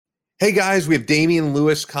Hey guys, we have Damien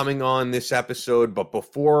Lewis coming on this episode, but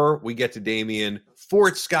before we get to Damien,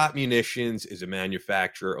 Fort Scott Munitions is a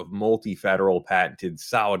manufacturer of multi-federal patented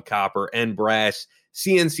solid copper and brass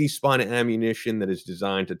CNC spun ammunition that is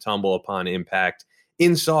designed to tumble upon impact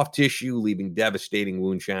in soft tissue, leaving devastating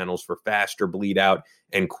wound channels for faster bleed out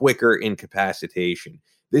and quicker incapacitation.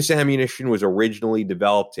 This ammunition was originally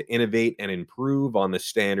developed to innovate and improve on the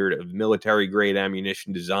standard of military-grade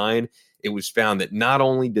ammunition design. It was found that not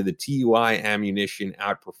only did the TUI ammunition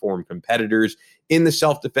outperform competitors in the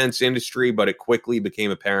self-defense industry, but it quickly became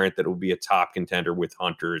apparent that it would be a top contender with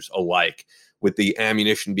hunters alike. With the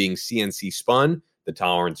ammunition being CNC spun, the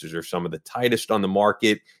tolerances are some of the tightest on the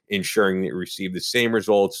market, ensuring that you receive the same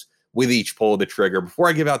results with each pull of the trigger. Before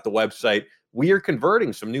I give out the website, we are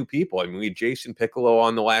converting some new people. I mean, we had Jason Piccolo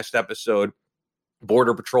on the last episode,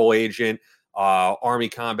 Border Patrol agent, Army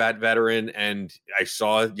combat veteran, and I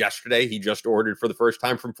saw yesterday he just ordered for the first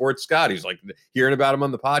time from Fort Scott. He's like, hearing about him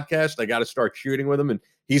on the podcast, I got to start shooting with him, and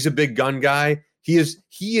he's a big gun guy. He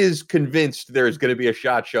is convinced there is going to be a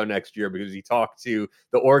SHOT Show next year because he talked to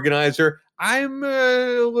the organizer. I'm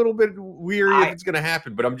a little bit weary if it's going to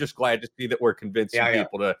happen, but I'm just glad to see that we're convincing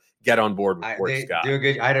people to get on board with Fort Scott. Do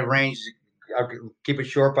good. I'd arranged. I'll keep it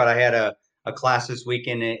short, but I had a class this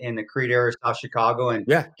weekend in the Creed area, South Chicago, and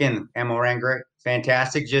again, ammo ran great,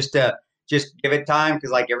 fantastic. Just give it time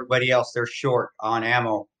because, like everybody else, they're short on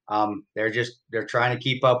ammo. They're trying to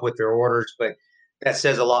keep up with their orders, but that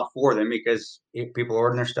says a lot for them because if people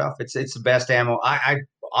ordering their stuff, it's the best ammo. I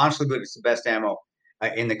honestly believe it's the best ammo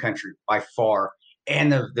in the country by far,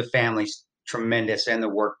 and the family's tremendous, and the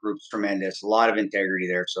work group's tremendous. A lot of integrity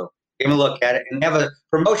there, so. Give a look at it, and they have a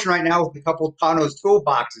promotion right now with a couple of Tano's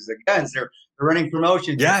toolboxes. The guns, they're running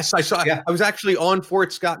promotions. Yes, I saw. Yeah. I was actually on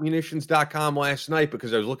FortScottMunitions.com last night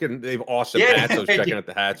because I was looking. They have awesome hats. I was checking out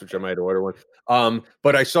the hats, which I might order one.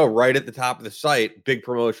 But I saw right at the top of the site, big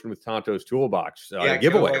promotion with Tonto's Toolbox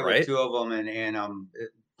giveaway, right? Two of them, and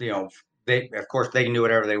you know, they of course they can do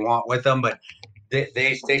whatever they want with them, but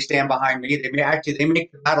they stand behind me. They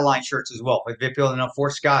make the Battle Line shirts as well. If people don't know,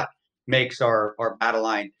 Fort Scott makes our Battle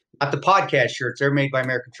Line. Not the podcast shirts. They're made by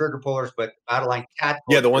American Trigger Pullers, but Battle Line Cat.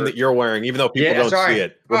 Yeah, the one that you're wearing, even though people don't see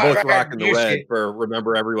it. We're both rocking the red for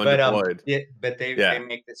Remember Everyone Deployed. But they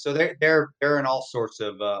make this. So they're in all sorts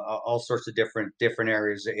of different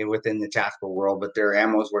areas within the tactical world, but their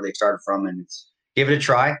ammo is where they started from, and it's give it a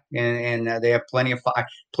try. And they have plenty of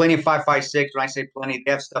 5.56. When I say plenty,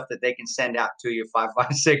 they have stuff that they can send out to you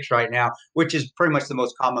 5.56 right now, which is pretty much the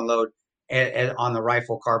most common load on the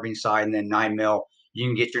rifle carbine side, and then 9mm. You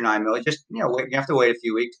can get your 9mm. Just, you have to wait a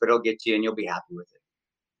few weeks, but it'll get to you and you'll be happy with it.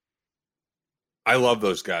 I love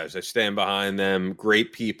those guys. I stand behind them.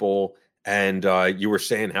 Great people. And you were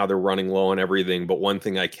saying how they're running low on everything. But one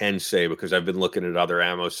thing I can say, because I've been looking at other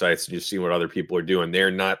ammo sites and just seeing what other people are doing, they're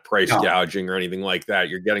not price gouging or anything like that.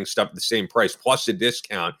 You're getting stuff at the same price plus a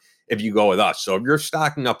discount if you go with us. So if you're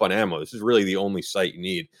stocking up on ammo, this is really the only site you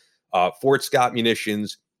need. Fort Scott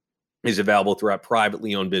Munitions is available throughout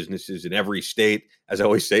privately owned businesses in every state. As I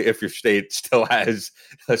always say, if your state still has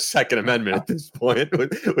a Second Amendment at this point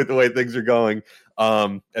with the way things are going,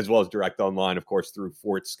 as well as direct online, of course, through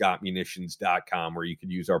FortScottMunitions.com, where you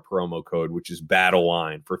could use our promo code, which is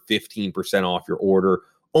BattleLine, for 15% off your order.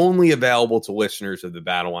 Only available to listeners of the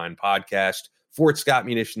Battle Line podcast. Fort Scott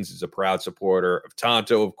Munitions is a proud supporter of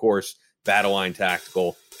Tonto, of course, Battle Line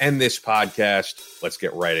Tactical, and this podcast. Let's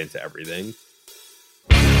get right into everything.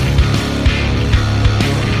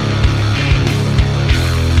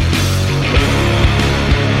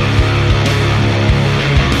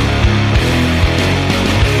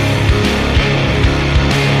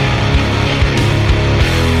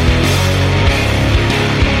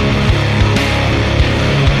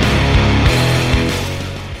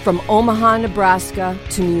 From Omaha, Nebraska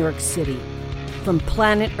to New York City, from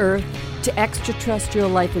planet Earth to extraterrestrial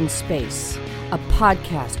life in space, a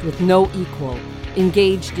podcast with no equal,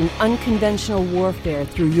 engaged in unconventional warfare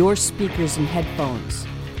through your speakers and headphones.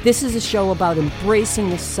 This is a show about embracing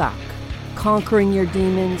the suck, conquering your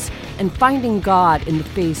demons, and finding God in the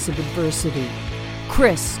face of adversity.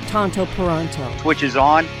 Chris Tonto Peranto. Twitch is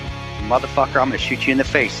on. Motherfucker, I'm going to shoot you in the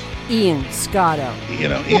face. Ian Scotto.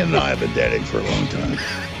 Ian and I have been dating for a long time.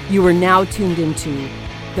 You are now tuned into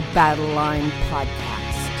the Battle Line Podcast.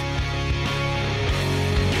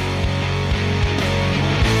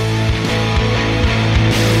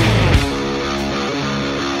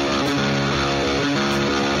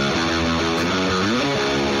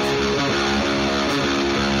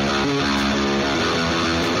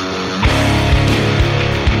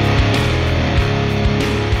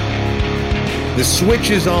 The switch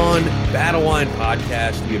is on. Battle Line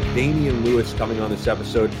Podcast. We have Damien Lewis coming on this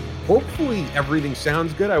episode. Hopefully everything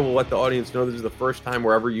sounds good. I will let the audience know this is the first time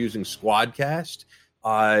we're ever using Squadcast.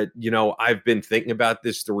 I've been thinking about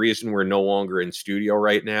this. The reason we're no longer in studio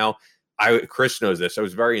right now, Chris knows this. I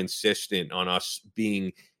was very insistent on us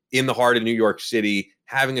being in the heart of New York City,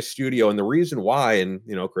 having a studio. And the reason why, and,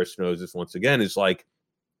 Chris knows this once again, is like,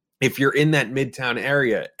 if you're in that Midtown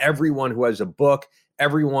area, everyone who has a book,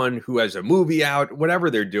 everyone who has a movie out, whatever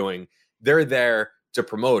they're doing, they're there to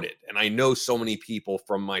promote it. And I know so many people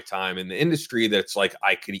from my time in the industry that it's like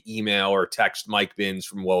I could email or text Mike Binns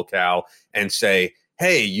from WillCow and say,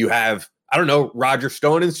 hey, you have, I don't know, Roger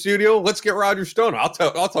Stone in studio. Let's get Roger Stone. I'll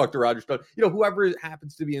talk to Roger Stone. Whoever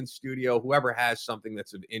happens to be in studio, whoever has something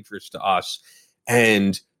that's of interest to us.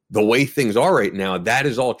 And the way things are right now, that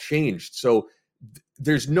is all changed. So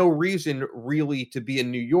there's no reason really to be in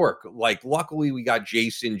New York. Like, luckily we got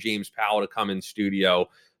James Powell to come in studio,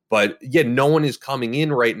 but yeah, no one is coming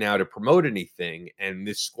in right now to promote anything. And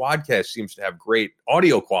this Squadcast seems to have great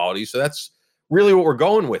audio quality. So that's really what we're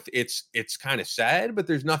going with. It's kind of sad, but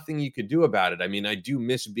there's nothing you could do about it. I mean, I do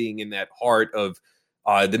miss being in that heart of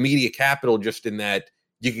the media capital, just in that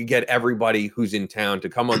you could get everybody who's in town to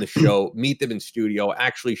come on the show, meet them in studio,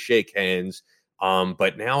 actually shake hands.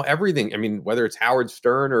 But now everything, I mean, whether it's Howard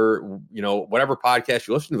Stern or, whatever podcast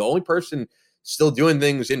you listen to, the only person still doing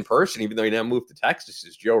things in person, even though he now moved to Texas,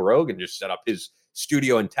 is Joe Rogan. Just set up his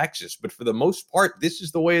studio in Texas. But for the most part, this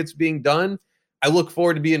is the way it's being done. I look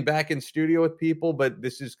forward to being back in studio with people, but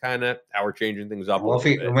this is kind of how we're changing things up. Well,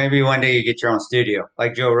 maybe one day you get your own studio,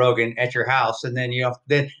 like Joe Rogan, at your house, and then you're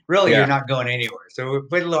not going anywhere. So we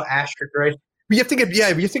put a little asterisk right. You have to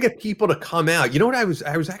get people to come out. You know what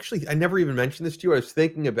I never even mentioned this to you. I was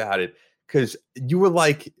thinking about it because you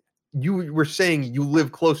were saying you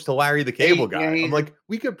live close to Larry the Cable Guy. I'm like,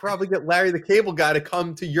 we could probably get Larry the Cable Guy to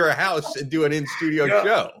come to your house and do an in-studio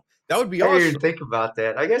show. That would be awesome. I didn't even think about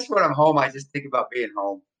that. I guess when I'm home, I just think about being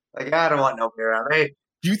home. Like, I don't want nobody around. Hey,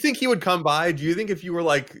 do you think he would come by? Do you think if you were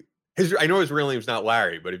like, I know his real name's not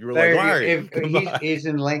Larry, but if you were like Larry, he's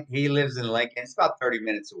in Lincoln. He lives in Lincoln. It's about 30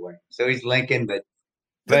 minutes away, so he's Lincoln.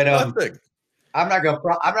 But I'm not gonna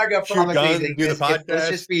promise anything. Let's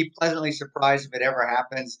just be pleasantly surprised if it ever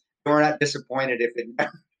happens. We're not disappointed if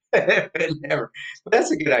it never. But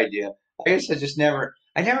that's a good idea. I guess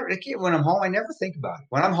when I'm home, I never think about it.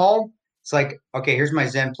 When I'm home, it's like, okay, here's my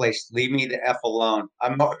Zen place. Leave me the F alone. I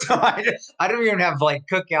don't even have like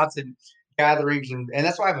cookouts and gatherings, and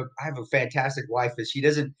that's why I have a fantastic wife. Is she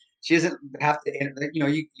doesn't have to,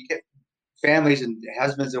 you get families and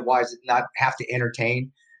husbands and wives that not have to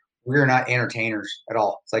entertain. We're not entertainers at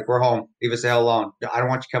all. It's like, we're home. Leave us the hell alone. I don't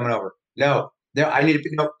want you coming over. No, I need to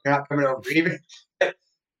pick up. You're not coming over. Even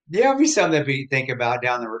there'll be something to think about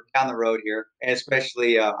down the road here. And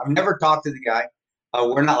especially, I've never talked to the guy.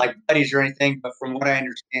 We're not like buddies or anything, but from what I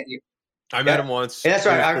understand, I met him once. And that's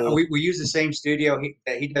right. Cool. We use the same studio.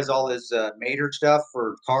 He does all his Mater stuff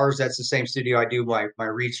for cars. That's the same studio I do my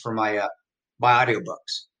reads for my audiobooks.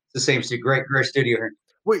 It's the same studio. Great studio here.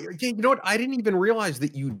 Wait, you know what? I didn't even realize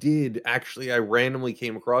that you did. Actually, I randomly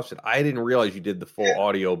came across it. I didn't realize you did the full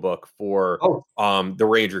audiobook for the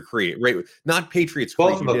Ranger Creed. Right, not Patriots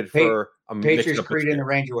Creed. You did for Patriots Creed and the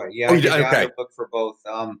Ranger Way. Yeah, I did the audiobook for both.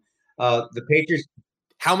 The Patriots.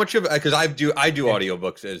 How much of, because I do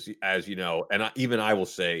audiobooks as you know, and I will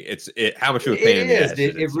say how much of a pain it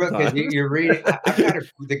is. Because you're reading.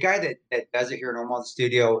 The guy that does it here in Omaha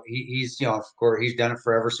Studio, he's of course he's done it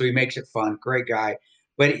forever, so he makes it fun. Great guy.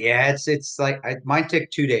 But yeah, it's like mine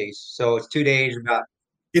took 2 days, so it's 2 days about.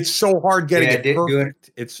 It's so hard getting it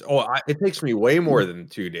perfect. It takes me way more than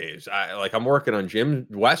 2 days. I'm working on Jim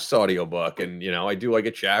West's audiobook, and I do like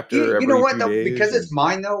a chapter. You know what though, because it's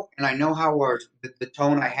mine though, and I know how the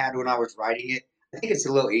tone I had when I was writing it. I think it's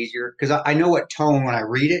a little easier because I know what tone when I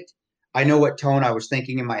read it. I know what tone I was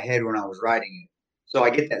thinking in my head when I was writing it, so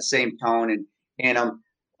I get that same tone. And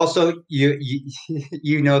also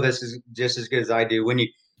you know this is just as good as I do. When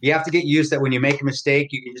you have to get used that when you make a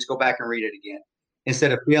mistake, you can just go back and read it again.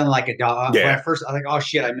 Instead of feeling like a dog. Yeah. When I first, I was like, oh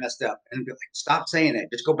shit, I messed up. And be like, stop saying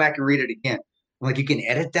that. Just go back and read it again. I'm like, you can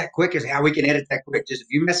edit that quick? Is how we can edit that quick. Just if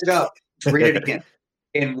you mess it up, just read it again.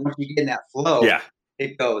 And once you get in that flow,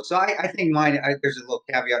 it goes. So I think mine, there's a little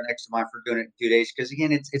caveat next to mine for doing it in 2 days. Because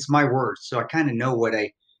again, it's my words. So I kind of know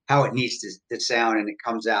how it needs to sound, and it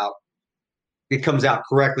comes out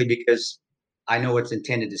correctly because I know what's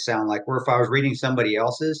intended to sound like. Where if I was reading somebody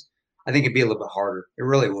else's, I think it'd be a little bit harder. It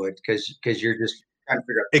really would, because you're just trying to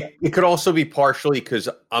figure out. It could also be partially because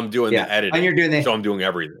I'm doing the editing, and you're doing so I'm doing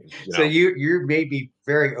everything. So you may be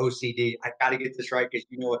very OCD. I got to get this right because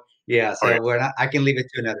you Yeah, so I can leave it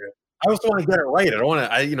to another. I also want to get it right. I don't want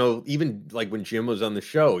to, even like when Jim was on the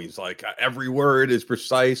show, he's like, every word is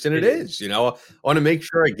precise, and it is. I want to make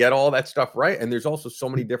sure I get all that stuff right. And there's also so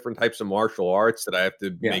many different types of martial arts that I have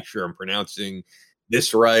to make sure I'm pronouncing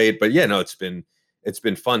this right. But yeah, no, it's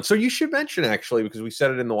been fun. So you should mention, actually, because we said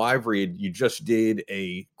it in the live read, you just did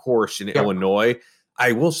a course in Illinois.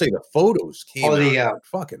 I will say the photos came out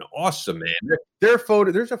fucking awesome, man.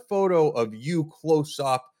 There's a photo of you close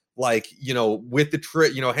up, like, with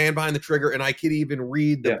the hand behind the trigger, and I could even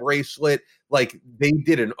read the bracelet. Like, they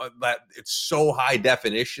did that. It's so high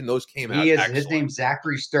definition. Those came out excellent. His name's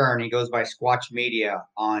Zachary Stern. He goes by Squatch Media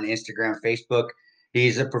on Instagram, Facebook.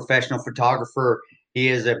 He's a professional photographer. He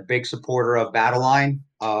is a big supporter of Battleline,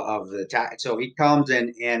 so he comes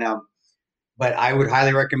but I would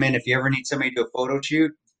highly recommend, if you ever need somebody to do a photo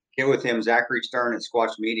shoot, get with him, Zachary Stern at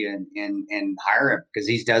Squatch Media, and hire him, because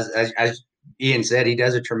he does, as Ian said, he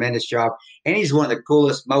does a tremendous job, and he's one of the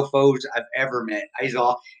coolest mofos I've ever met. He has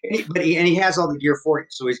all the gear for it.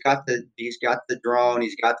 So he's got the drone,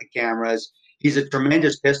 he's got the cameras. He's a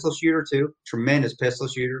tremendous pistol shooter too,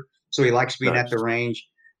 So he likes being at the range.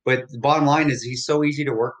 But the bottom line is, he's so easy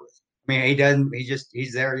to work with. I mean,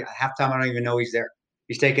 he's there. Half time I don't even know he's there.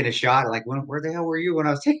 He's taking a shot. Like, where the hell were you when I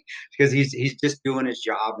was taking? Because he's just doing his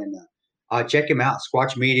job. And check him out,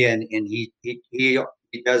 Squatch Media, and he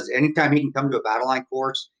does, anytime he can come to a Battleline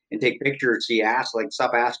course and take pictures, he asks, like,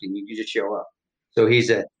 stop asking, you just show up. So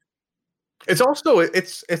it's also,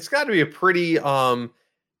 it's got to be a pretty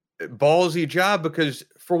ballsy job, because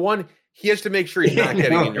for one, he has to make sure he's not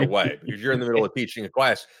getting in your way, because you're in the middle of teaching a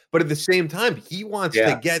class. But at the same time, he wants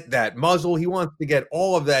to get that muzzle. He wants to get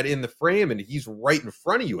all of that in the frame, and he's right in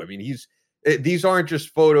front of you. I mean, these aren't just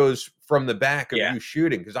photos from the back of you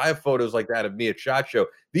shooting, because I have photos like that of me at SHOT Show.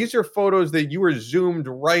 These are photos that you were zoomed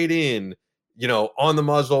right in, on the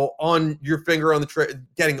muzzle, on your finger on the trigger,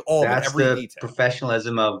 getting all of every detail. That's the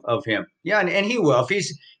professionalism of him. Yeah, and he will.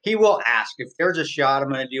 He will ask if there's a shot I'm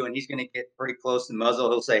going to do, and he's going to get pretty close to the muzzle.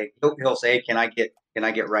 He'll say, "Can I get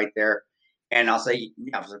right there?" And I'll say,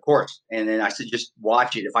 "Yeah, of course." And then I said, "Just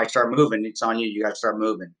watch it. If I start moving, it's on you. You got to start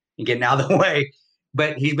moving and getting out of the way."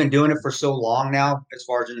 But he's been doing it for so long now, as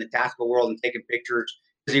far as in the tactical world, and taking pictures.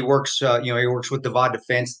 Because he works, he works with Devad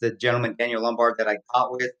Defense, the gentleman Daniel Lombard that I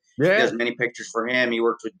taught with. Yeah. He does many pictures for him. He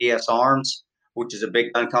works with DS Arms, which is a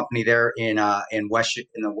big gun company there in the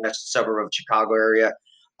west suburb of Chicago area.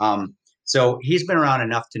 So he's been around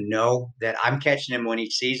enough to know that I'm catching him when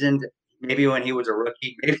he's seasoned. Maybe when he was a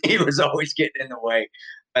rookie, maybe he was always getting in the way.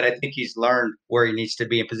 But I think he's learned where he needs to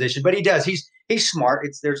be in position. But he does. He's smart.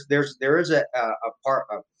 There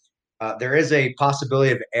is a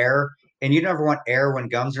possibility of error, and you never want error when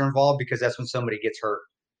guns are involved, because that's when somebody gets hurt.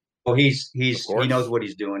 Well, he knows what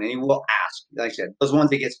he's doing, and he will ask. Like I said, those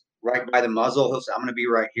ones that gets right by the muzzle, he'll say, "I'm going to be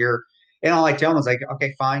right here," and all I tell him is like,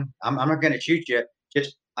 "Okay, fine. I'm not going to shoot you.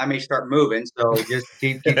 Just I may start moving, so just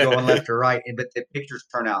keep going left or right." But the pictures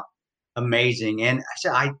turn out amazing, and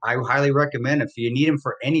I highly recommend, if you need him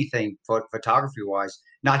for anything photography wise,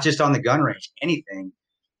 not just on the gun range, anything,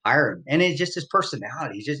 hire him. And it's just his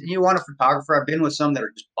personality. You want a photographer. I've been with some that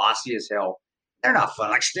are just bossy as hell. They're not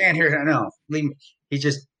fun. Like, stand here. I know. Leave me. He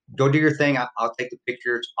just go do your thing. I'll take the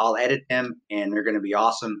pictures. I'll edit them, and they're going to be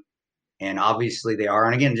awesome. And obviously they are.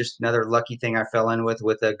 And again, just another lucky thing I fell in with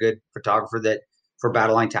a good photographer that for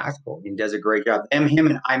Battleline Tactical. He does a great job. Him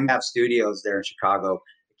and IMAP Studios there in Chicago,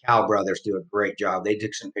 the Cow brothers, do a great job. They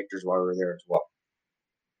took some pictures while we were there as well.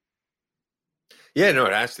 Yeah, no,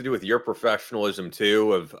 it has to do with your professionalism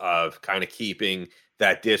too, of kind of keeping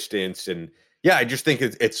that distance. And yeah, I just think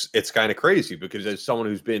it's kind of crazy, because as someone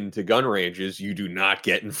who's been to gun ranges, you do not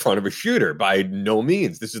get in front of a shooter by no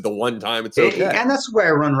means. This is the one time it's okay. And that's the way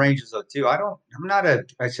I run ranges though too. I'm not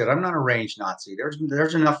a range Nazi.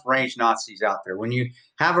 There's enough range Nazis out there. When you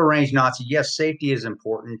have a range Nazi, yes, safety is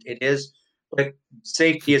important. It is. But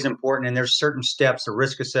safety is important, and there's certain steps or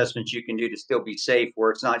risk assessments you can do to still be safe,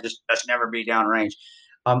 where it's not just let's never be downrange.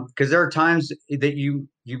 Because there are times that you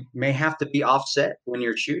may have to be offset when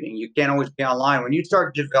you're shooting. You can't always be online. When you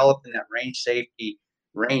start developing that range safety,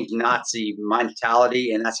 range Nazi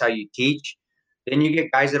mentality, and that's how you teach, then you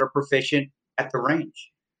get guys that are proficient at the range.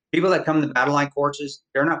 People that come to Battleline courses,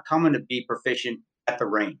 they're not coming to be proficient at the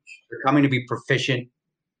range. They're coming to be proficient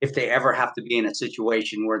if they ever have to be in a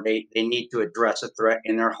situation where they need to address a threat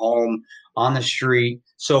in their home, on the street,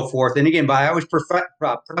 so forth. And again, I always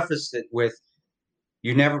preface it with,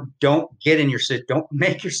 don't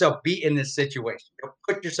make yourself be in this situation. Don't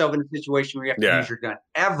put yourself in a situation where you have to use your gun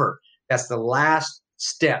ever. That's the last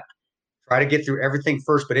step. Try to get through everything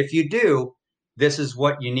first. But if you do, this is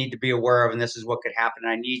what you need to be aware of, and this is what could happen.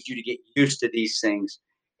 I need you to get used to these things.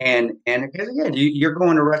 And because again, you're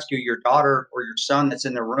going to rescue your daughter or your son that's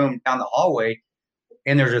in the room down the hallway,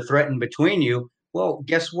 and there's a threat in between you. Well,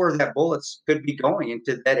 guess where that bullets could be going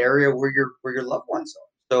into that area where your loved ones are.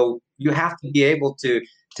 So you have to be able to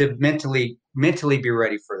mentally be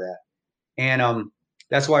ready for that. And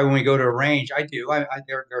that's why when we go to a range,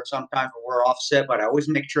 there are some times where we're offset, but I always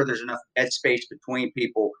make sure there's enough dead space between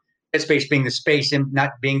people. Dead space being the space and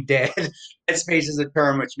not being dead. Dead space is a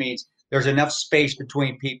term which means there's enough space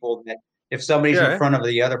between people that if somebody's in front of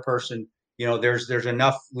the other person, there's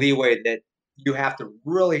enough leeway that you have to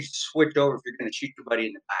really switch over if you're going to shoot your buddy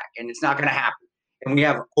in the back, and it's not going to happen. And we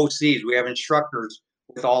have OCs, we have instructors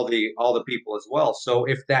with all the people as well. So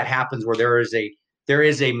if that happens where there is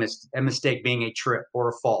a mistake being a trip or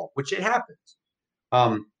a fall, which it happens,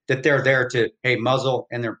 that they're there to, hey, muzzle,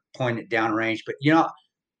 and they're pointing it down range. But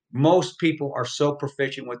most people are so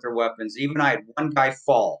proficient with their weapons. Even I had one guy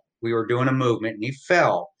fall. We were doing a movement and he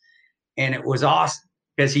fell, and it was awesome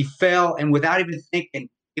because he fell, and without even thinking,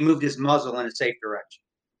 he moved his muzzle in a safe direction.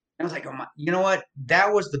 I was like, oh my, you know what?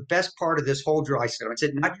 That was the best part of this whole drill. I said,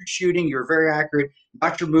 not your shooting. You're very accurate.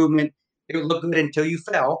 Not your movement. It would look good until you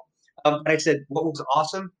fell. But I said, what was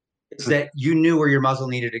awesome is that you knew where your muzzle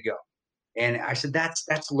needed to go. And I said,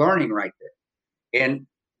 that's learning right there. And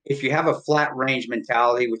if you have a flat range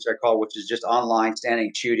mentality, which is just online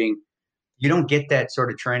standing shooting, you don't get that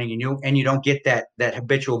sort of training, and you don't get that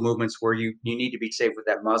habitual movements where you need to be safe with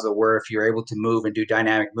that muzzle, where if you're able to move and do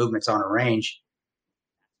dynamic movements on a range,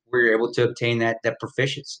 where you're able to obtain that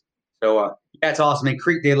proficiency. So it's awesome. In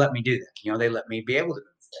Crete, they let me do that. They let me be able to move,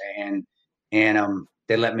 and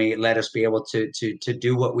they let us be able to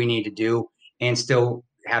do what we need to do and still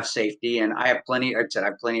have safety. And I have plenty of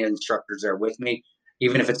instructors there with me,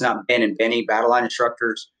 even if it's not Ben and Benny, battle line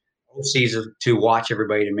instructors, OCs to watch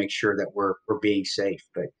everybody to make sure that we're being safe.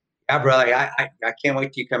 But yeah, brother, I can't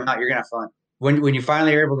wait till you come out. You're gonna have fun when you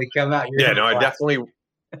finally are able to come out. Definitely.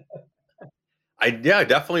 I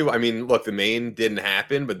mean, look, the main didn't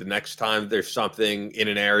happen, but the next time there's something in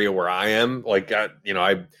an area where I am, like, I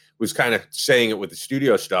was kind of saying it with the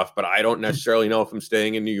studio stuff, but I don't necessarily know if I'm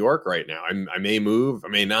staying in New York right now. I may move, I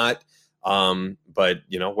may not. But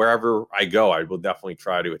wherever I go, I will definitely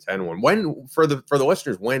try to attend one. When for the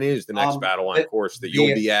listeners, when is the next Battle Line course that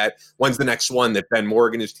you'll be at? When's the next one that Ben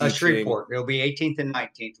Morgan is teaching? Shreveport. It'll be 18th and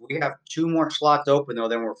 19th. We have 2 more slots open though,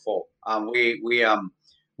 then we're full.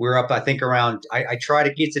 We're up, I think, around. I try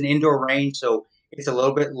to get it's an indoor range, so it's a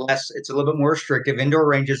little bit less. It's a little bit more restrictive. Indoor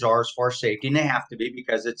ranges are as far as safety, and they have to be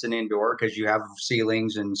because it's an indoor, because you have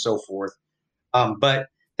ceilings and so forth. But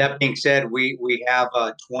that being said, we have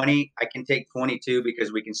 20. I can take 22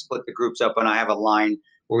 because we can split the groups up, and I have a line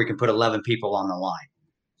where we can put 11 people on the line.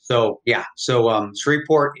 So yeah,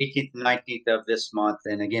 Shreveport, 18th and 19th of this month,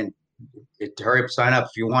 and again, hurry up, sign up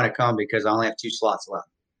if you want to come because I only have 2 slots left.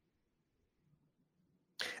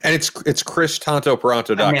 And it's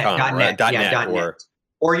ChrisTantoPronto.com, right? .net.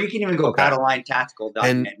 Or you can even go BattleLineTactical.net,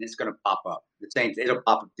 and it's going to pop up. It'll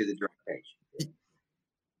pop up to the direct page.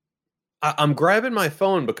 I'm grabbing my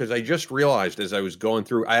phone because I just realized as I was going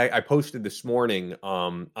through, I posted this morning,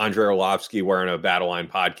 Andrei Orlovsky wearing a Battle Line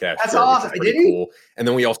podcast. That's awesome. Did he? Cool. And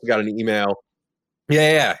then we also got an email.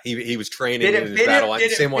 Yeah. He was training in his Battle Line. The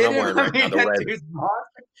same one I'm wearing right now. The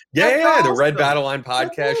red. The red Battle Line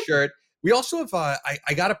podcast shirt. We also have,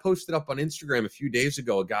 I got to post it up on Instagram a few days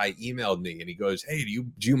ago. A guy emailed me and he goes, hey, do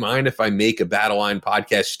you mind if I make a Battle Line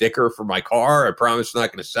podcast sticker for my car? I promise I'm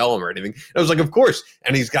not going to sell them or anything. And I was like, of course.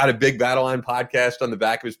 And he's got a big Battle Line podcast on the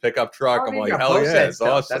back of his pickup truck. I'm like, hell yeah, it's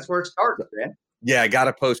awesome. That's where it starts, man. Yeah, I got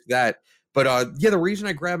to post that. But the reason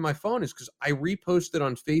I grabbed my phone is because I reposted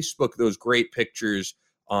on Facebook those great pictures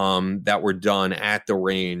that were done at the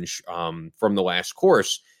range from the last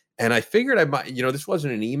course. And I figured I might, this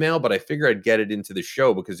wasn't an email, but I figured I'd get it into the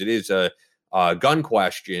show because it is a gun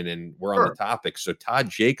question and we're on the topic. So Todd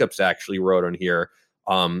Jacobs actually wrote on here,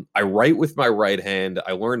 I write with my right hand.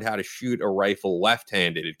 I learned how to shoot a rifle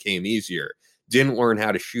left-handed. It came easier. Didn't learn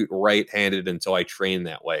how to shoot right-handed until I trained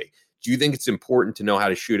that way. Do you think it's important to know how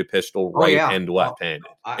to shoot a pistol right and left-handed?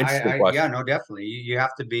 Yeah, no, definitely. You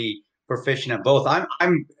have to be proficient at both. I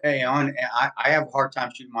have a hard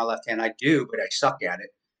time shooting my left hand. I do, but I suck at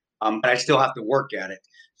it. But I still have to work at it.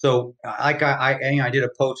 So, I did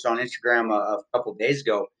a post on Instagram a couple of days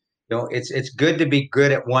ago. It's good to be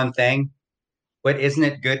good at one thing, but isn't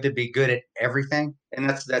it good to be good at everything? And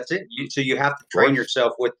that's it. So you have to train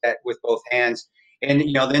yourself with both hands. And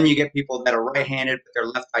then you get people that are right-handed, but they're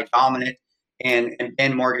left eye dominant. And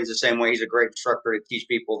Ben Morgan's the same way. He's a great instructor to teach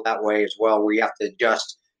people that way as well, where you have to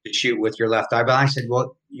adjust to shoot with your left eye. But I said,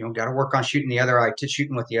 well, got to work on shooting the other eye, to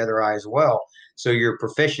shooting with the other eye as well, so you're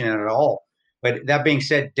proficient at it all. But that being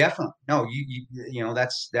said, definitely, no,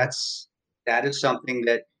 that is something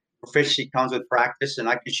that proficiency comes with practice. And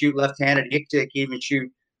I can shoot left-handed. I can even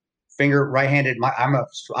shoot finger right-handed. I'm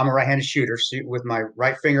a right-handed shooter. Shoot with my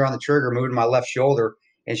right finger on the trigger, moving my left shoulder,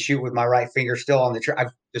 and shoot with my right finger still on the trigger.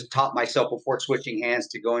 I've just taught myself before switching hands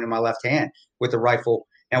to go into my left hand with the rifle,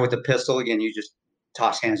 and with the pistol. Again, you just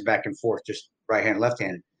toss hands back and forth, just right-handed,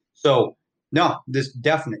 left-handed. So no, this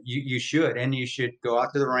definite. You should go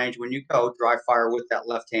out to the range when you go, dry fire with that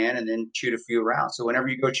left hand, and then shoot a few rounds. So whenever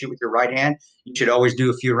you go shoot with your right hand, you should always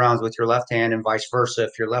do a few rounds with your left hand, and vice versa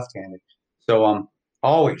if you're left-handed. So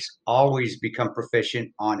always become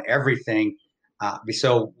proficient on everything.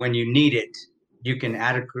 So when you need it, you can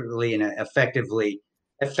adequately and effectively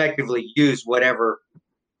use whatever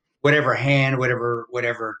hand,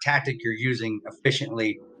 whatever tactic you're using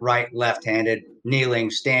efficiently, right, left-handed, kneeling,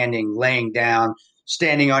 standing, laying down,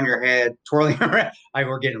 standing on your head, twirling around.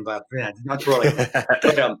 We're getting about that, not twirling. But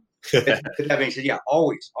that being said,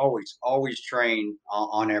 always train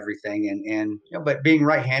on everything. And but being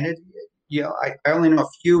right-handed, I only know a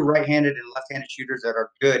few right-handed and left-handed shooters that are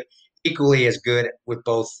good, equally as good with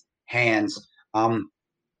both hands.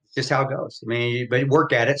 Just how it goes. I mean, but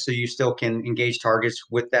work at it so you still can engage targets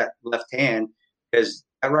with that left hand, because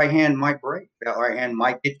that right hand might break. That right hand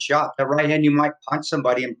might get shot. That right hand, you might punch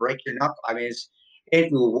somebody and break your knuckle. I mean,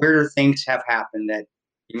 weirder things have happened that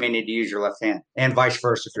you may need to use your left hand, and vice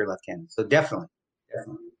versa if you're left-handed. So definitely.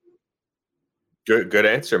 Good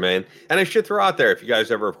answer, man. And I should throw out there, if you guys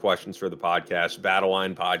ever have questions for the podcast,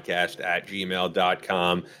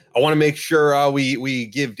 battlelinepodcast@gmail.com. I want to make sure we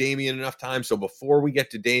give Damien enough time. So before we get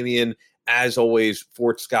to Damien, as always,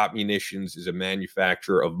 Fort Scott Munitions is a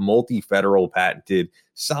manufacturer of multi-federal patented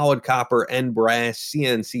solid copper and brass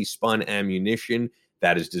CNC spun ammunition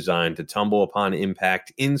that is designed to tumble upon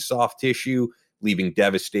impact in soft tissue, leaving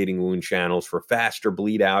devastating wound channels for faster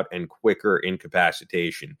bleed out and quicker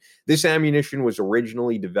incapacitation. This ammunition was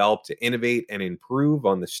originally developed to innovate and improve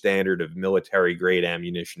on the standard of military-grade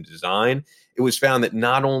ammunition design. It was found that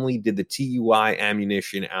not only did the TUI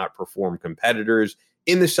ammunition outperform competitors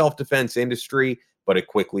in the self-defense industry, but it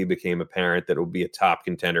quickly became apparent that it would be a top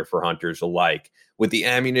contender for hunters alike. With the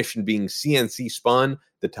ammunition being CNC spun,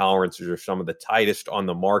 the tolerances are some of the tightest on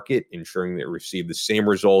the market, ensuring that it receive the same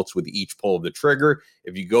results with each pull of the trigger.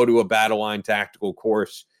 If you go to a Battle Line tactical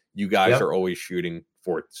course, you guys are always shooting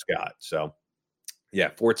Fort Scott. So,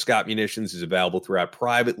 Fort Scott Munitions is available throughout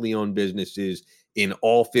privately owned businesses in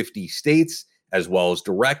all 50 states, as well as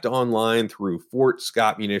direct online through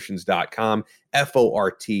fortscottmunitions.com,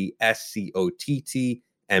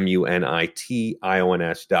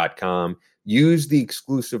 FortScottMunitions.com. Use the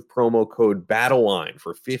exclusive promo code BattleLine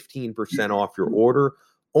for 15% off your order,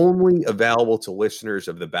 only available to listeners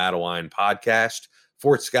of the Battle Line podcast.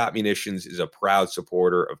 Fort Scott Munitions is a proud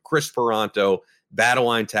supporter of Chris Peranto, Battle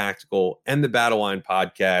Line Tactical, and the Battle Line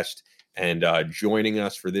podcast. And joining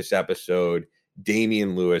us for this episode,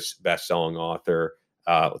 Damien Lewis, best-selling author.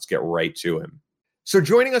 Let's get right to him. So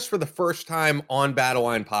joining us for the first time on Battle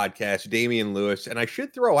Line podcast, Damien Lewis. And I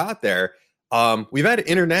should throw out there, we've had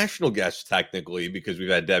international guests technically because we've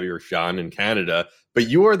had Debbie Rashan in Canada, but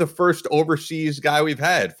you are the first overseas guy we've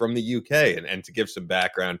had from the UK. And to give some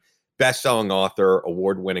background, best-selling author,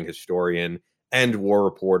 award-winning historian, and war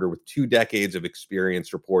reporter with 2 decades of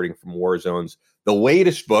experience reporting from war zones. The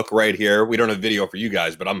latest book right here, we don't have video for you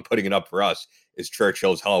guys, but I'm putting it up for us, is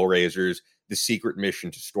Churchill's Hellraisers, The Secret Mission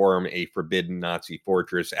to Storm a Forbidden Nazi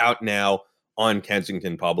Fortress, out now on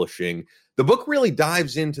Kensington Publishing. The book really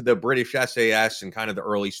dives into the British SAS and kind of the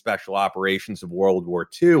early special operations of World War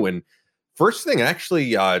II. And first thing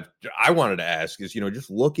actually I wanted to ask is, just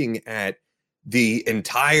looking at the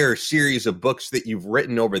entire series of books that you've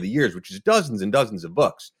written over the years, which is dozens and dozens of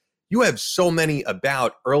books, you have so many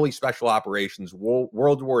about early special operations,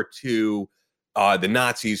 World War II, the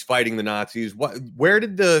Nazis, fighting the Nazis. Where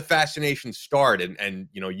did the fascination start and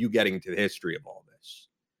you getting to the history of all this?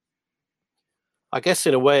 I guess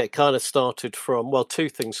in a way it kind of started from, 2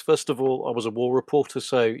 things. First of all, I was a war reporter,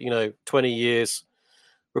 so, 20 years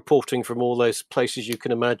reporting from all those places you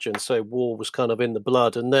can imagine. So war was kind of in the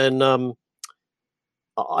blood. And then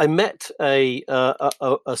I met a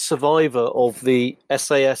survivor of the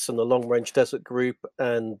SAS and the Long Range Desert Group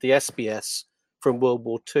and the SBS from World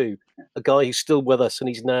War II, a guy who's still with us, and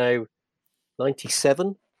he's now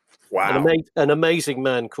 97. Wow. An amazing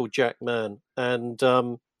man called Jack Mann. And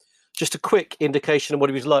just a quick indication of what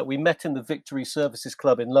he was like. We met in the Victory Services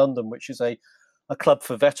Club in London, which is a club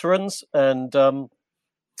for veterans. And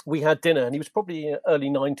we had dinner, and he was probably early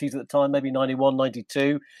 90s at the time, maybe 91,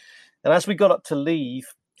 92. And as we got up to leave,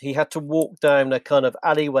 he had to walk down a kind of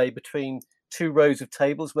alleyway between two rows of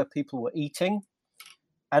tables where people were eating.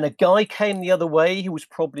 And a guy came the other way who was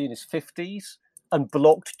probably in his 50s and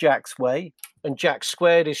blocked Jack's way. And Jack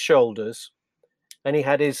squared his shoulders, and he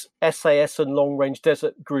had his SAS and Long Range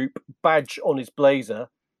Desert Group badge on his blazer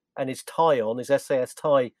and his tie on, his SAS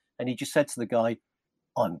tie. And he just said to the guy,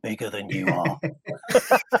 "I'm bigger than you are."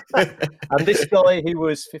 And this guy, who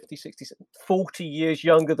was 50, 60, 40 years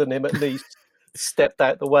younger than him at least, stepped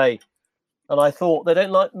out the way. And I thought, they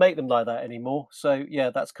don't make them like that anymore. So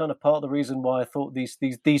yeah, that's kind of part of the reason why I thought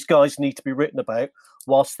these guys need to be written about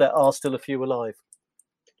whilst there are still a few alive.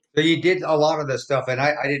 So you did a lot of the stuff, and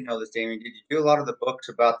I didn't know this, Damien. Did you do a lot of the books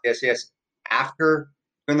about the SAS after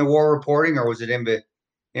doing the war reporting, or was it in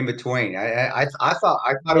between? I thought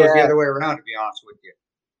it was the other way around, to be honest with you.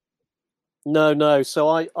 No. So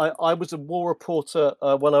I was a war reporter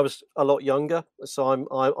when I was a lot younger. So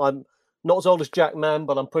I'm not as old as Jack Mann,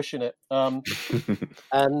 but I'm pushing it. And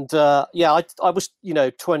I was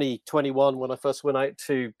 20, 21 when I first went out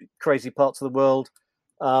to crazy parts of the world.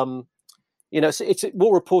 It's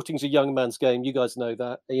war reporting is a young man's game. You guys know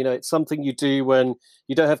that. It's something you do when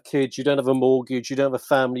you don't have kids, you don't have a mortgage, you don't have a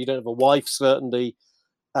family, you don't have a wife, certainly,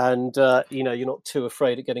 and you're not too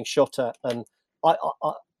afraid of getting shot at. And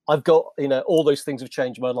I've got all those things have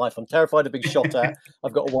changed my life. I'm terrified of being shot at.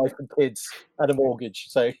 I've got a wife and kids and a mortgage.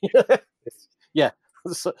 So yeah.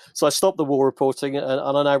 So I stopped the war reporting, and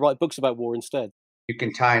I now write books about war instead. You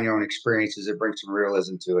can tie in your own experiences. It brings some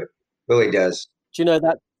realism to it. It really does. Do you know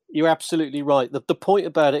that? You're absolutely right. The point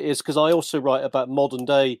about it is, because I also write about modern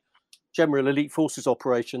day general elite forces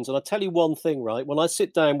operations. And I tell you one thing, right? When I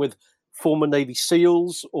sit down with former Navy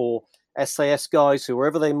SEALs or SAS guys,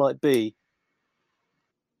 whoever they might be,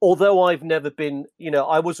 although I've never been,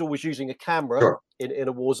 I was always using a camera in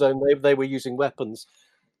a war zone. They were using weapons.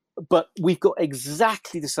 But we've got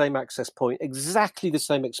exactly the same access point, exactly the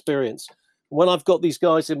same experience. When I've got these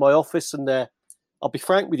guys in my office and I'll be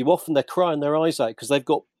frank with you, often they're crying their eyes out because they've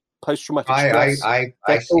got post-traumatic stress. I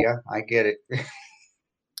get it.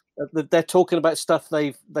 They're talking about stuff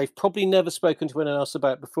they've probably never spoken to anyone else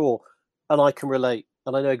about before, and I can relate,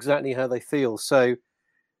 and I know exactly how they feel. So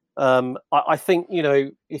I think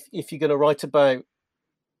if you're going to write about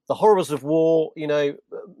the horrors of war,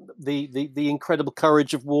 the incredible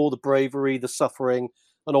courage of war, the bravery, the suffering,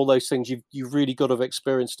 and all those things, you've really got to have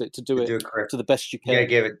experienced it to do it to the best you can. You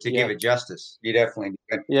got to give it justice. You definitely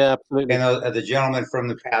do. Yeah, absolutely. And the gentleman from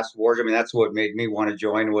the past wars, I mean, that's what made me want to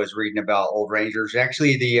join, was reading about old Rangers.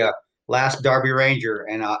 Actually, the last Darby Ranger,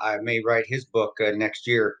 and I may write his book next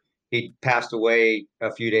year. He passed away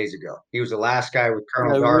a few days ago. He was the last guy with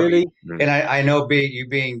Colonel Darby. Really? And I know you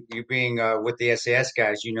being with the SAS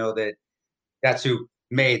guys, that's who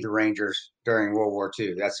made the Rangers during World War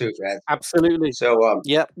II. That's who. Absolutely. So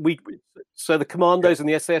so the commandos and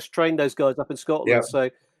the SAS trained those guys up in Scotland. Yeah. So,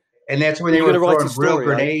 and that's when they were throwing real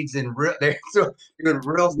grenades and they're doing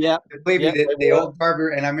real. Yeah. The old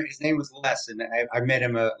Darby, and his name was Les, and I met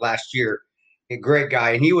him last year. A great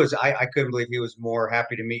guy, and he was. I couldn't believe he was more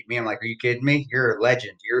happy to meet me. I'm like, are you kidding me? You're a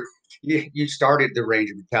legend. You started the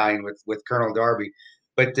Ranger Battalion with Colonel Darby.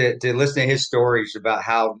 But to listen to his stories about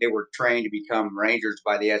how they were trained to become Rangers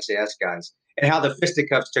by the SAS guys, and how the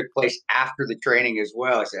fisticuffs took place after the training as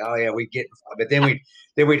well. I said, "Oh yeah, we get," but then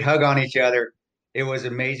we'd hug on each other. It was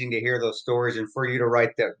amazing to hear those stories, and for you to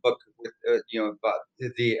write that book with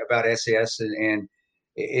about SAS, and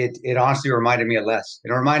it honestly reminded me of Les.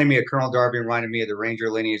 It reminded me of Colonel Darby, and reminded me of the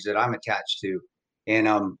Ranger lineage that I'm attached to, and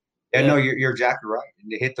no, you're exactly right.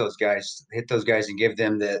 And to hit those guys, and give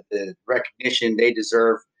them the recognition they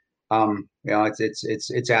deserve.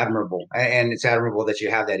 It's admirable, and it's admirable that you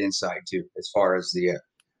have that insight too, as far as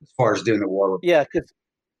doing the war. Yeah,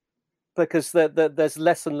 because there's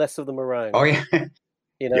less and less of them around. Oh yeah,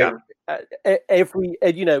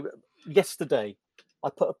 yesterday I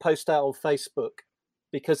put a post out on Facebook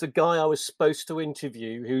because a guy I was supposed to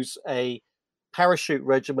interview, who's a parachute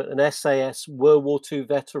regiment, an SAS World War II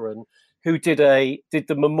veteran, who did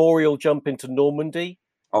the memorial jump into Normandy.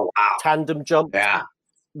 Oh wow! Tandem jump. Yeah.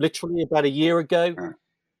 Literally about a year ago.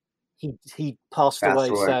 He passed away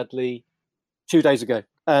sadly 2 days ago,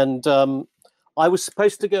 and I was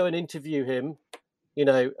supposed to go and interview him,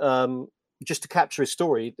 just to capture his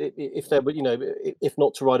story, if there were, if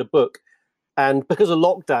not to write a book. And because of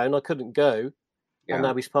lockdown, I couldn't go, and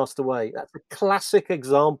now he's passed away. That's a classic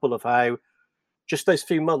example of how just those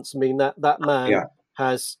few months mean that man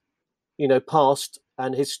has, passed,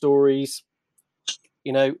 and his stories,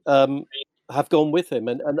 have gone with him,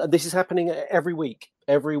 and this is happening every week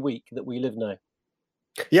that we live now.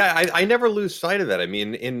 Yeah, I never lose sight of that. I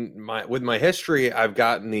mean, with my history, I've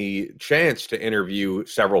gotten the chance to interview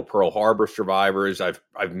several Pearl Harbor survivors. I've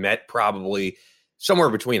met probably somewhere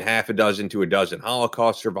between half a dozen to a dozen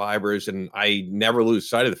Holocaust survivors, and I never lose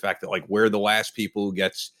sight of the fact that like we're the last people who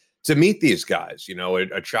gets to meet these guys. You know,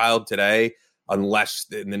 a child today, unless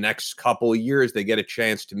in the next couple of years they get a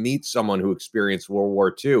chance to meet someone who experienced World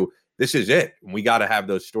War II, this is it. We got to have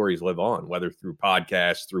those stories live on, whether through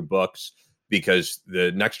podcasts, through books, because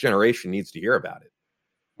the next generation needs to hear about it.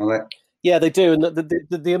 Well, yeah, they do. And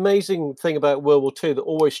the amazing thing about World War II that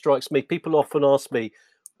always strikes me, people often ask me,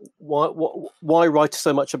 why write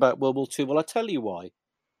so much about World War II? Well, I tell you why.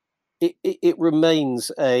 It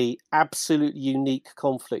remains a absolutely unique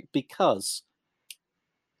conflict because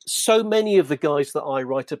so many of the guys that I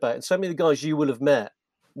write about, and so many of the guys you will have met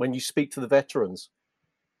when you speak to the veterans,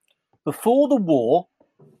 before the war,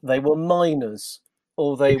 they were miners,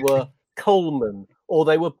 or they were coalmen, or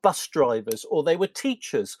they were bus drivers, or they were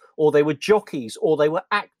teachers, or they were jockeys, or they were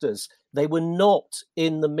actors. They were not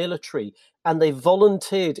in the military, and they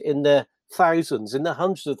volunteered in their thousands, in their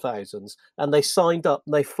hundreds of thousands, and they signed up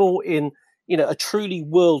and they fought in, a truly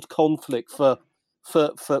world conflict for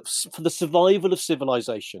the survival of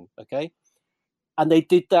civilization. Okay. And they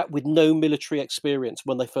did that with no military experience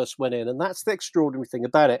when they first went in. And that's the extraordinary thing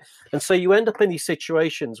about it. And so you end up in these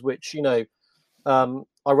situations, which, I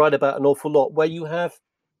write about an awful lot, where you'll have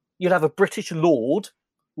a British lord,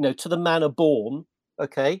 to the manor born,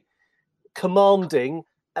 okay, commanding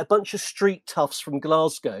a bunch of street toughs from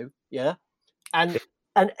Glasgow, yeah, and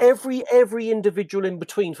every individual in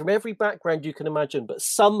between from every background you can imagine, but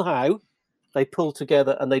somehow they pull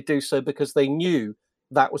together, and they do so because they knew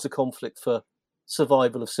that was a conflict for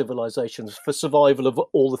survival of civilizations, for survival of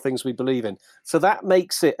all the things we believe in. So that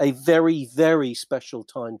makes it a very, very special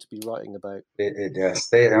time to be writing about. It does.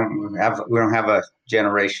 We don't have a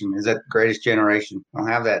generation. Is that the greatest generation? We don't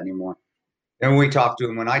have that anymore. And when I talk to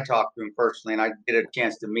him personally, and I get a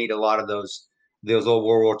chance to meet a lot of those old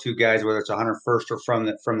World War II guys, whether it's 101st or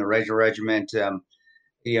from the Razor Regiment,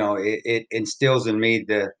 it instills in me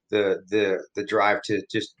the drive to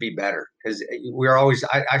just be better, because we're always.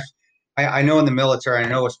 I know in the military, I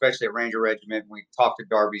know especially at Ranger Regiment, we talk to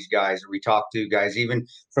Darby's guys, or we talk to guys even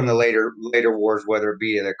from the later wars, whether it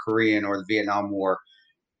be the Korean or the Vietnam War.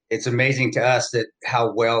 It's amazing to us that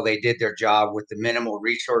how well they did their job with the minimal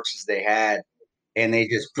resources they had, and they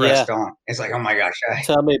just pressed on. It's like, oh my gosh,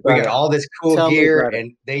 we got all this cool gear,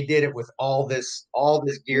 and they did it with all this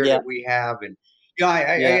gear that we have. And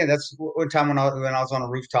that's one time when I was on a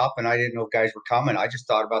rooftop and I didn't know guys were coming. I just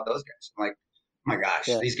thought about those guys. I'm like, oh my gosh,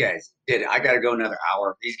 these guys did it. I got to go another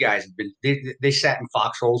hour. These guys have been, they sat in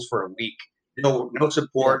foxholes for a week. No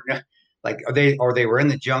support. Yeah. Like, they were in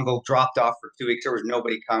the jungle, dropped off for 2 weeks. There was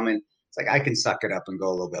nobody coming. It's like, I can suck it up and go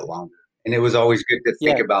a little bit longer. And it was always good to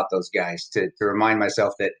think about those guys, to remind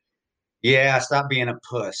myself that, stop being a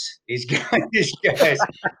puss. These guys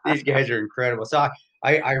are incredible. So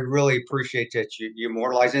I really appreciate that you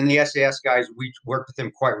immortalize. And the SAS guys, we work with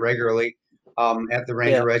them quite regularly at the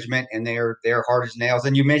Ranger Regiment, and they're hard as nails.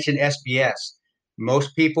 And you mentioned SBS.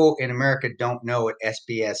 Most people in America don't know what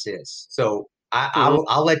SBS is. So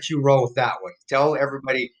I'll let you roll with that one. Tell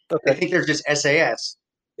everybody. They think there's just SAS.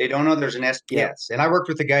 They don't know there's an SBS. Yeah. And I worked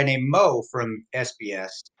with a guy named Mo from SBS,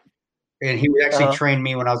 and he would actually train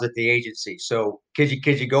me when I was at the agency. So could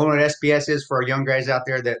you go on what SBS is for our young guys out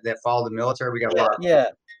there that follow the military? We got a lot.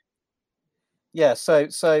 Yeah. So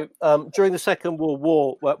during the Second World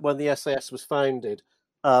War, when the SAS was founded,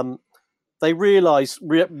 they realized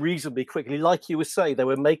reasonably quickly, like you were saying, they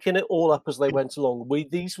were making it all up as they went along.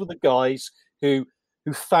 These were the guys who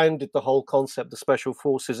founded the whole concept of special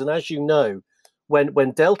forces. And as you know,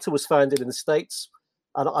 when Delta was founded in the States,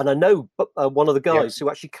 and I know one of the guys who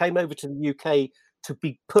actually came over to the UK to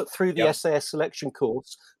be put through the SAS selection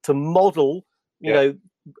course to model,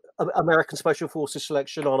 American Special Forces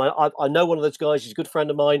selection on. I know one of those guys. He's a good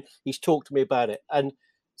friend of mine. He's talked to me about it. And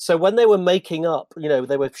so when they were making up,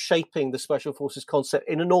 they were shaping the Special Forces concept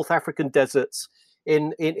in the North African deserts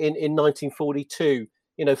in 1942,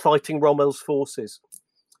 fighting Rommel's forces.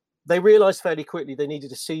 They realized fairly quickly they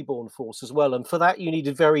needed a seaborne force as well. And for that, you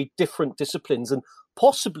needed very different disciplines and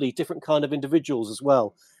possibly different kind of individuals as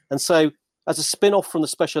well. And so as a spin-off from the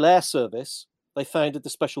Special Air Service, they founded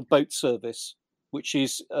the Special Boat Service, which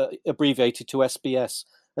is abbreviated to SBS.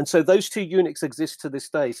 And so those two units exist to this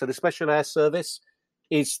day. So the Special Air Service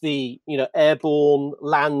is the airborne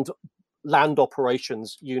land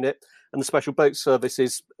operations unit, and the Special Boat Service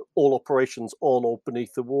is all operations on or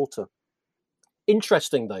beneath the water.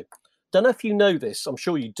 Interesting, though, don't know if you know this. I'm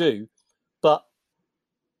sure you do, but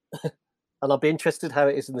and I'll be interested how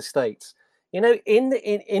it is in the States. You know,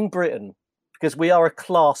 in Britain, because we are a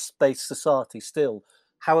class-based society still,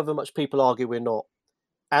 however much people argue we're not,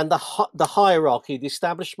 and the hierarchy, the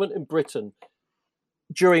establishment in Britain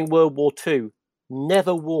during World War II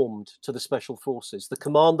never warmed to the special forces, the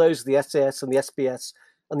commandos, the SAS and the SBS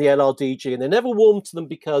and the LRDG, and they never warmed to them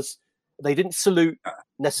because they didn't salute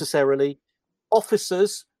necessarily.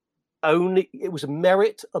 Officers only, it was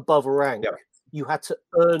merit above rank. Yeah. You had to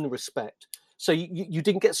earn respect. So you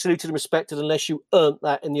didn't get saluted and respected unless you earned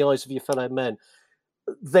that in the eyes of your fellow men.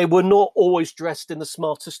 They were not always dressed in the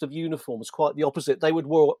smartest of uniforms, quite the opposite. They would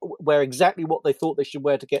wear exactly what they thought they should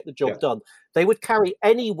wear to get the job done. They would carry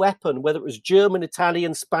any weapon, whether it was German,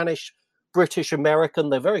 Italian, Spanish, British, American.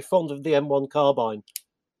 They're very fond of the M1 carbine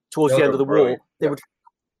towards the end of the war. They would,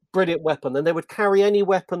 brilliant weapon, and they would carry any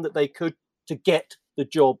weapon that they could to get the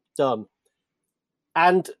job done.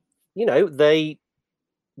 And, you know, they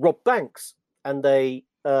robbed banks, and they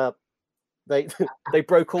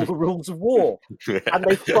broke all the rules of war, and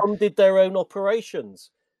they funded their own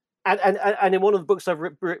operations. And in one of the books I've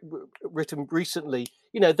written recently,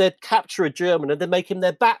 you know, they'd capture a German and they'd make him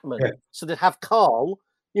their Batman. Yeah. So they'd have Karl,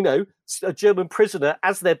 you know, a German prisoner,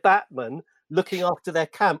 as their Batman, looking after their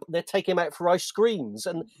camp. They'd take him out for ice creams.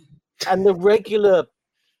 And the regular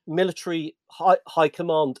military high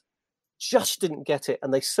command just didn't get it,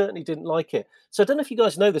 and they certainly didn't like it. So I don't know if you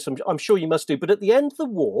guys know this. I'm sure you must do. But at the end of the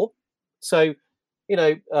war, so, you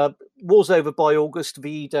know, war's over by August,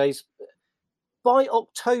 VE days. By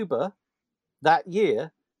October that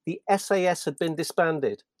year, the SAS had been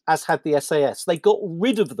disbanded, as had the SAS. They got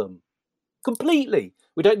rid of them completely.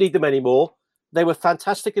 We don't need them anymore. They were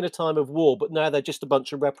fantastic in a time of war, but now they're just a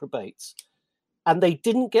bunch of reprobates. And they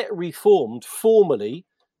didn't get reformed formally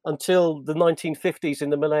until the 1950s in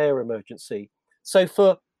the Malaya emergency. So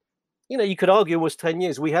for, you know, you could argue almost 10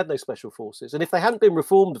 years, we had no special forces. And if they hadn't been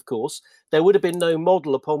reformed, of course, there would have been no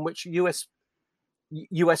model upon which US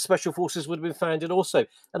special forces would have been founded also.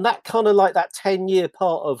 And that kind of like that 10-year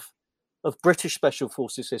part of British special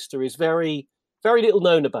forces history is very, very little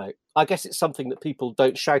known about. I guess it's something that people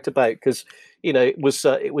don't shout about because, you know, it was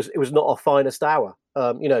not our finest hour.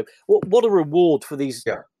 You know, what a reward for these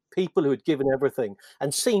people who had given everything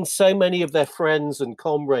and seen so many of their friends and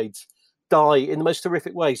comrades die in the most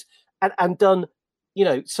horrific ways, and done, you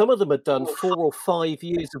know, some of them had done 4 or 5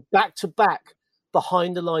 years of back-to-back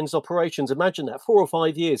behind the lines operations. Imagine that, 4 or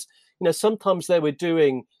 5 years. You know, sometimes they were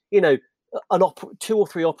doing, you know, 2 or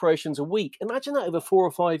 3 operations a week. Imagine that over 4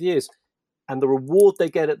 or 5 years. And the reward they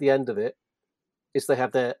get at the end of it is they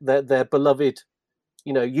have their beloved,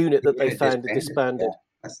 you know, unit that they found disbanded.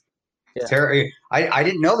 Yeah. I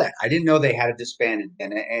didn't know that. I didn't know they had it disbanded.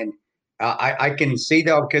 And I can see,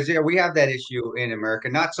 though, because we have that issue in America,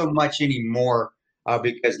 not so much anymore,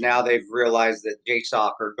 because now they've realized that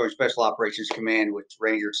JSOC, or Joint Special Operations Command, which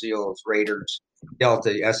Ranger SEALs, Raiders, Delta,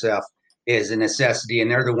 SF, is a necessity,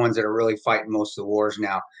 and they're the ones that are really fighting most of the wars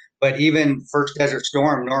now. But even First Desert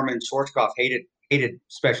Storm, Norman Schwarzkopf hated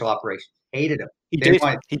special operations, hated them. He did.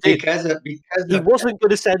 Because he wasn't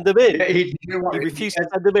going to send them in. Yeah, he refused to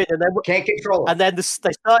send them in, and then can't control them. And then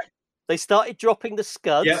they started dropping the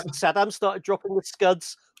Scuds. Yep. Saddam started dropping the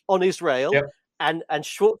Scuds on Israel. Yep. And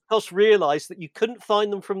Schwarzkopf realized that you couldn't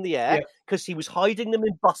find them from the air because he was hiding them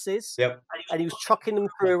in buses. Yep. And he was chucking them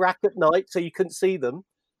through Iraq at night so you couldn't see them.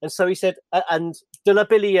 And so he said, and de la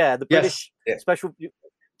Billière, the British special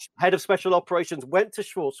head of special operations, went to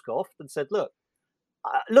Schwarzkopf and said, look,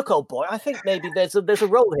 old boy, I think maybe there's a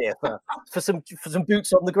role here for some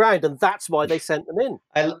boots on the ground, and that's why they sent them in.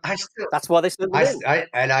 That's why they sent them in.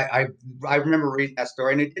 I remember reading that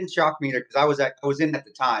story, and it didn't shock me either because I was in at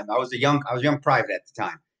the time. I was a young private at the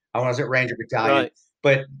time. I was at Ranger Battalion, right.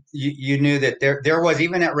 But you knew that there was,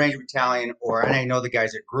 even at Ranger Battalion, or I know the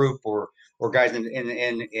guys at Group or guys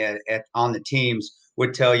on the teams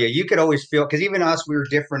would tell you, you could always feel, because even us, we were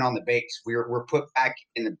different on the base. We're put back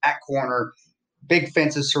in the back corner. Big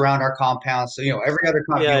fences surround our compound, so you know every other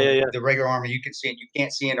compound, the regular army, you can see it. You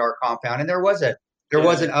can't see into our compound, and there was an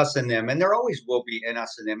us and them, and there always will be an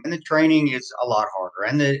us and them. And the training is a lot harder,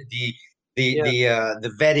 and the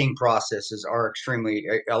vetting processes are extremely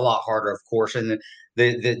a lot harder, of course, and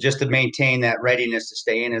the just to maintain that readiness to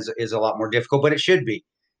stay in is a lot more difficult, but it should be.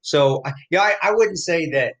 So I wouldn't say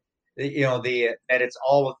that that it's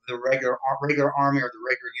all of the regular army or the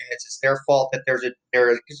regular units. It's their fault that there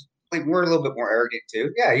is. Like, we're a little bit more arrogant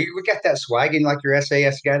too. Yeah, we got that swag, and like your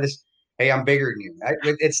SAS guy, hey, I'm bigger than you.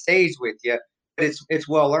 It stays with you, but it's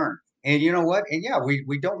well earned. And you know what? And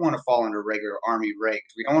we don't want to fall under regular army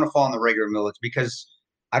regs. We don't want to fall in the regular military because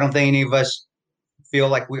I don't think any of us feel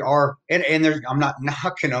like we are. And there's, I'm not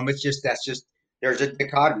knocking them. It's just there's a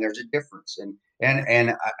dichotomy, there's a difference,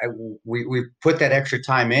 we put that extra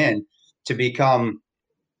time in to become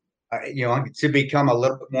to become a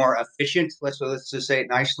little bit more efficient. Let's just say it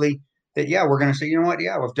nicely. That we're going to say, you know what?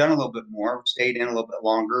 Yeah, we've done a little bit more, we've stayed in a little bit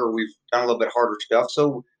longer, or we've done a little bit harder stuff.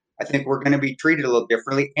 So I think we're going to be treated a little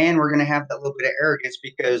differently, and we're going to have that little bit of arrogance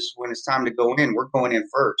because when it's time to go in, we're going in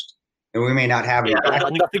first, and we may not have it.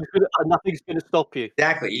 Nothing's going to stop you.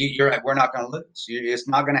 Exactly. You're right. We're not going to lose. It's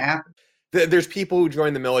not going to happen. There's people who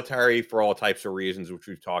join the military for all types of reasons, which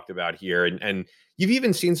we've talked about here. And you've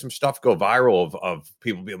even seen some stuff go viral of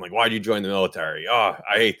people being like, why do you join the military? Oh,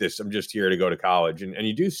 I hate this. I'm just here to go to college. And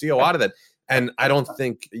you do see a lot of that. And I don't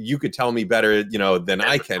think you could tell me better, than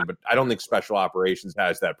I can, but I don't think special operations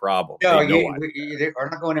has that problem. No, they are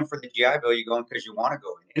not going in for the GI Bill. You're going because you want to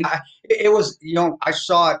go in. And it was, I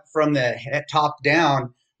saw it from the top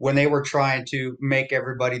down when they were trying to make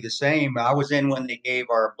everybody the same. I was in when they gave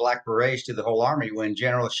our black berets to the whole army, when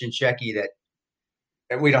General Shinseki, that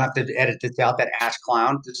we don't have to edit this out, that ass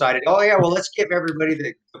clown, decided, oh, yeah, well, let's give everybody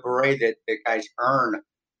the beret that the guys earn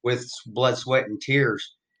with blood, sweat, and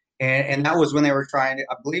tears. And that was when they were trying to,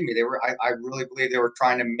 believe me, I really believe they were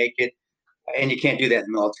trying to make it, and you can't do that in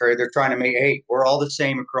the military. They're trying to make, hey, we're all the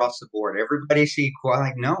same across the board. Everybody's equal. I'm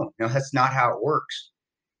like, no, that's not how it works.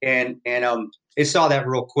 And it saw that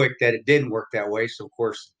real quick that it didn't work that way. So, of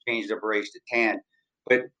course, changed the berets to tan.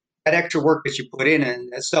 But that extra work that you put in and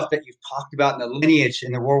that stuff that you've talked about in the lineage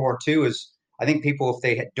in the World War II is, I think people, if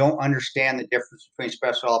they don't understand the difference between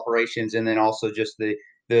special operations and then also just the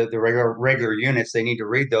regular units, they need to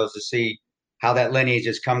read those to see how that lineage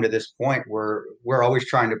has come to this point where we're always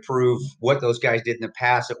trying to prove what those guys did in the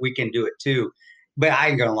past, that we can do it too. But I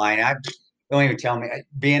ain't gonna lie, don't even tell me.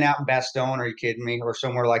 Being out in Bastogne, are you kidding me? Or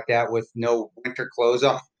somewhere like that with no winter clothes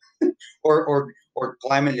on, or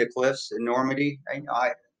climbing the cliffs in Normandy.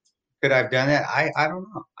 Could I have done that? I don't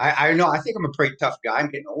know. I know. I think I'm a pretty tough guy. I'm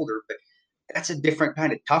getting older, but that's a different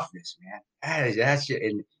kind of toughness, man. That's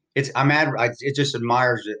and it just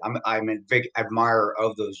admires it. I'm a big admirer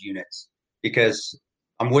of those units because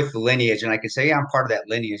I'm with the lineage, and I can say, yeah, I'm part of that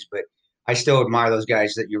lineage, but I still admire those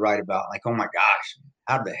guys that you write about. Like, oh my gosh,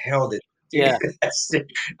 how the hell did? Yeah,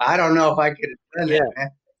 I don't know if I could have done that,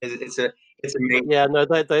 man. It's amazing. Yeah, no,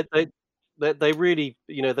 they really,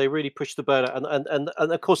 they really pushed the boat out, and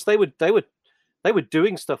of course they were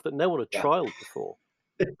doing stuff that no one had trialed before.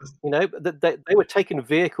 They were taking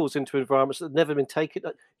vehicles into environments that had never been taken.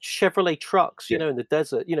 Chevrolet trucks, in the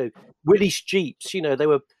desert. Willys Jeeps. They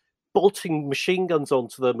were bolting machine guns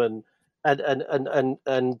onto them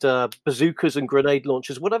and bazookas and grenade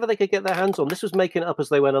launchers, whatever they could get their hands on. This was making it up as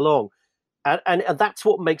they went along. And that's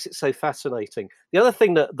what makes it so fascinating. The other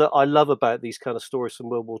thing that I love about these kind of stories from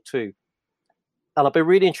World War II, and I'd be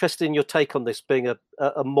really interested in your take on this, being a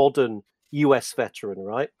modern US veteran,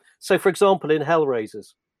 right? So, for example, in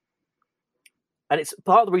Hellraisers, and it's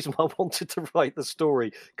part of the reason why I wanted to write the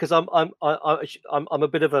story, because I'm a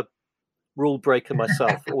bit of a rule breaker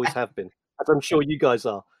myself, always have been, as I'm sure you guys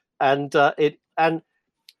are, and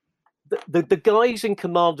The guys in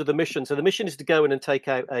command of the mission. So the mission is to go in and take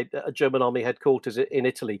out a German army headquarters in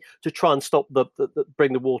Italy to try and stop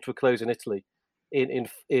bring the war to a close in Italy in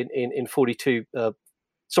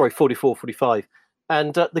 44, 45.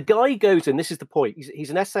 And the guy goes in. This is the point. He's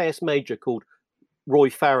an SAS major called Roy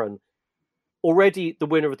Farron, already the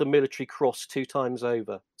winner of the Military Cross 2 times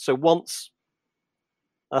over. So once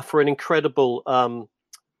for an incredible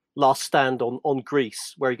last stand on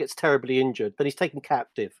Greece, where he gets terribly injured, then he's taken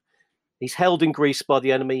captive. He's held in Greece by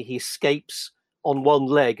the enemy. He escapes on one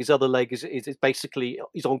leg. His other leg is basically,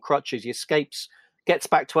 he's on crutches. He escapes, gets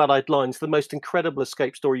back to Allied lines. The most incredible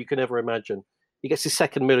escape story you can ever imagine. He gets his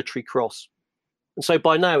 2nd Military Cross. And so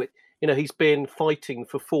by now, he's been fighting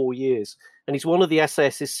for 4 years. And he's one of the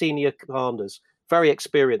SAS's senior commanders, very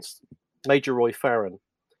experienced, Major Roy Farron.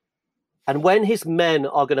 And when his men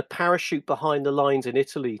are going to parachute behind the lines in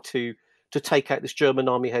Italy to take out this German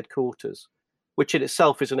army headquarters, which in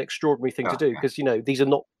itself is an extraordinary thing to do, because, these are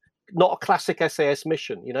not a classic SAS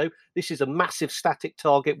mission. This is a massive static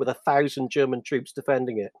target with 1,000 German troops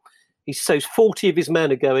defending it. So 40 of his men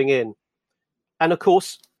are going in. And of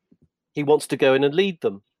course, he wants to go in and lead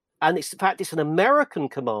them. And in fact, it's an American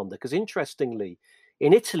commander, because interestingly,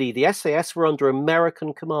 in Italy, the SAS were under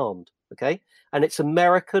American command. Okay. And it's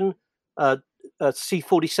American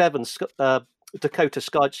C-47 Dakota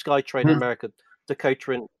Skytrain in America,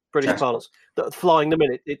 Dakota in British parlance, that are flying them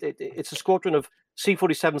in. It's a squadron of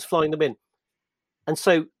C-47s flying them in. And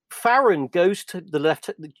so Farron goes to the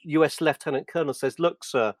US Lieutenant Colonel and says, look,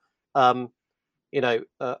 sir,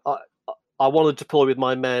 I want to deploy with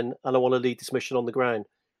my men and I want to lead this mission on the ground.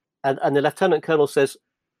 And the lieutenant colonel says,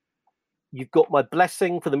 you've got my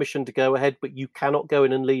blessing for the mission to go ahead, but you cannot go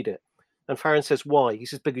in and lead it. And Farron says, why? He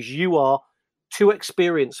says, because you are too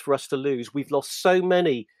experienced for us to lose. We've lost so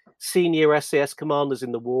many senior SAS commanders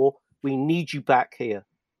in the war. We need you back here.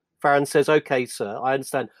 Farron says, okay, sir, I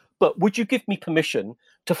understand. But would you give me permission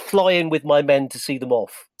to fly in with my men to see them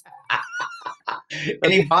off?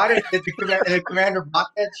 And he bought it. The commander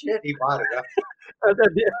bought that shit. He bought it.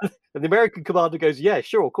 And the American commander goes, yeah,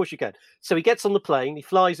 sure, of course you can. So he gets on the plane, he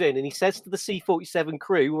flies in, and he says to the C-47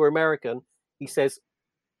 crew, who are American, he says,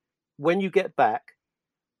 when you get back,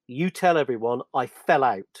 you tell everyone I fell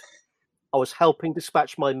out. I was helping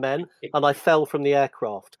dispatch my men, and I fell from the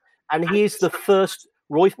aircraft. And he is the first,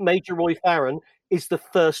 Major Roy Farron is the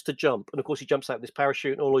first to jump. And of course, he jumps out with his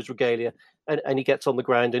parachute and all his regalia, and he gets on the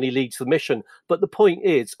ground and he leads the mission. But the point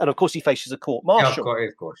is, and of course, he faces a court-martial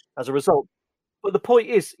of course, as a result. But the point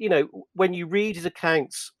is, when you read his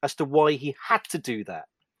accounts as to why he had to do that,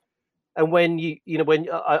 and when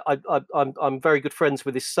I'm very good friends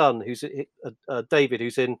with his son, who's David,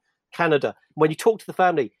 who's in Canada. When you talk to the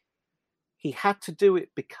family, he had to do it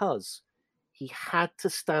because he had to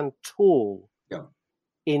stand tall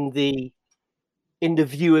in the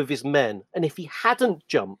view of his men. And if he hadn't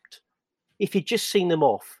jumped, if he'd just seen them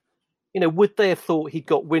off, would they have thought he'd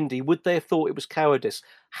got windy? Would they have thought it was cowardice?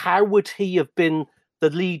 How would he have been the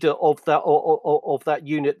leader of that of that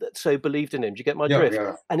unit that so believed in him? Do you get my drift?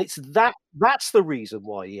 Yeah. And it's that's the reason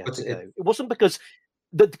why he had to go. It wasn't because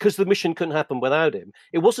the mission couldn't happen without him.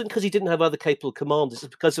 It wasn't because he didn't have other capable commanders. It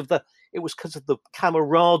was because of the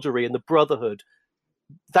camaraderie and the brotherhood.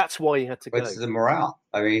 That's why he had to go. It's the morale.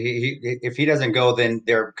 I mean, if he doesn't go, then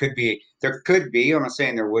there could be. I'm not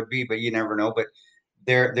saying there would be, but you never know. But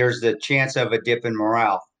there's the chance of a dip in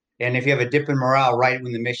morale. And if you have a dip in morale right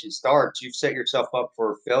when the mission starts, you've set yourself up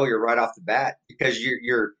for failure right off the bat because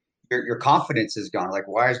your confidence is gone. Like,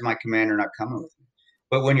 why is my commander not coming with me?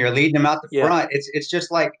 But when you're leading them out the front, it's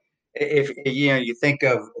just like if you think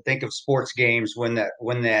of sports games when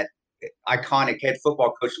that iconic head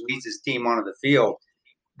football coach leads his team onto the field,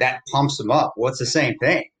 that pumps them up. Well, it's the same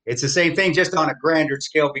thing. It's the same thing, just on a grander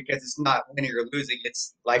scale because it's not winning or losing;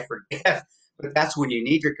 it's life or death. But that's when you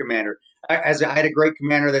need your commander. I had a great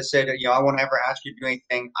commander that said, I won't ever ask you to do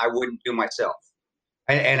anything I wouldn't do myself.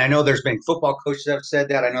 And I know there's been football coaches that have said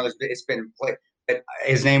that. I know it's been played.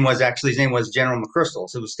 His name was General McChrystal.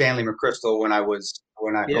 So it was Stanley McChrystal when I was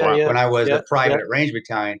the private at Range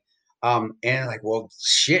Battalion. And like, well,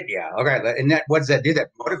 shit, yeah, okay. And what does that do? That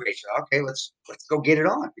motivation. Okay, let's go get it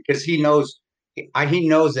on because he knows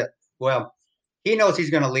that. Well, he knows he's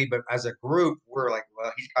going to lead, but as a group, we're like,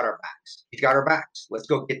 well, he's got our backs. He's got our backs. Let's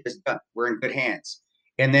go get this done. We're in good hands.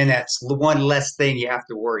 And then that's one less thing you have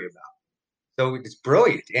to worry about. So it's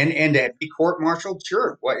brilliant. And to be court-martialed,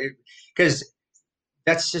 sure. Because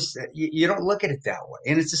that's just, you don't look at it that way.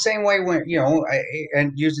 And it's the same way when,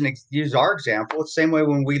 and use our example, it's the same way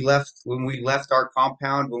when we left our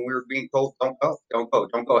compound, when we were being told, don't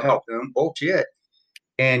go help them. Bullshit.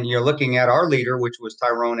 And you're looking at our leader, which was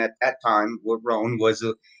Tyrone at that time. Roan was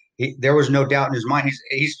there was no doubt in his mind.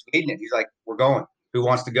 He's leading it. He's like, we're going. Who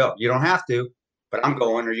wants to go? You don't have to, but I'm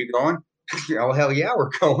going. Are you going? Oh, hell yeah,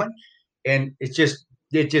 we're going. And it just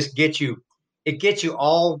gets you. It gets you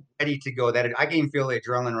all ready to go. That I can even feel the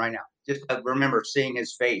adrenaline right now. Just remember seeing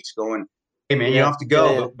his face going, hey, man, you don't have to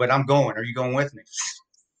go, but I'm going. Are you going with me?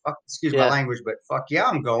 Excuse my language, but fuck yeah,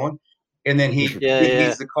 I'm going. And then he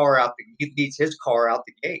leads the car out. He leads his car out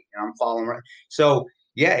the gate, and I'm following right. So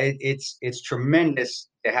yeah, it's tremendous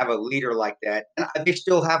to have a leader like that. And they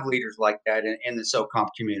still have leaders like that in the SOCOM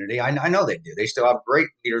community. I know they do. They still have great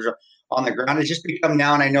leaders on the ground. It's just become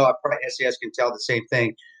now, and I know SAS can tell the same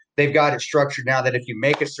thing. They've got it structured now that if you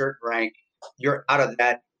make a certain rank, you're out of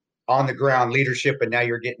that on the ground leadership, and now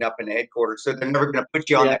you're getting up in the headquarters. So they're never going to put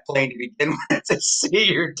you on that plane to begin with to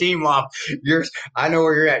see your team off. I know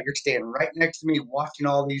where you're at. You're standing right next to me, watching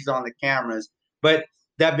all these on the cameras. But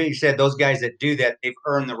that being said, those guys that do that, they've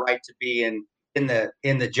earned the right to be in the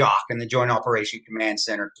JOC, in the Joint Operation Command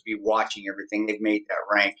Center, to be watching everything. They've made that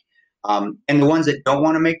rank. And the ones that don't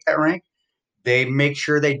want to make that rank, they make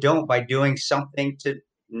sure they don't by doing something to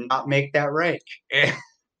not make that rank.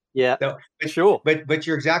 Yeah, so, sure. But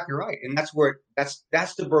you're exactly right, and that's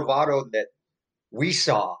the bravado that we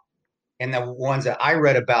saw, and the ones that I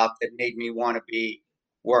read about that made me want to be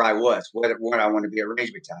where I was, where I want to be at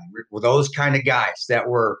Range Battalion. Were those kind of guys that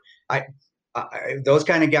were those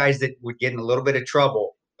kind of guys that would get in a little bit of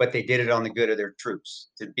trouble, but they did it on the good of their troops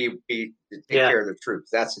to take care of their troops.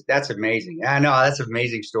 That's amazing. I know that's an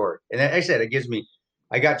amazing story. And like I said,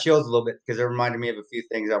 I got chills a little bit because it reminded me of a few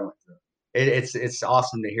things I went through. It's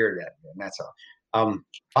awesome to hear that. And that's all.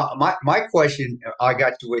 My question I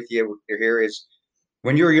got you with you here is,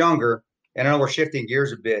 when you were younger, and I know we're shifting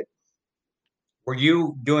gears a bit, were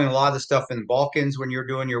you doing a lot of the stuff in the Balkans when you were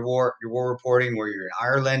doing your war reporting? Were you in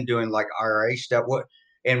Ireland doing like IRA stuff?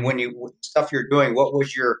 And when stuff you're doing, I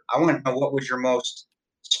want to know what was your most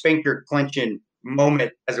sphincter clenching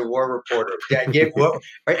moment as a war reporter? And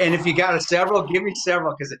if you got several, give me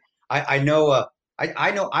several, because I know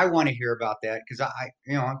I want to hear about that, because I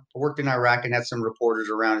worked in Iraq and had some reporters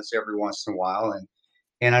around us every once in a while,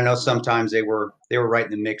 and I know sometimes they were right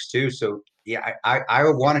in the mix too. So yeah, I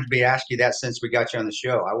wanted to be asking you that since we got you on the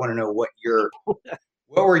show. I want to know what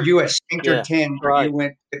were you at Sphincter 10 where you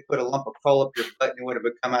went to put a lump of coal up your butt and it would have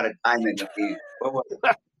become out of diamond at the end? What was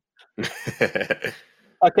it?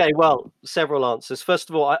 Okay, well, several answers. First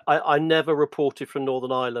of all, I never reported from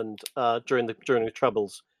Northern Ireland during the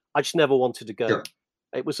Troubles. I just never wanted to go. Sure.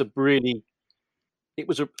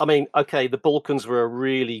 I mean, okay, the Balkans were a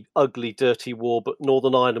really ugly, dirty war, but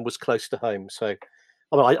Northern Ireland was close to home. So,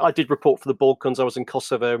 I mean, I did report for the Balkans. I was in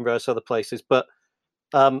Kosovo and various other places, but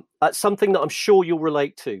that's something that I'm sure you'll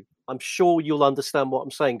relate to. I'm sure you'll understand what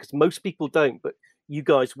I'm saying, because most people don't, but you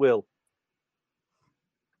guys will.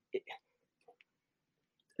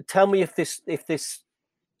 Tell me if this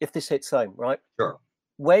hits home, right? Sure.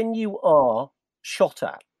 When you are shot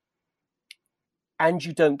at and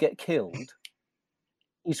you don't get killed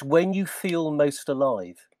is when you feel most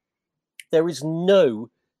alive. There is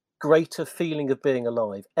no greater feeling of being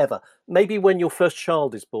alive ever. Maybe when your first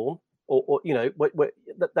child is born, or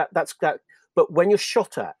that's that. But when you're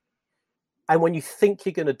shot at, and when you think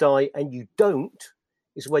you're going to die and you don't,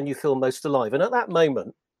 is when you feel most alive. And at that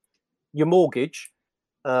moment, your mortgage,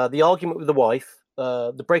 the argument with the wife,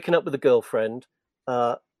 the breaking up with the girlfriend,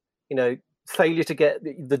 failure to get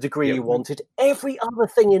the degree you wanted, every other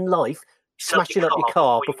thing in life, smashing up your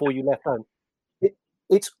car before you left home.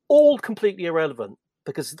 It's all completely irrelevant,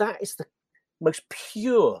 because that is the most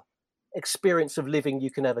pure experience of living you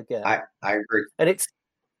can ever get. I agree. And it's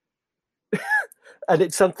and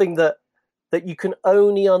it's something that you can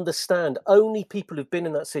only understand. Only people who've been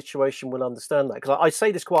in that situation will understand that. Because I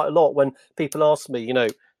say this quite a lot when people ask me,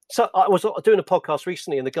 So I was doing a podcast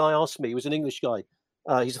recently, and the guy asked me, he was an English guy,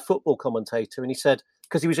 he's a football commentator, and he said,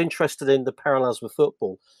 because he was interested in the parallels with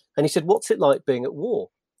football, and he said, what's it like being at war?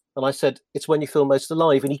 And I said, it's when you feel most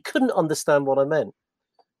alive. And he couldn't understand what I meant.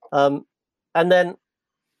 And then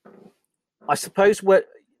I suppose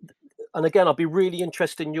and again, I'd be really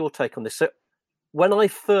interested in your take on this. So when I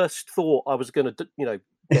first thought I was going to,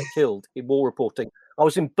 get killed in war reporting, I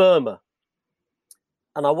was in Burma,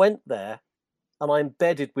 and I went there and I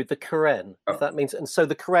embedded with the Karen, if that means. And so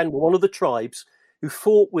the Karen were one of the tribes who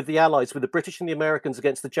fought with the Allies, with the British and the Americans,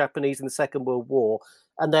 against the Japanese in the Second World War.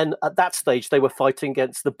 And then at that stage, they were fighting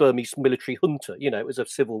against the Burmese military junta. It was a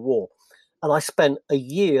civil war. And I spent a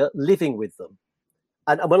year living with them.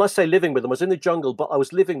 And when I say living with them, I was in the jungle, but I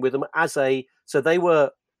was living with them so they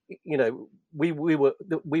were, we were,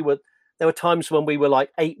 there were times when we were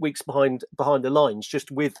like 8 weeks behind the lines,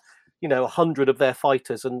 just with, 100 of their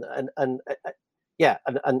fighters and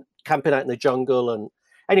camping out in the jungle. And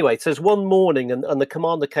anyway, so there's one morning, and the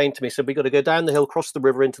commander came to me and said, we got to go down the hill, cross the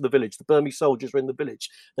river into the village. The Burmese soldiers are in the village.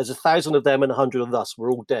 There's 1,000 of them and 100 of us.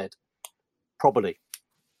 We're all dead, probably.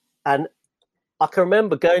 And I can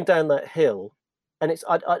remember going down that hill, and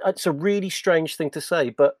it's a really strange thing to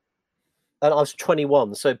say, and I was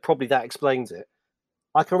 21, so probably that explains it.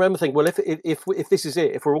 I can remember thinking, well, if this is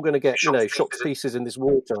it, if we're all going to get shot to pieces in this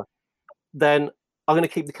water, then I'm going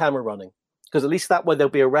to keep the camera running, because at least that way there'll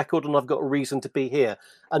be a record, and I've got a reason to be here.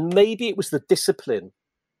 And maybe it was the discipline,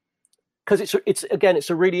 because it's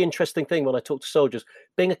a really interesting thing when I talk to soldiers.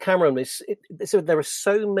 Being a cameraman, there are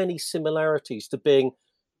so many similarities to being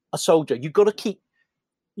a soldier. You've got to keep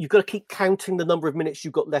counting the number of minutes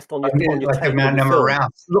you've got left on your like the number of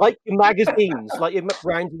rounds, like your magazines, like your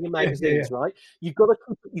rounds in your magazines, right? You've got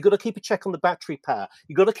to keep a check on the battery power.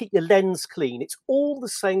 You've got to keep your lens clean. It's all the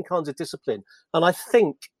same kinds of discipline. And I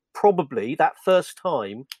think probably that first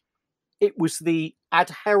time, it was the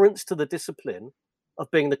adherence to the discipline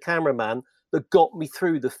of being the cameraman that got me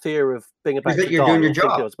through the fear of being about to die. You're doing your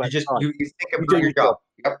job. You think about your job.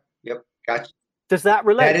 Yep. Gotcha. Does that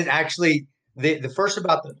relate? That is actually the first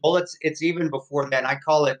about the bullets. It's even before then. I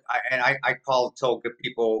call it, I told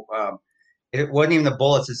people, it wasn't even the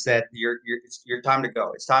bullets. It's that it's your time to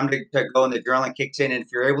go. It's time to go, and the adrenaline kicks in. And if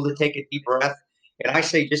you're able to take a deep breath, and I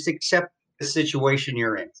say just accept the situation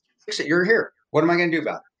you're in. Fix it. You're here. What am I going to do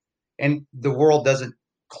about it? And the world doesn't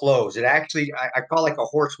close. It actually, I call like a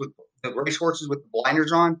horse with the race horses with the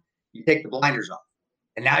blinders on. You take the blinders off,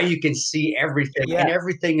 and now you can see everything, and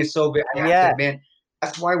everything is so big. Man,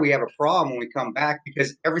 that's why we have a problem when we come back,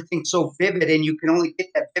 because everything's so vivid, and you can only get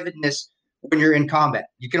that vividness when you're in combat.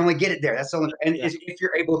 You can only get it there. That's the only. And if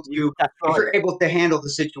you're able to, if you're able to handle the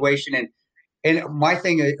situation, and my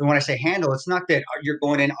thing is, when I say handle, it's not that you're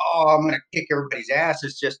going in, oh, I'm going to kick everybody's ass.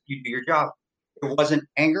 It's just you do your job. There wasn't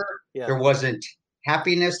anger. There wasn't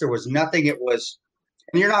happiness. There was nothing. It was,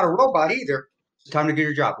 and you're not a robot either. It's time to do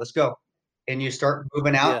your job. Let's go. And you start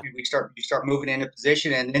moving out. You start moving into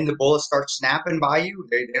position, and then the bullets start snapping by you.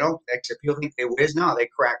 They don't, except people think they whiz. No, they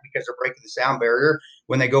crack because they're breaking the sound barrier.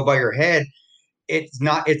 When they go by your head, it's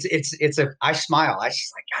not. It's a. I smile. I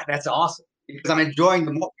just like, God, that's awesome, because I'm enjoying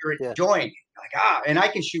the moment. You're enjoying it. Like, and I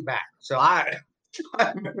can shoot back. So I'm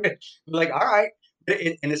like, all right.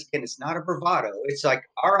 And it's not a bravado. It's like,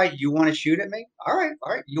 all right, you want to shoot at me? All right.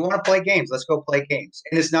 You want to play games? Let's go play games.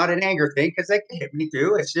 And it's not an anger thing, because they can hit me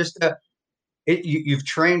too. It's just you've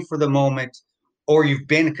trained for the moment, or you've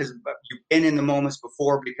been in the moments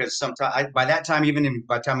before. Because sometimes by that time,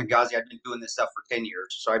 by the time in Ghazi, I've been doing this stuff for 10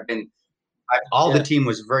 years. So the team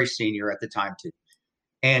was very senior at the time too.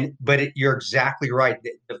 But you're exactly right.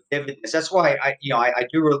 The vividness. That's why I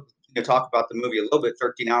do talk about the movie a little bit.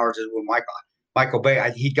 13 Hours is with Michael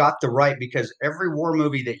Bay. He got the right, because every war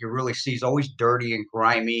movie that you really see is always dirty and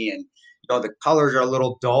grimy, and the colors are a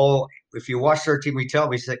little dull. If you watch 13, we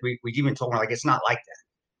even told him, like, it's not like that.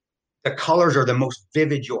 The colors are the most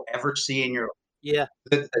vivid you'll ever see in your life.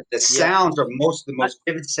 The sounds are the most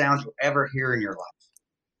vivid sounds you'll ever hear in your life.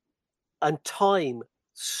 And time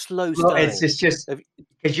slows down. It's just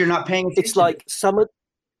because you're not paying attention. It's like summer.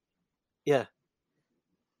 Yeah.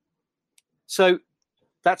 So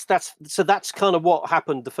that's kind of what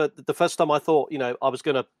happened the first time I thought, I was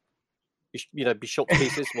going to, be shot to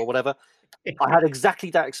pieces or whatever. I had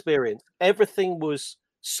exactly that experience. Everything was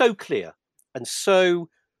so clear and so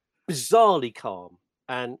bizarrely calm,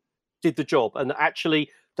 and did the job. And actually,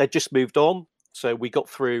 they just moved on. So we got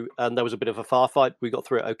through, and there was a bit of a firefight. We got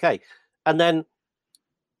through it okay. And then,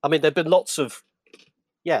 there've been lots of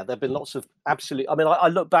absolute. I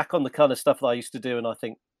look back on the kind of stuff that I used to do, and I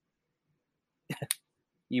think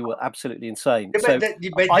you were absolutely insane. But that's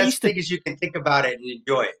the thing is, you can think about it and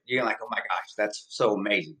enjoy it. You're like, oh my gosh, that's so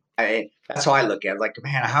amazing. That's how I look at it. Like,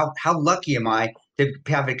 man, how lucky am I to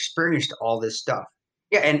have experienced all this stuff?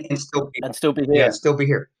 Yeah, and still be here. Yeah, still be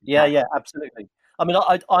here. Yeah, absolutely.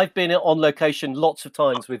 I've been on location lots of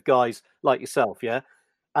times with guys like yourself, yeah,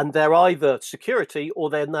 and they're either security or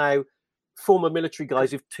they're now former military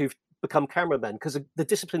guys who've become cameramen, because the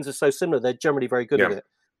disciplines are so similar. They're generally very good at it,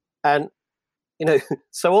 and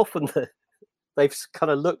so often they've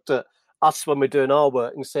kind of looked at us when we're doing our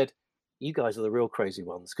work and said, you guys are the real crazy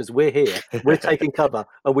ones, because we're here, we're taking cover,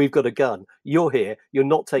 and we've got a gun. You're here, you're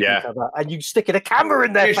not taking cover, and you sticking a camera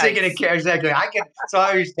in their face. Exactly. So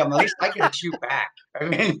I always tell them, at least I can shoot back.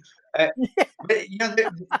 But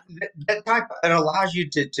that type, it allows you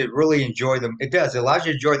to really enjoy them. It does. It allows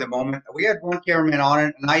you to enjoy the moment. We had one cameraman on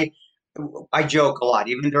it, and I joke a lot,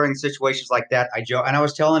 even during situations like that. I joke, and I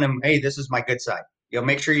was telling him, "Hey, this is my good side.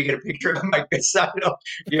 Make sure you get a picture of my good side." But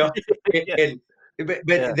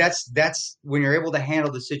that's when you're able to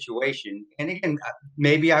handle the situation. And again,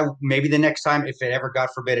 maybe the next time, if it ever, God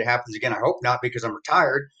forbid, it happens again, I hope not, because I'm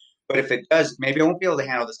retired. But if it does, maybe I won't be able to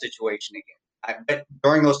handle the situation again. But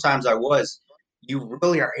during those times, you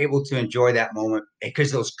really are able to enjoy that moment,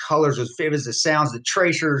 because those colors, those vivids, the sounds, the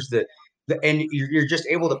tracers, and you're just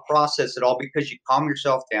able to process it all, because you calm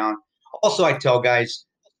yourself down. Also, I tell guys,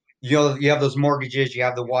 you have those mortgages, you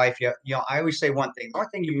have the wife, I always say one thing. The only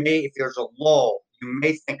thing if there's a lull, you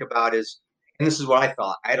may think about is, and this is what I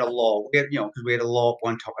thought. I had a lull. We had, because we had a lull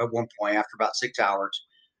at one point after about 6 hours.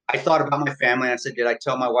 I thought about my family, and I said, did I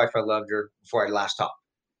tell my wife I loved her before I last talked?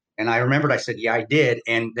 And I remembered I said, yeah, I did.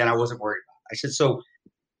 And then I wasn't worried about it. I said, so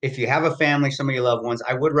if you have a family, some of your loved ones,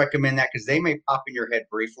 I would recommend that, because they may pop in your head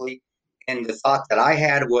briefly. And the thought that I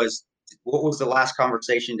had was, what was the last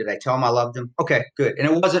conversation? Did I tell him I loved him? Okay, good. And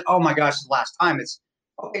it wasn't, oh my gosh, the last time. It's,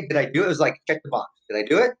 okay, did I do it? It was like, check the box. Did I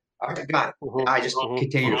do it? All right, got it. Mm-hmm. I just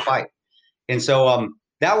continue to fight. And so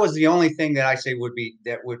that was the only thing that I say would be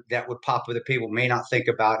that would pop with the people may not think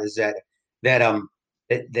about, is that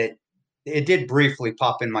it did briefly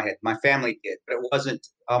pop in my head. My family did, but it wasn't,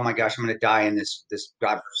 oh my gosh, I'm going to die in this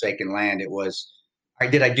godforsaken land. It was, all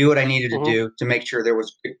right, did I do what I needed to do to make sure there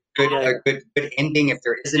was a good ending, if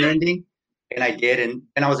there is an ending? And I did, and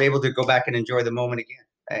I was able to go back and enjoy the moment again.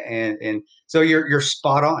 And so you're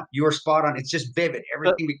spot on. You are spot on. It's just vivid.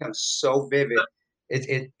 Everything becomes so vivid.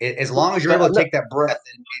 It as long as you're able to take that breath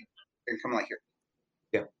and come like here.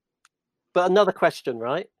 Yeah. But another question,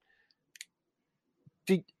 right?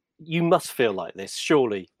 You must feel like this,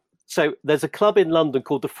 surely. So there's a club in London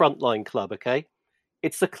called the Frontline Club, okay?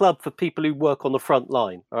 It's the club for people who work on the front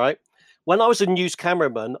line, all right? When I was a news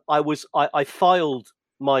cameraman, I filed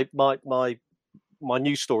my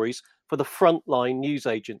news stories for the Frontline News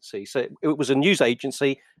Agency. So it was a news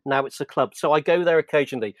agency, now it's a club. So I go there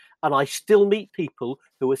occasionally, and I still meet people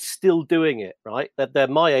who are still doing it, right? They're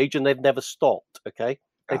my age and they've never stopped, okay?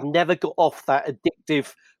 They've never got off that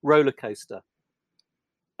addictive roller coaster.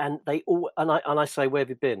 And they all and I say, where have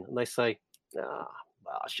you been? And they say,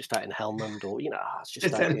 it's just out in Helmand, or it's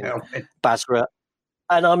just out in Basra.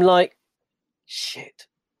 And I'm like, shit,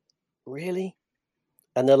 really?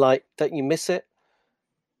 And they're like, don't you miss it?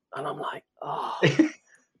 And I'm like,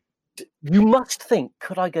 you must think,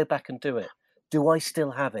 could I go back and do it? Do I still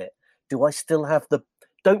have it? Do I still have the?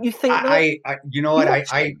 Don't you think? You know what?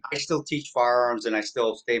 I still teach firearms, and I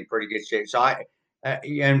still stay in pretty good shape. So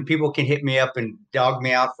and people can hit me up and dog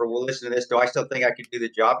me out for, well, listen to this. Do I still think I could do the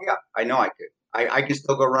job? Yeah, I know I could. I can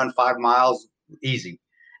still go run 5 miles easy.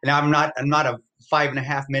 And I'm not a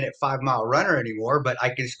 5.5 minute 5 mile runner anymore, but I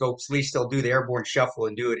can at least still do the airborne shuffle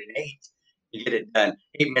and do it in 8. You get it done,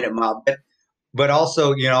 8-minute mile. But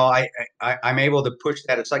also, I'm able to push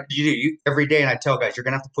that aside. You every day, and I tell guys, you're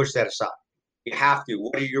gonna have to push that aside. You have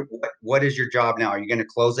to. What is your job now? Are you gonna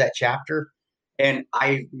close that chapter? And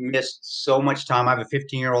I missed so much time. I have a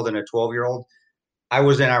 15-year-old and a 12-year-old. I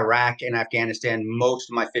was in Iraq and Afghanistan most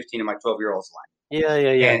of my 15 and my 12-year-old's life.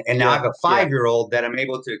 Yeah. And now I have a 5-year-old that I'm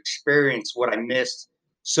able to experience what I missed.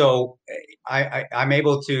 So I'm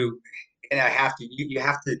able to, and I have to. You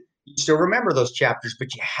have to still remember those chapters,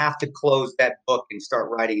 but you have to close that book and start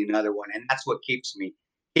writing another one. And that's what keeps me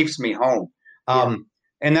home.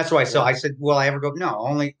 And that's why. So I said, will I ever go? No,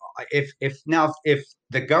 only if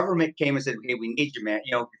the government came and said, hey, we need you, man.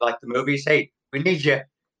 Like the movies, hey, we need you.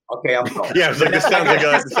 Okay, I'm going. Yeah, this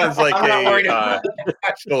sounds like a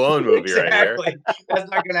Stallone movie right here.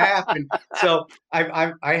 That's not going to happen. So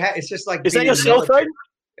it's just like. Is that your cell phone?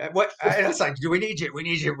 What? It's like, do we need you? We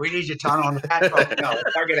need you, Tom, on the platform. No,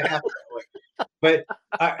 it's not going to happen that way. But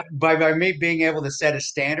by me being able to set a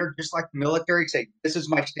standard, just like the military, say, this is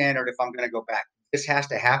my standard if I'm going to go back. This has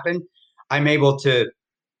to happen. I'm able to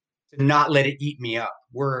not let it eat me up.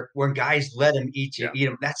 When guys let them eat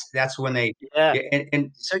them. That's when they.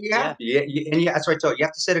 And so you have to. That's what I told you. You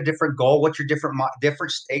have to set a different goal. What's your different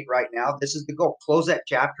state right now? This is the goal. Close that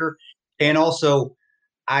chapter. And also,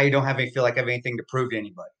 I don't feel like I have anything to prove to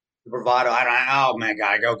anybody. The bravado. Oh my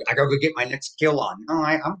God, I go get my next kill on. No,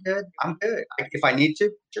 I'm good. I'm good. If I need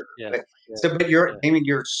to, sure. Yeah. But you're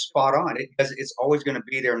spot on. It's always going to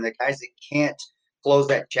be there. And the guys that can't close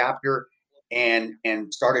that chapter and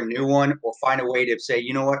start a new one, or find a way to say,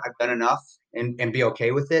 you know what, I've done enough, and be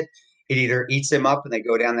okay with it. It either eats them up and they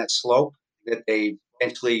go down that slope that they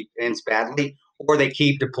eventually ends badly, or they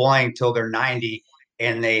keep deploying till they're 90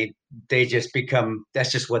 and they just become,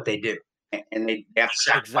 that's just what they do. And they have to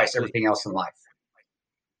sacrifice everything else in life.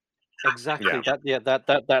 Exactly.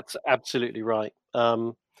 That's absolutely right.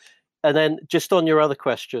 And then just on your other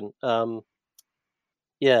question, dodgy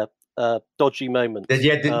moment.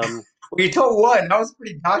 Well, you told one. That was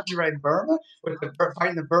pretty dodgy, right? Burma with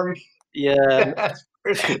fighting the Burma. Yeah,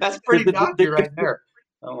 that's pretty dodgy right there.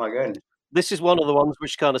 Oh my goodness. This is one of the ones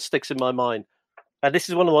which kind of sticks in my mind, and this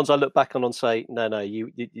is one of the ones I look back on and say, no,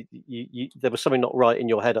 you there was something not right in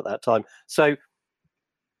your head at that time. So,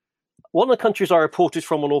 one of the countries I reported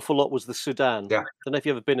from an awful lot was the Sudan. Yeah. I don't know if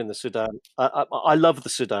you've ever been in the Sudan. I love the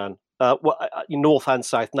Sudan. North and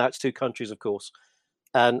South. Now it's 2 countries, of course,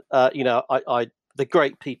 and they're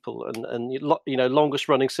great people, and longest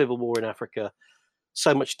running civil war in Africa,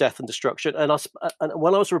 so much death and destruction. And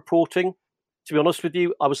when I was reporting, to be honest with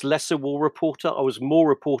you, I was less a war reporter. I was more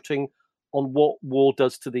reporting on what war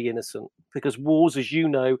does to the innocent, because wars, as you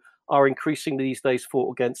know, are increasingly these days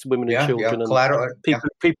fought against women and children and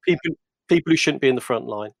people who shouldn't be in the front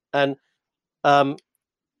line. And I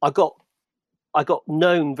got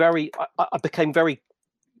known I became very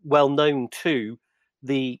well known to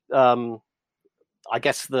the I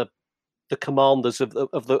guess the commanders of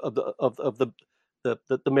the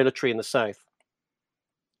military in the South.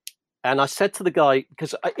 And I said to the guy,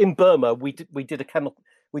 because in Burma we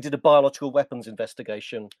did a biological weapons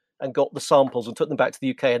investigation and got the samples and took them back to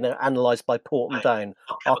the UK, and they're analysed by Porton Down,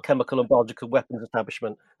 our chemical and biological weapons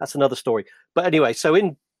establishment. That's another story. But anyway, so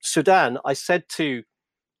in Sudan, I said to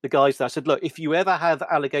the guys there. I said, look, if you ever have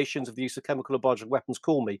allegations of the use of chemical or biological weapons,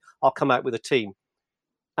 call me. I'll come out with a team.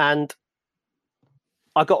 And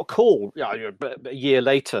I got a call a year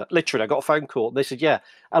later. Literally, I got a phone call. They said, yeah.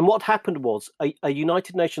 And what happened was a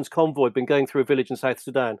United Nations convoy had been going through a village in South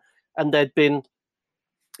Sudan, and there'd been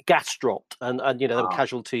gas dropped, and there were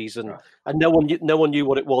casualties, and no one knew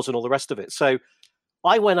what it was and all the rest of it. So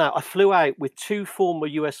I flew out with 2 former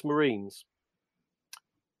US Marines.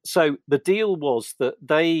 So the deal was that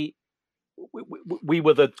we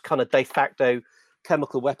were the kind of de facto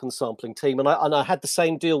chemical weapons sampling team, and I had the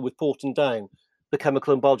same deal with Porton Down, the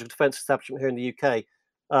chemical and biological defence establishment here in the UK,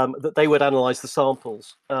 that they would analyse the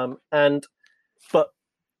samples. But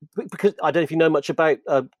because I don't know if you know much about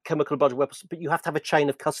chemical and biological weapons, but you have to have a chain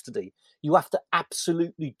of custody. You have to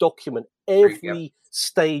absolutely document every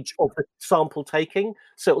stage of the sample taking,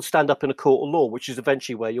 so it will stand up in a court of law, which is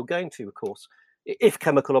eventually where you're going to, of course, if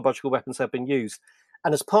chemical or biological weapons have been used.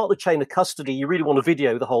 And as part of the chain of custody, you really want to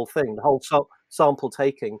video the whole thing, the whole sample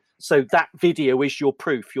taking. So that video is your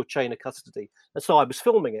proof, your chain of custody. And so I was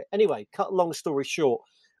filming it. Anyway, cut a long story short,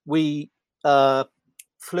 we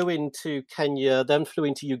flew into Kenya, then flew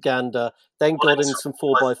into Uganda, then got in some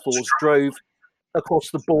 4x4s, drove across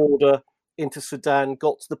the border into Sudan,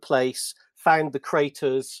 got to the place, found the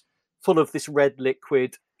craters full of this red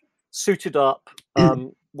liquid, suited up,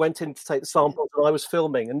 went in to take the samples, and I was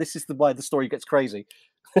filming. And this is why the story gets crazy.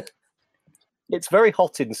 It's very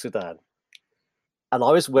hot in Sudan, and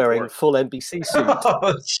I was wearing full NBC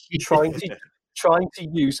suit, trying to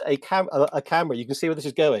use a camera. You can see where this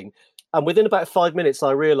is going. And within about 5 minutes,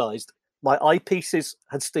 I realised my eyepieces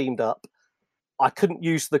had steamed up. I couldn't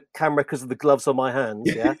use the camera because of the gloves on my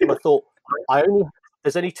hands. Yeah, and I thought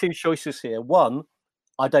there's only 2 choices here. One,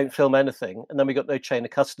 I don't film anything, and then we got no chain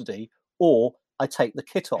of custody, or I take the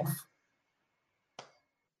kit off.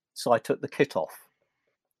 So I took the kit off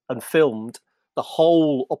and filmed the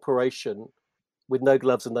whole operation with no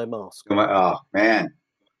gloves and no mask. Oh man,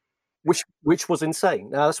 which was insane.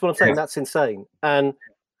 Now that's what I'm saying. That's insane, and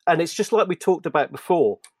it's just like we talked about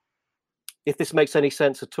before. If this makes any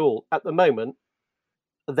sense at all, at the moment,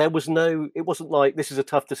 there was no. It wasn't like this is a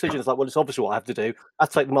tough decision. It's like, well, it's obviously what I have to do. I have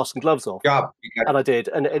to take the mask and gloves off, and I did,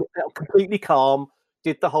 and completely calm.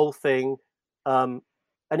 Did the whole thing. And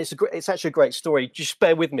it's actually a great story. Just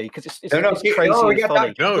bear with me because it's crazy and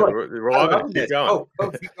funny. We're loving it. Keep going.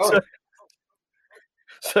 Keep going.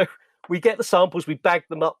 So we get the samples, we bag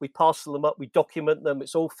them up, we parcel them up, we document them.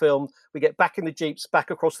 It's all filmed. We get back in the jeeps,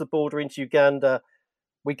 back across the border into Uganda.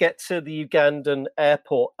 We get to the Ugandan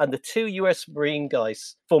airport, and the 2 US Marine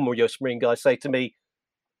guys, former US Marine guys, say to me,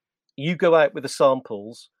 "You go out with the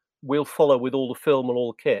samples. We'll follow with all the film and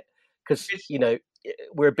all the kit because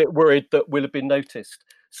we're a bit worried that we'll have been noticed."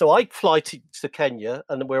 So I fly to Kenya,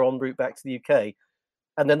 and we're en route back to the UK.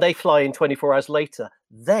 And then they fly in 24 hours later.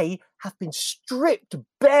 They have been stripped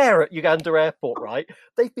bare at Uganda airport, right?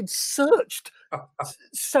 They've been searched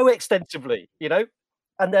so extensively,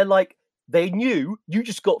 And they're like, they knew you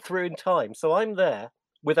just got through in time. So I'm there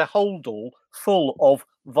with a holdall full of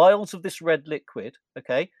vials of this red liquid,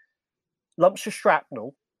 okay? Lumps of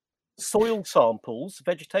shrapnel, soil samples,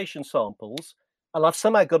 vegetation samples, and I've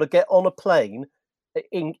somehow got to get on a plane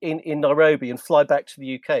in Nairobi and fly back to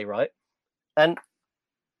the UK, right? And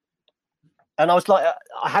I was like,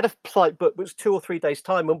 I had a flight booked, but it was 2 or 3 days'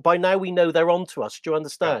 time. And by now we know they're onto us. Do you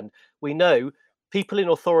understand? Yeah. We know people in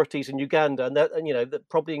authorities in Uganda and that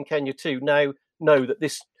probably in Kenya too now know that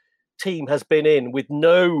this team has been in with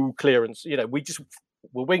no clearance. We just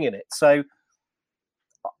were winging it. So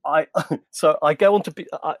I go on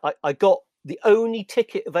to I got the only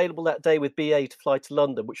ticket available that day with BA to fly to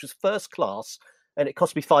London, which was first class, and it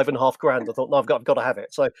cost me $5,500. I thought, no, I've got to have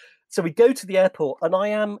it. So we go to the airport, and I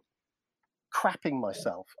am crapping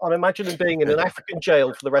myself. I'm imagining being in an African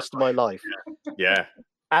jail for the rest of my life. Yeah.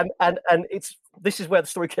 And this is where the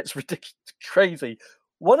story gets ridiculous, crazy.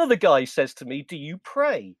 One of the guys says to me, "Do you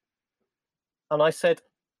pray?" And I said,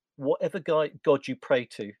 "Whatever God you pray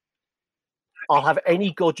to, I'll have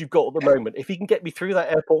any God you've got at the moment. If he can get me through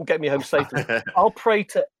that airport and get me home safely, I'll pray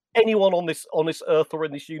to anyone on this earth or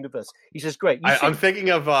in this universe." He says, "Great." I'm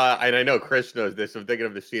thinking of, and I know Chris knows this. I'm thinking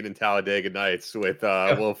of the scene in Talladega Nights with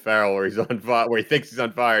Will Ferrell, where he's on fire, where he thinks he's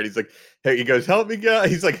on fire, and he's like, he goes, "Help me, God."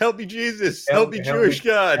 He's like, "Help me, Jesus. Help me, Jewish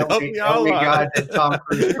God. Help me, Allah." Help me, God. That Tom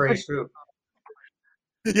Cruise prays through.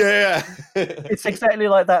 Yeah. It's exactly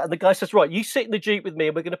like that. And the guy says, "Right, you sit in the Jeep with me,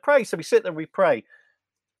 and we're going to pray." So we sit there and we pray,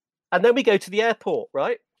 and then we go to the airport,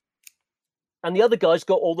 right? And the other guy's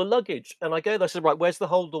got all the luggage. And I go there, I said, "Right, where's the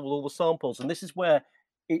hold with all the samples?" And this is where,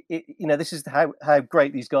 this is how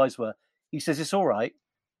great these guys were. He says, "It's all right.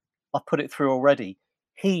 I've put it through already."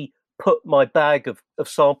 he put my bag of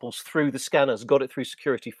samples through the scanners, got it through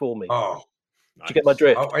security for me. Oh, nice. Did you get my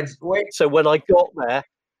drift? Oh, wait. So when I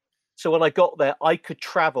got there, I could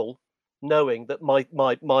travel knowing that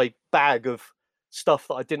my bag of stuff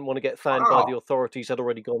that I didn't want to get found by the authorities had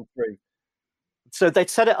already gone through. So they'd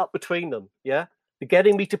set it up between them. Yeah. The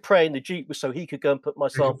getting me to pray in the Jeep was so he could go and put my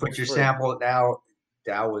sample. Put your sample now.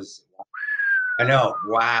 That was, I know.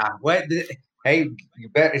 Wow. Hey, you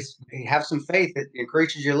better have some faith. It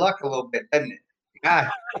increases your luck a little bit, doesn't it?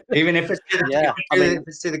 God, even if it's if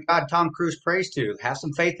it's to the God Tom Cruise prays to, have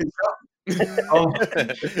some faith in something. Oh,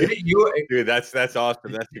 dude, that's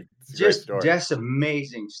awesome. That's a just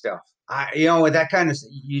amazing stuff. With that kind of,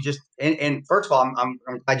 you just and first of all, I'm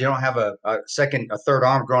glad you don't have a third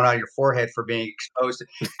arm growing out of your forehead for being exposed.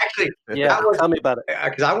 Actually, tell me about it,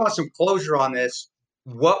 because I want some closure on this.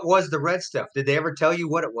 What was the red stuff? Did they ever tell you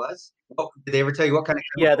what it was? Did they ever tell you what kind of?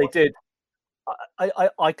 Yeah, they did.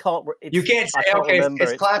 I can't. You can't say okay.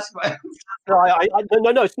 It's classified.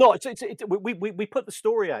 No, it's not. We put the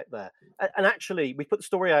story out there, and actually we put the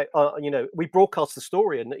story out. We broadcast the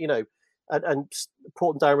story, and and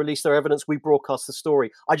Port and Down released their evidence. We broadcast the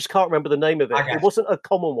story. I just can't remember the name of it. It wasn't a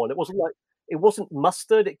common one. It wasn't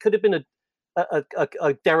mustard. It could have been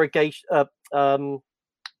a derogation,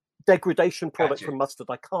 degradation product from mustard.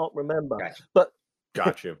 I can't remember. But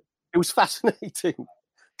got you. It was fascinating.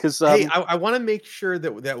 Hey, I want to make sure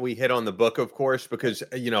that we hit on the book, of course, because,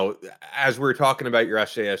 as we were talking about your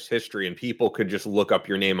SAS history and people could just look up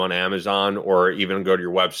your name on Amazon or even go to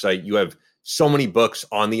your website. You have so many books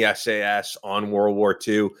on the SAS, on World War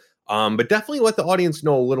II, but definitely let the audience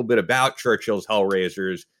know a little bit about Churchill's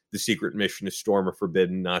Hellraisers, the secret mission to storm a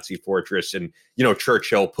forbidden Nazi fortress, and,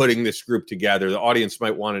 Churchill putting this group together. The audience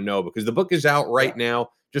might want to know because the book is out right now.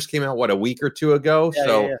 Just came out, a week or two ago?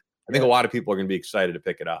 I think a lot of people are going to be excited to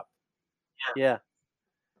pick it up. Yeah.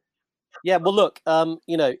 Well, look,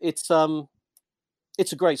 it's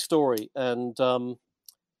a great story, and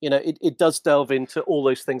it does delve into all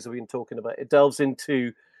those things that we've been talking about. It delves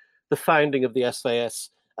into the founding of the SAS,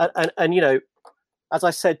 and as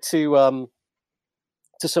I said to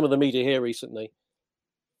some of the media here recently,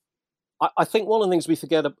 I think one of the things we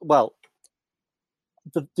forget.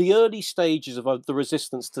 The early stages of the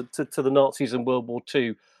resistance to the Nazis in World War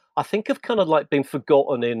II. I think have kind of like been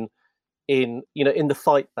forgotten in the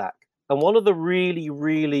fight back. And one of the really,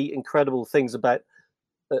 really incredible things about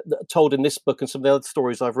told in this book and some of the other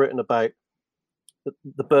stories I've written about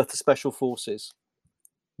the birth of special forces,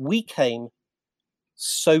 we came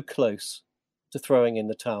so close to throwing in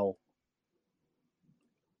the towel.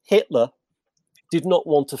 Hitler did not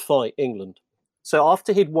want to fight England. So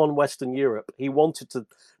after he'd won Western Europe, he wanted to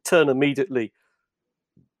turn immediately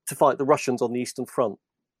to fight the Russians on the Eastern Front.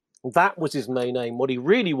 That was his main aim. What he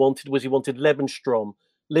really wanted was he wanted Lebensraum,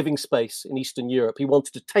 living space in Eastern Europe. He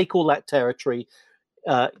wanted to take all that territory,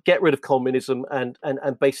 get rid of communism, and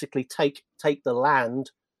basically take the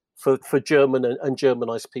land for German and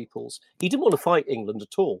Germanized peoples. He didn't want to fight England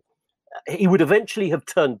at all. He would eventually have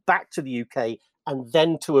turned back to the UK and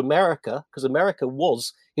then to America, because America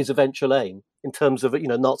was his eventual aim in terms of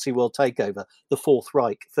Nazi world takeover, the Fourth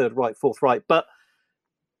Reich, Third Reich, Fourth Reich, but.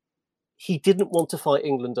 He didn't want to fight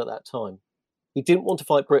England at that time. He didn't want to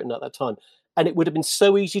fight Britain at that time. And it would have been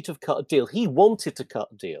so easy to have cut a deal. He wanted to cut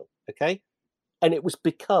a deal, okay? And it was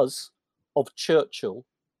because of Churchill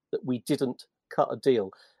that we didn't cut a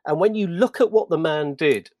deal. And when you look at what the man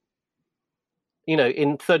did, in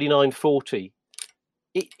 39-40,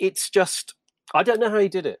 it's just, I don't know how he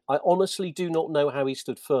did it. I honestly do not know how he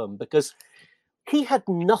stood firm because he had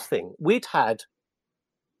nothing. We'd had,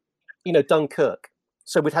 Dunkirk.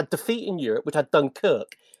 So we'd had defeat in Europe, we'd had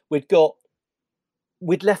Dunkirk, we'd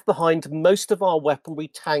left behind most of our weaponry,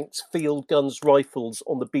 tanks, field guns, rifles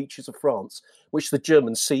on the beaches of France, which the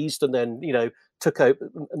Germans seized and then, took over,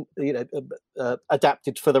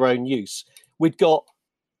 adapted for their own use. We'd got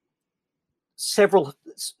several,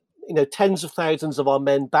 tens of thousands of our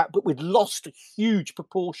men back, but we'd lost a huge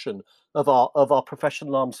proportion of our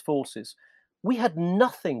professional armed forces. We had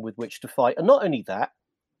nothing with which to fight. And not only that,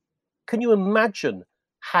 can you imagine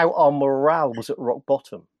how our morale was at rock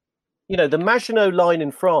bottom? The Maginot Line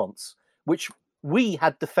in France, which we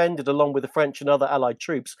had defended along with the French and other Allied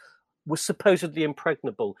troops, was supposedly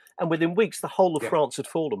impregnable. And within weeks, the whole of France had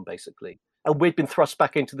fallen, basically. And we'd been thrust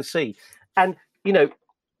back into the sea. And,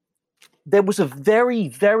 there was a very,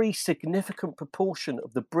 very significant proportion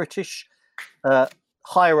of the British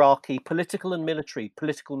hierarchy, political and military,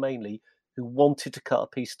 political mainly, who wanted to cut a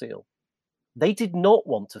peace deal. They did not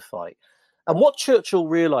want to fight. And what Churchill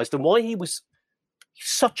realized and why he was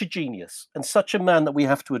such a genius and such a man that we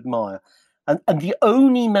have to admire, And the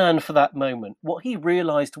only man for that moment, what he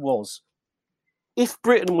realized was, if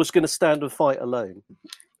Britain was going to stand and fight alone,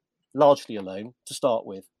 largely alone to start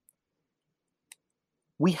with,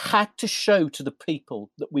 we had to show to the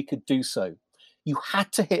people that we could do so. You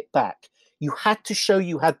had to hit back. You had to show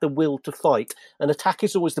you had the will to fight. And attack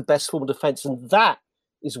is always the best form of defense. And that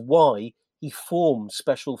is why he formed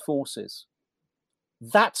special forces.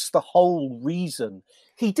 That's the whole reason.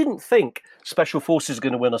 He didn't think special forces are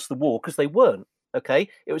going to win us the war, because they weren't. Okay,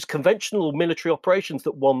 it was conventional military operations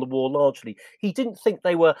that won the war largely. He didn't think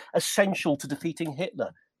they were essential to defeating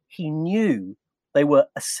Hitler. He knew they were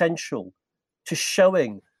essential to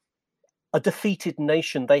showing a defeated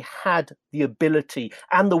nation they had the ability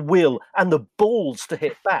and the will and the balls to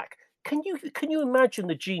hit back. Can you imagine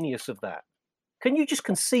the genius of that? Can you just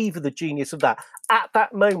conceive of the genius of that? At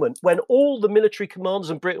that moment, when all the military commanders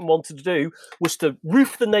in Britain wanted to do was to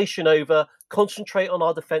roof the nation over, concentrate on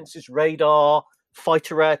our defences, radar,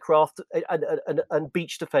 fighter aircraft, and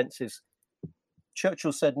beach defences.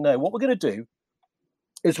 Churchill said, no, what we're going to do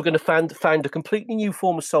is we're going to found a completely new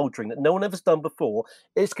form of soldiering that no one ever's done before.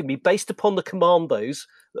 It's going to be based upon the commandos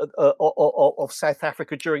of South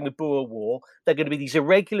Africa during the Boer War. They're going to be these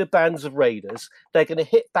irregular bands of raiders. They're going to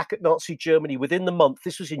hit back at Nazi Germany within the month.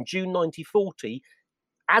 This was in June 1940,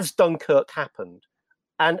 as Dunkirk happened.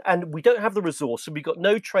 And we don't have the resource, and we've got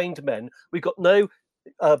no trained men. We've got no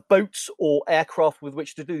boats or aircraft with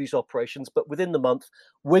which to do these operations, but within the month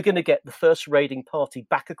we're going to get the first raiding party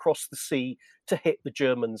back across the sea to hit the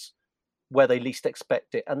Germans where they least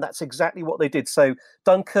expect it. And that's exactly what they did. So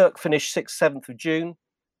Dunkirk finished 6th, 7th of June.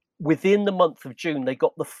 Within the month of June, they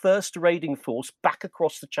got the first raiding force back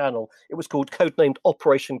across the channel. It was called, codenamed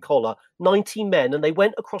Operation Collar, 90 men, and they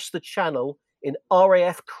went across the channel in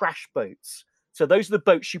RAF crash boats. So those are the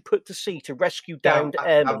boats you put to sea to rescue downed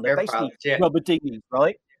airmen. They're basically rubber dinghies,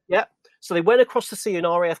 right? Yeah. So they went across the sea in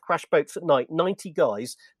RAF crash boats at night, 90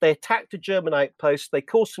 guys. They attacked a German outpost. They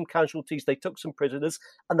caused some casualties. They took some prisoners,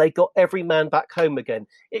 and they got every man back home again.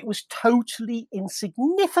 It was totally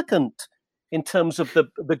insignificant in terms of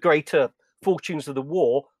the greater fortunes of the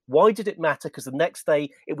war. Why did it matter? Because the next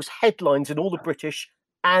day it was headlines in all the British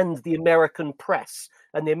and the American press.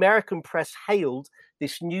 And the American press hailed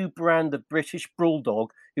this new brand of British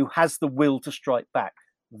bulldog who has the will to strike back.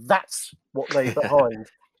 That's what lay behind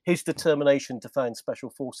his determination to found special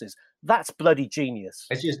forces. That's bloody genius.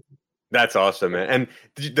 That's awesome, man. And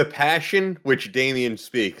the passion which Damien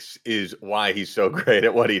speaks is why he's so great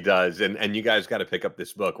at what he does. And you guys got to pick up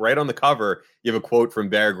this book. Right on the cover, you have a quote from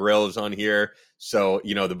Bear Grylls on here. So,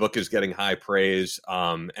 the book is getting high praise.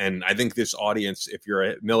 And I think this audience, if you're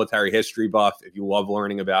a military history buff, if you love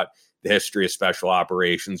learning about the history of special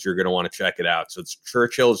operations, you're going to want to check it out. So it's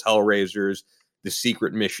Churchill's Hellraisers, The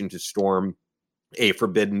Secret Mission to Storm a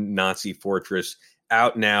Forbidden Nazi Fortress,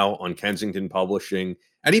 out now on Kensington Publishing.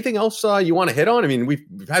 Anything else you want to hit on? I mean, we've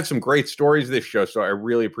had some great stories this show, so I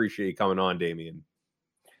really appreciate you coming on, Damien.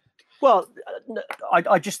 Well,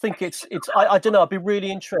 I just think it's I don't know. I'd be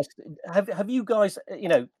really interested. Have you guys,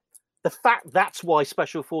 the fact that's why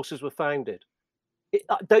special forces were founded?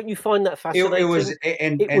 Don't you find that fascinating?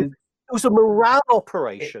 It was a morale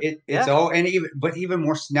operation. Even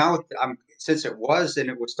more now, since it was, and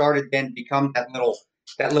it was started then to become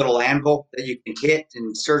that little anvil that you can hit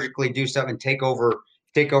and surgically do something, take over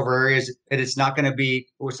areas. And it's not going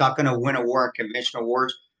to win a war in conventional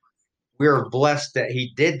wars. We are blessed that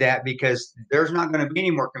he did that, because there's not going to be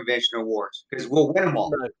any more conventional wars, because we'll win them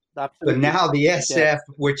all. No, so now the SF,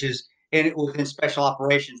 which is within special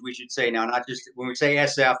operations, we should say now, not just when we say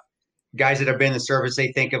SF, guys that have been in the service,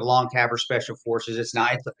 they think of long tab or special forces. It's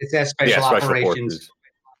not. It's special operations.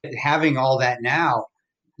 Having all that now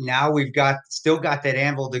we've still got that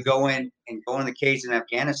anvil to go in the caves in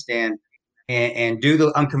Afghanistan and do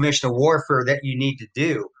the unconventional warfare that you need to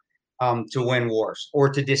do to win wars or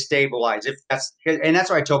to destabilize. That's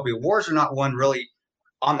why I tell people, wars are not won really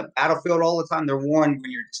on the battlefield all the time. They're won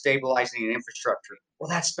when you're destabilizing an infrastructure. Well,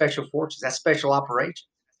 that's special forces. That's special operations.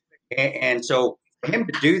 And so for him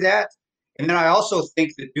to do that, and then I also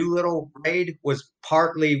think the Doolittle raid was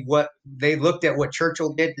partly what they looked at what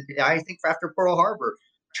Churchill did. I think after Pearl Harbor,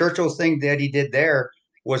 Churchill's thing that he did there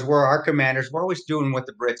was where our commanders were always doing what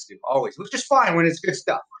the Brits do, always, which is fine when it's good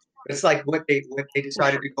stuff. It's like what they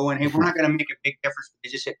decided to go in. Hey, we're not going to make a big difference. They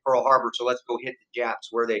just hit Pearl Harbor, so let's go hit the Japs.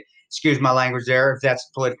 Where they, excuse my language there if that's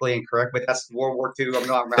politically incorrect, but that's World War II. I'm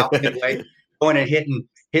not about anyway. Going and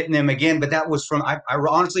hitting them again. But that was from, I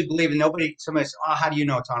honestly believe, and somebody says, how do you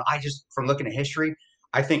know, Tom? From looking at history,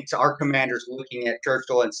 I think to our commanders looking at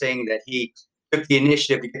Churchill and saying that he took the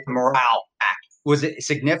initiative to get the morale back Was it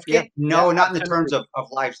significant? No, not in the terms of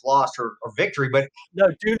lives lost or victory, but no,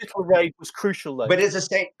 Doolittle raid was crucial though. But it's the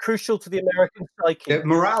same, crucial to the American psyche. The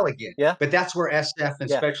morale again. Yeah. But that's where SF and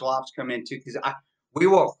special ops come into, because we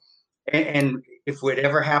will, and if it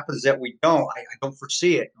ever happens that we don't, I don't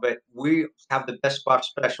foresee it, but we have the best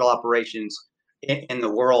special operations in the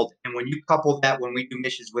world. And when you couple that, when we do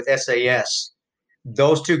missions with SAS,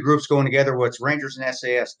 those two groups going together, what's Rangers and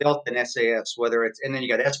SAS, Delta and SAS, whether it's, and then you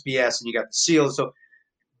got SBS and you got the SEALs. So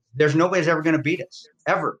there's nobody's ever going to beat us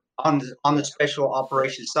ever on the special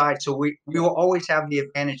operations side. So we will always have the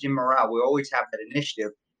advantage in morale. We always have that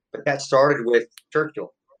initiative, but that started with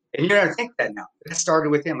Churchill. And you're going to think that now. That started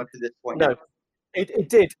with him up to this point. No, it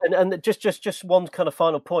did. And just one kind of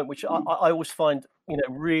final point, which I always find,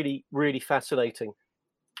 really, really fascinating.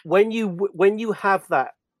 When you have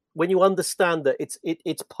that, when you understand that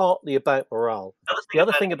it's partly about morale. The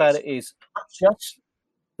other thing about it is just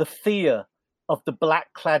the fear of the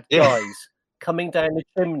black-clad guys coming down the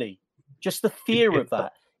chimney. Just the fear of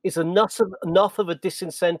that is enough of a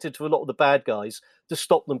disincentive to a lot of the bad guys to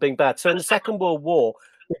stop them being bad. So in the Second World War,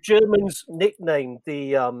 the Germans nicknamed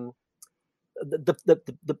the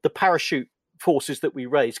parachute forces that we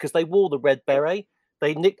raised, because they wore the red beret.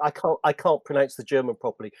 I can't pronounce the German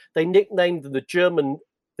properly. They nicknamed them the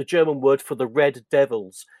German word for the Red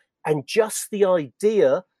Devils, and just the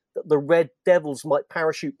idea that the Red Devils might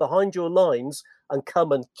parachute behind your lines and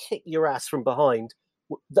come and kick your ass from behind,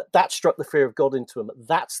 that struck the fear of God into them.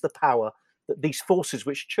 That's the power that these forces,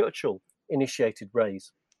 which Churchill initiated,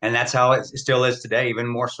 raise. And that's how it still is today, even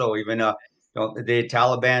more so. Even the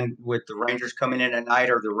Taliban with the Rangers coming in at night,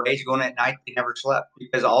 or the raids going at night, they never slept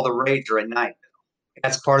because all the raids are at night.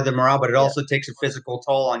 That's part of the morale, but it also takes a physical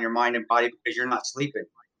toll on your mind and body because you're not sleeping.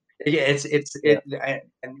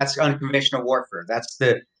 And that's unconventional warfare. That's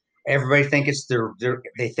everybody think it's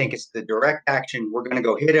they think it's the direct action. We're going to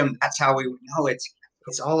go hit them. That's how we know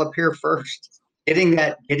it's all up here first. Getting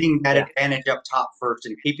that advantage up top first,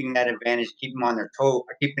 and keeping that advantage, keeping them on their toe,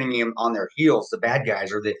 keeping them on their heels. The bad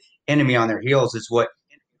guys or the enemy on their heels is what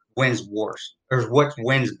wins wars, or what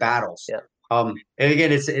wins battles. Yeah. And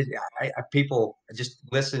again, people just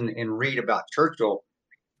listen and read about Churchill.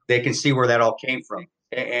 They can see where that all came from.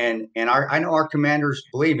 And I know our commanders,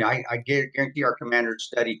 believe me, I guarantee our commanders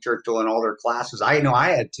studied Churchill in all their classes. I know I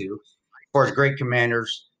had to, of course, great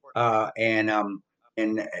commanders.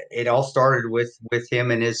 And it all started with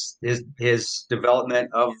him and his development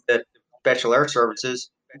of the Special Air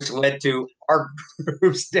Services, which led to our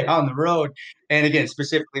groups down the road. And again,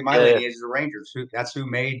 specifically my lineage, the Rangers. That's who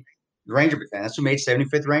made the Ranger Battalion. That's who made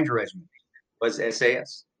 75th Ranger Regiment, was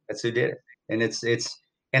SAS. That's who did it. And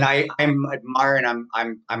and I'm admiring.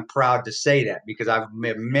 I'm proud to say that, because I've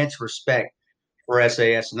immense respect for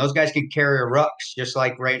SAS, and those guys can carry a rucks just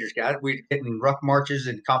like Rangers. We get in ruck marches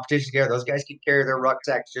and competitions together. Those guys can carry their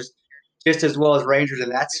rucksacks just as well as Rangers,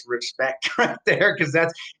 and that's respect right there, because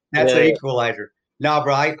that's an equalizer. No,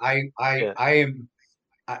 bro, I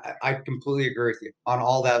completely agree with you on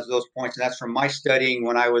all those points, and that's from my studying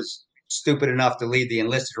when I was stupid enough to lead the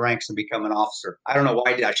enlisted ranks and become an officer. I don't know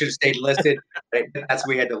why I did. I should have stayed enlisted.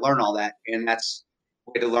 We had to learn all that, and we had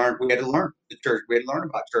to learn the church. We had to learn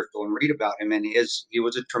about Churchill and read about him, and he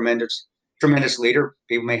was a tremendous leader.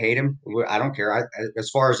 People may hate him. I don't care. As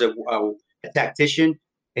far as a tactician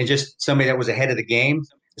and just somebody that was ahead of the game,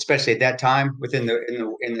 especially at that time within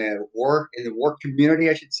the war community,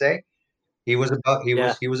 I should say, he was in front of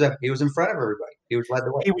everybody. He was led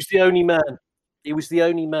the way. He was the only man. He was the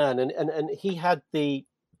only man, and he had the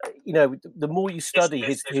more you study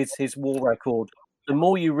his war record, the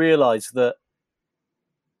more you realize that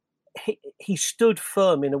he stood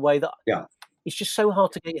firm in a way that it's just so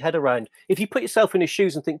hard to get your head around. If you put yourself in his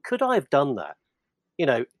shoes and think, could I have done that?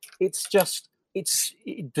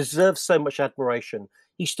 It deserves so much admiration.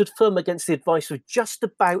 He stood firm against the advice of just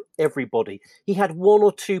about everybody. He had one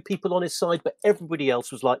or two people on his side, but everybody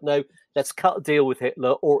else was like, no, let's cut a deal with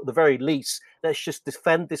Hitler, or at the very least, let's just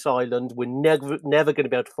defend this island. We're never going to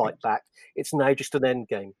be able to fight back. It's now just an end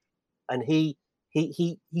game. And he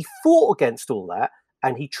fought against all that,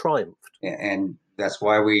 and he triumphed. And that's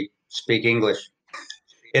why we speak English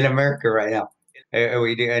in America right now.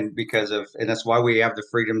 We do, and that's why we have the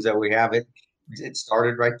freedoms that we have. It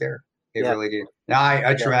started right there. It really did. No,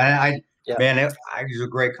 man, it was a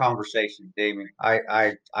great conversation, Damien.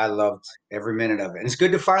 I loved every minute of it. And it's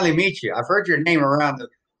good to finally meet you. I've heard your name around the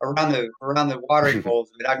watering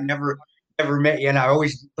holes, but I've never met you. And I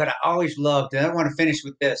always loved. And I want to finish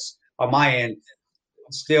with this on my end.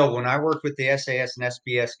 Still, when I work with the SAS and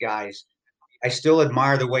SBS guys, I still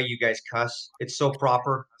admire the way you guys cuss. It's so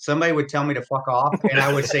proper. Somebody would tell me to fuck off, and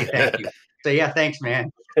I would say thank you. say, yeah, thanks,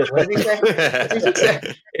 man. What did he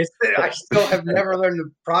say? I still have never learned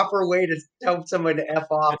the proper way to tell somebody to F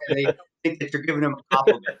off, and they think that you're giving them a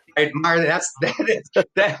compliment. I admire that.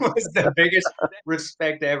 That was the biggest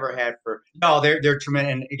respect I ever had for. No, they're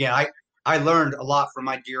tremendous. And again, I learned a lot from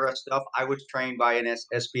my GRS stuff. I was trained by an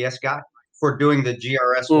SPS guy for doing the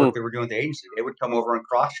GRS work they were doing with the agency. They would come over and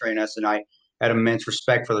cross train us, and I had immense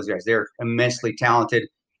respect for those guys. They're immensely talented,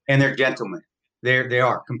 and they're gentlemen. They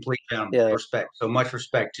are complete gentlemen. Yeah. Respect. So much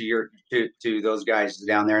respect to those guys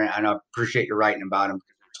down there, and I appreciate you writing about them.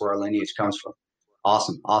 That's where our lineage comes from.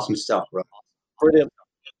 Awesome stuff, bro.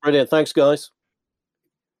 Brilliant. Thanks, guys.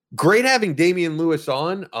 Great having Damien Lewis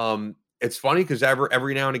on. It's funny because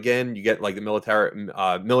every now and again you get like the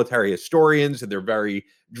military historians, and they're very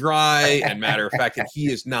dry and matter of fact. And he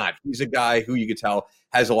is not. He's a guy who you could tell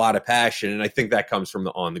has a lot of passion, and I think that comes from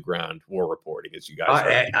the on the ground war reporting, as you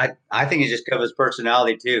guys. I think it just comes his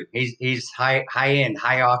personality too. He's high end,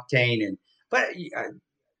 high octane, but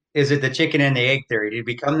is it the chicken and the egg theory? Did he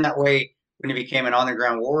become that way when he became an on the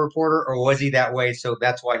ground war reporter, or was he that way so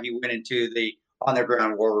that's why he went into the on the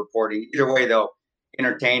ground war reporting? Either way, though,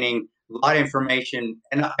 entertaining. A lot of information,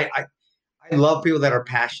 and I love people that are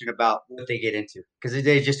passionate about what they get into because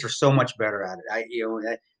they just are so much better at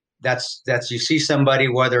it. That's you see somebody,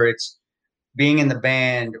 whether it's being in the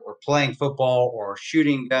band or playing football or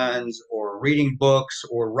shooting guns or reading books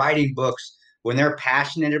or writing books, when they're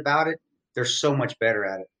passionate about it, they're so much better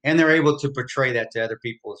at it, and they're able to portray that to other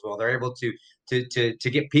people as well. They're able to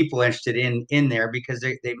get people interested in there because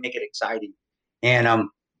they make it exciting,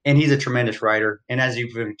 and he's a tremendous writer. And as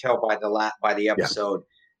you can tell by the episode,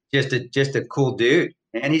 just a cool dude.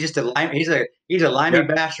 And he's just he's a limey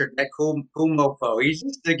bastard, that cool mofo. He's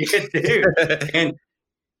just a good dude.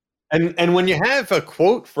 And when you have a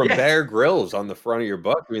quote from Bear Grylls on the front of your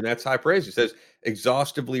book, I mean, that's high praise. It says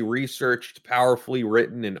exhaustively researched, powerfully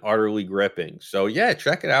written, and utterly gripping. So yeah,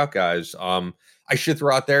 check it out, guys. I should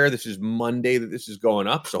throw out there, this is Monday that this is going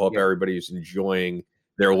up, so hope everybody's enjoying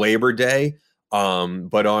their Labor Day.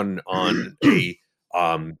 But on a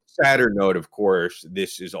sadder note, of course,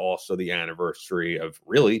 this is also the anniversary of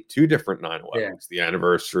really two different 9/11s. Yeah. The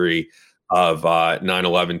anniversary of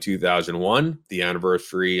 9/11 2001, the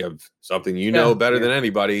anniversary of something better than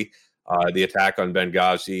anybody, the attack on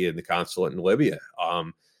Benghazi and the consulate in Libya.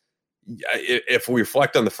 If we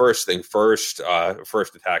reflect on the first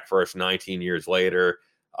attack first, 19 years later,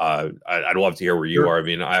 I'd love to hear where you are. I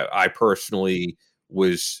mean, I personally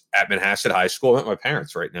was at Manhasset High School. I'm at my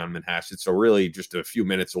parents right now in Manhasset, so really just a few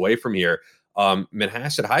minutes away from here.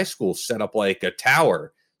 Manhasset High School set up like a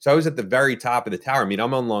tower. So I was at the very top of the tower. I mean,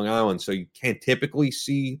 I'm on Long Island, so you can't typically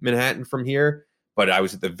see Manhattan from here, but I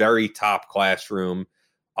was at the very top classroom,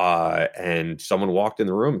 and someone walked in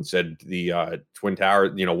the room and said the Twin Tower,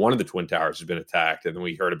 one of the Twin Towers has been attacked. And then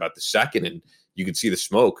we heard about the second, and you could see the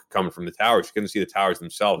smoke coming from the towers. You couldn't see the towers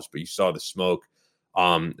themselves, but you saw the smoke.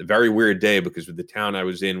 A very weird day because the town I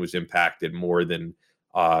was in was impacted more than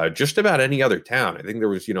just about any other town. I think there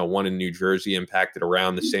was, one in New Jersey impacted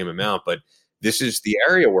around the same amount, but this is the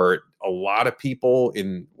area where a lot of people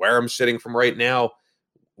in where I'm sitting from right now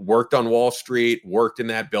worked on Wall Street, worked in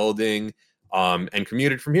that building, and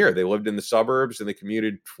commuted from here. They lived in the suburbs and they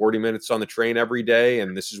commuted 40 minutes on the train every day.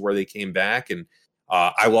 And this is where they came back. And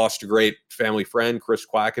I lost a great family friend, Chris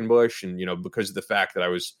Quackenbush. And, because of the fact that I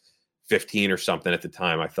was 15 or something at the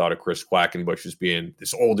time, I thought of Chris Quackenbush as being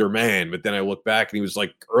this older man, but then I look back and he was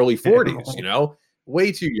like early 40s,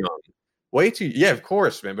 way too young, of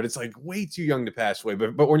course, man, but it's like way too young to pass away.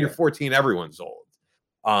 But when you're 14, everyone's old.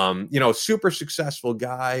 Super successful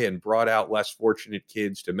guy and brought out less fortunate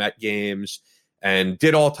kids to Met games and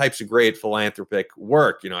did all types of great philanthropic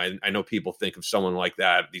work. I know people think of someone like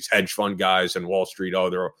that, these hedge fund guys on Wall Street,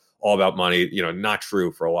 they're all about money. Not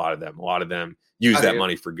true for a lot of them. A lot of them use that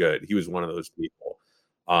money for good. He was one of those people.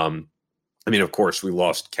 Of course, we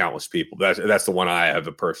lost countless people. That's the one I have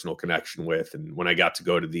a personal connection with. And when I got to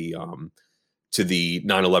go to the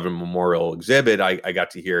 9/11 memorial exhibit, I got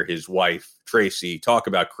to hear his wife, Tracy, talk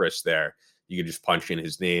about Chris there. You could just punch in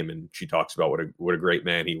his name and she talks about what a great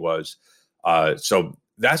man he was. So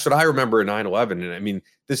that's what I remember in 9/11. And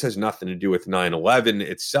this has nothing to do with 9/11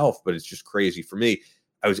 itself, but it's just crazy for me.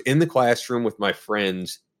 I was in the classroom with my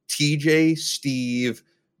friends, TJ, Steve,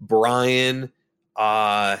 Brian,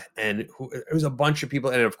 and it was a bunch of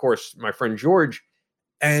people. And of course, my friend George,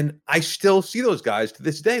 and I still see those guys to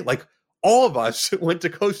this day. Like all of us went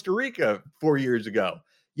to Costa Rica 4 years ago,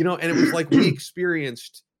 and it was like we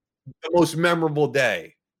experienced the most memorable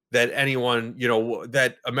day that anyone,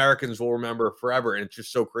 that Americans will remember forever. And it's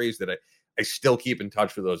just so crazy that I still keep in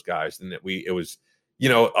touch with those guys and that it was,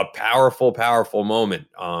 a powerful, powerful moment.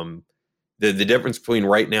 The difference between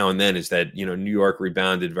right now and then is that, New York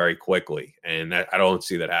rebounded very quickly, and I don't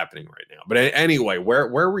see that happening right now. But anyway, where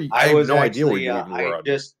were you? I have no idea where you even were.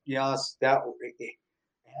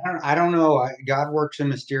 I don't know. God works in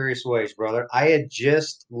mysterious ways, brother. I had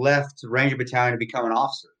just left Ranger Battalion to become an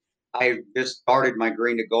officer. I just started my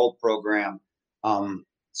Green to Gold program.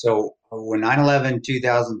 So when 9/11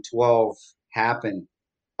 2012 happened,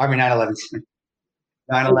 9/11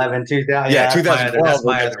 9/11 2000. Yeah, 2012.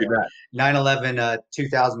 9/11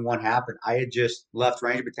 2001 happened. I had just left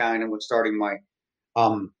Ranger Battalion and was starting my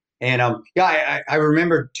I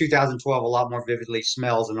remember 2012 a lot more vividly,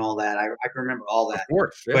 smells and all that. I can remember all that. Of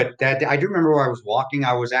course, yeah. But that I do remember where I was walking.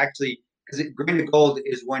 I was actually, because Green to Gold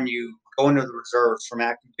is when you go into the reserves from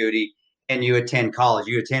active duty and you attend college.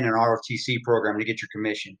 You attend an ROTC program to get your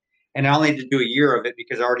commission. And I only had to do a year of it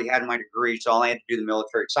because I already had my degree, so I only had to do the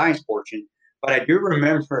military science portion. But I do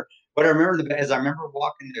remember. What I remember is I remember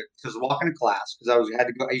walking to class because I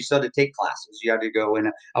used to have to take classes. You had to go, and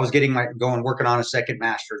I was working on a second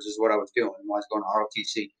master's is what I was doing while I was going to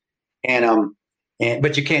ROTC.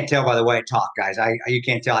 But you can't tell by the way I talk, guys. You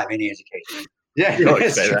can't tell I have any education. Yeah,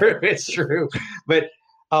 it's true. It's true. But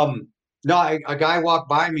no, a guy walked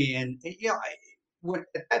by me, and at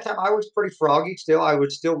that time I was pretty froggy still. I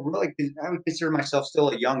would consider myself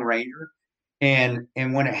still a young Ranger. And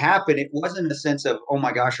when it happened, it wasn't a sense of, oh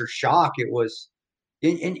my gosh, or shock. It was,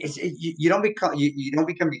 you don't become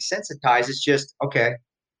desensitized. It's just okay.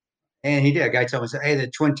 And he did. A guy told me, said, "Hey,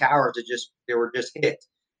 the Twin Towers they were just hit."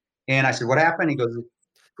 And I said, "What happened?" He goes,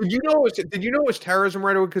 Did you know it was terrorism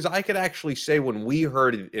right away? Because I could actually say when we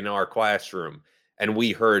heard it in our classroom and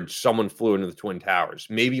we heard someone flew into the Twin Towers,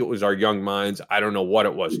 maybe it was our young minds. I don't know what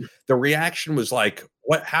it was. The reaction was like,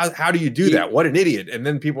 "What? How do you do that? What an idiot!" And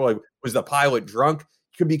then people were like, was the pilot drunk?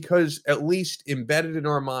 Because at least embedded in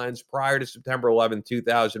our minds prior to September 11th,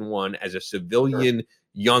 2001, as a civilian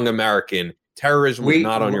young American, terrorism was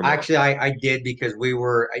not on your mind. Actually, I did because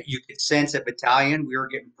you could sense at battalion, we were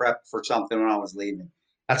getting prepped for something when I was leaving.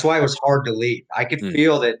 That's why it was hard to leave. I could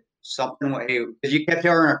feel that something, because you kept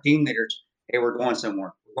telling our team leaders, hey, we're going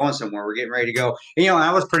somewhere. We're going somewhere. We're getting ready to go. And,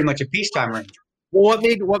 I was pretty much a peacetime ranger. Well, what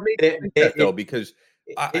made it that, though? Because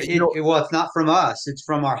it's not from us. It's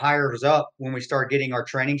from our hires up. When we start getting our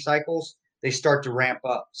training cycles, they start to ramp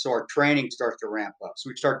up. So our training starts to ramp up. So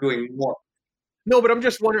we start doing more. No, but I'm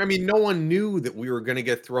just wondering. No one knew that we were going to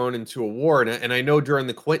get thrown into a war. And I know during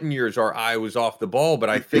the Clinton years, our eye was off the ball. But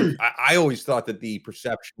I think I always thought that the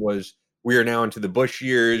perception was we are now into the Bush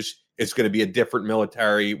years. It's going to be a different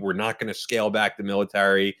military. We're not going to scale back the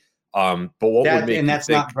military. But what would make that's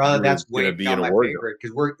you not, think brother? That's going to be my favorite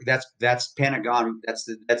because that's Pentagon.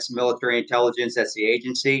 That's military intelligence. That's the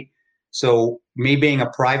agency. So me being a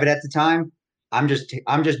private at the time, I'm just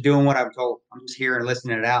doing what I'm told. I'm just here and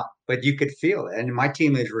listening it out. But you could feel it, and my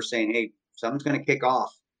team leaders were saying, "Hey, something's going to kick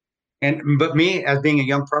off." But me as being a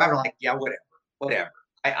young private, I'm like, yeah, whatever.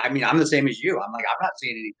 I'm the same as you. I'm like, I'm not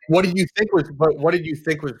seeing anything. What did you think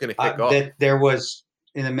was going to kick off? That there was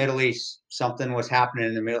in the Middle East, something was happening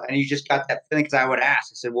in the middle, and you just got that feeling. Because I would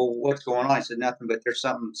ask, I said, "Well, what's going on?" I said, "Nothing, but there's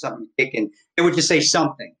something kicking." They would just say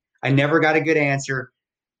something. I never got a good answer,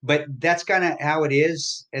 but that's kind of how it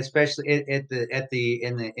is, especially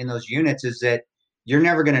in those units. Is that you're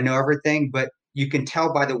never going to know everything, but you can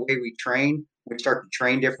tell by the way we train. We start to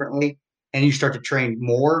train differently, and you start to train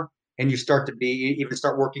more, and you start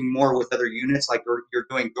working more with other units. Like you're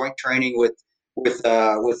doing joint training with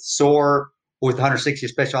SOAR, with 160th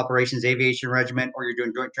Special Operations Aviation Regiment, or you're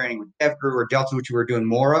doing joint training with DevCrew or Delta, which we were doing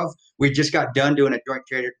more of. We just got done doing a joint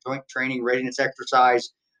training readiness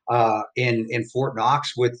exercise in Fort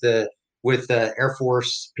Knox with the Air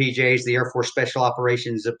Force PJs, the Air Force Special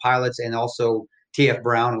Operations pilots, and also TF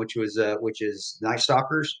Brown, which is Night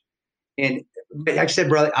Stalkers. And like I said,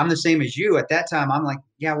 brother, I'm the same as you. At that time, I'm like,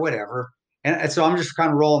 yeah, whatever. And so I'm just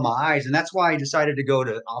kind of rolling my eyes. And that's why I decided to go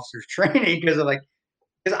to officers training because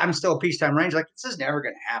I'm still a peacetime ranger. Like, this is never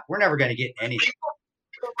going to happen. We're never going to get anything.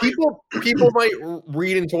 People might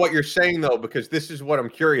read into what you're saying, though, because this is what I'm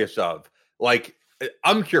curious of. Like,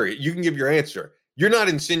 I'm curious. You can give your answer. You're not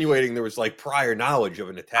insinuating there was like prior knowledge of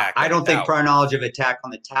an attack. I don't think prior knowledge of attack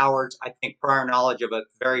on the towers. I think prior knowledge of a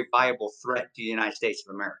very viable threat to the United States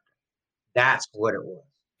of America. That's what it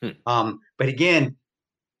was. But again,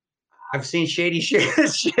 I've seen shady shit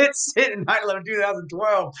sit in 9/11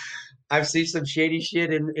 2012. I've seen some shady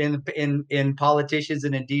shit in politicians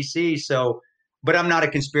and in DC. So, but I'm not a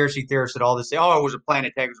conspiracy theorist at all to say, oh, it was a planned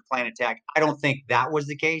attack. It was a planned attack. I don't think that was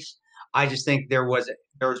the case. I just think there was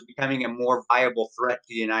becoming a more viable threat to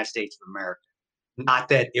the United States of America. Not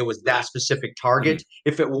that it was that specific target. Mm-hmm.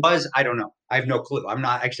 If it was, I don't know. I have no clue. I'm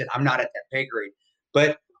not at that pay grade.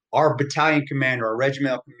 But our battalion commander, our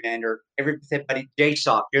regimental commander, everybody,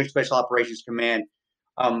 JSOC, Joint Special Operations Command,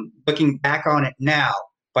 looking back on it now,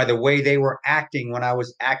 by the way they were acting when I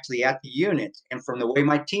was actually at the unit, and from the way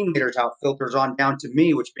my team leaders, how it filters on down to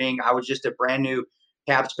me, which being I was just a brand new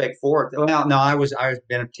Tab Spec 4. Well, no, I was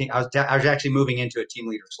actually moving into a team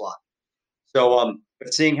leader slot. So,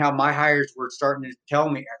 but seeing how my hires were starting to tell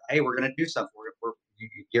me, hey, we're going to do something. We're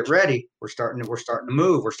get ready. We're starting to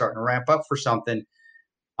move. We're starting to ramp up for something.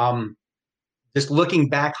 Just looking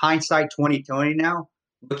back, hindsight 2020 now,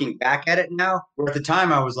 looking back at it now, where at the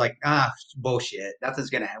time I was like, bullshit. Nothing's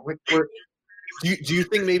going to happen. Do you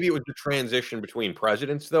think maybe it was the transition between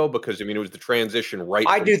presidents though? Because I mean, it was the transition right.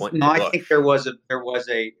 I do. No, I think there was a.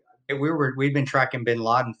 We'd been tracking Bin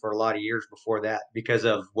Laden for a lot of years before that because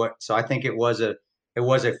of what. So I think it was a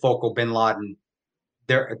focal Bin Laden,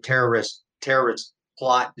 a terrorist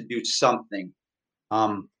plot to do something.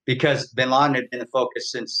 Because Bin Laden had been the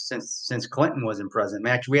focus since Clinton was in president.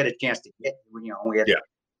 Actually, we had a chance to get.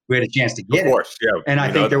 We had a chance to get it. Of course, yeah. And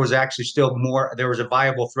I think there was actually still more. There was a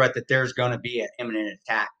viable threat that there's going to be an imminent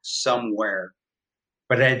attack somewhere.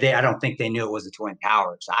 But I don't think they knew it was the Twin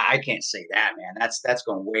Towers. I can't say that, man. That's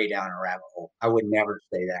going way down a rabbit hole. I would never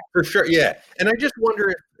say that. For sure, yeah. And I just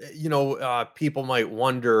wonder if, people might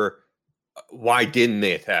wonder, why didn't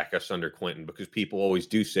they attack us under Clinton? Because people always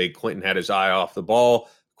do say Clinton had his eye off the ball.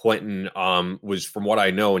 Clinton was, from what I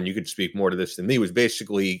know, and you could speak more to this than me, was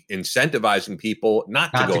basically incentivizing people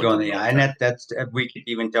not to go in the eye. And that's we could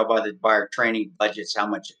even tell by our training budgets how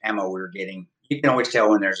much ammo we were getting. You can always tell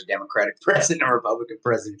when there's a Democratic president or Republican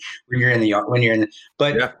president when you're in the.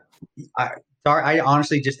 But yeah. I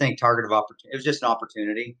honestly just think target of opportunity. It was just an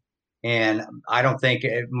opportunity, and I don't think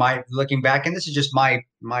looking back, and this is just my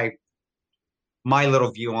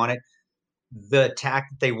little view on it. The attack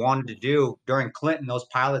that they wanted to do during Clinton, those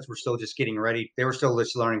pilots were still just getting ready. They were still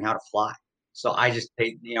just learning how to fly. So I don't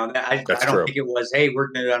think it was, hey, we're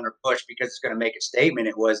going to do it under push because it's going to make a statement.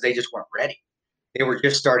 It was, they just weren't ready. They were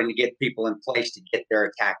just starting to get people in place to get their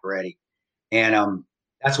attack ready. And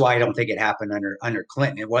that's why I don't think it happened under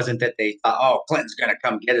Clinton. It wasn't that they thought, oh, Clinton's going to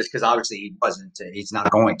come get us, because obviously he wasn't. He's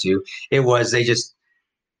not going to. It was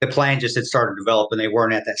the plan just had started to develop, and they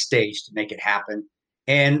weren't at that stage to make it happen.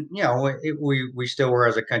 And, we still were,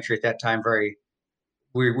 as a country at that time,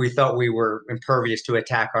 we thought we were impervious to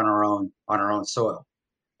attack on our own soil.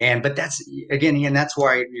 But that's, again, that's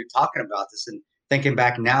why you're talking about this and thinking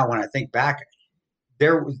back now. When I think back,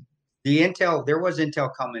 there was intel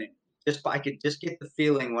coming in. I could just get the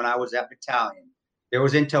feeling when I was at battalion, there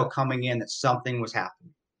was intel coming in that something was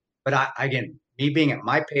happening. But me being at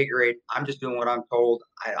my pay grade, I'm just doing what I'm told.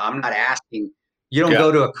 I'm not asking. You don't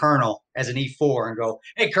go to a colonel as an E4 and go,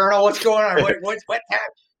 "Hey, colonel, what's going on? What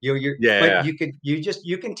happened?" You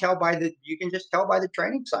can tell by the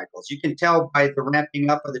training cycles. You can tell by the ramping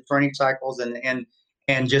up of the training cycles, and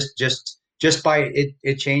just by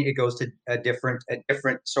it change. It goes to a different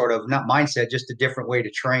sort of, not mindset, just a different way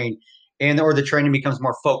to train, or the training becomes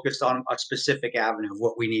more focused on a specific avenue of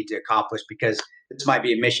what we need to accomplish, because this might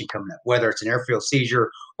be a mission coming up, whether it's an airfield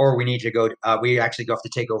seizure or we need to go. We actually have to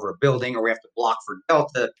take over a building, or we have to block for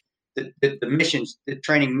Delta. The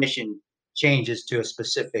training mission changes to a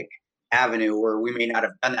specific avenue where we may not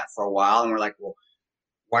have done that for a while, and we're like, well,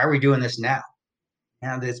 why are we doing this now?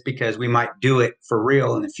 And it's because we might do it for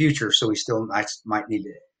real in the future, so we still might need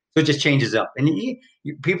it. So it just changes up, and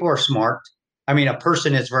people are smart. I mean, a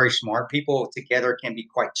person is very smart. People together can be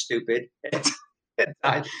quite stupid.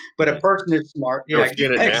 But a person is smart. Yeah,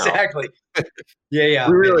 exactly. Yeah.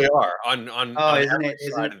 We really are on isn't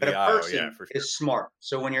it? But a person is smart.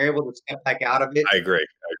 So when you're able to step back out of it, I agree.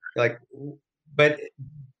 But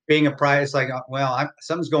being a private, it's like, well,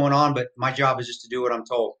 something's going on, but my job is just to do what I'm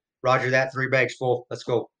told. Roger that. 3 bags full. Let's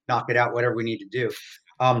go knock it out. Whatever we need to do.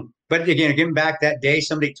 But again, getting back that day,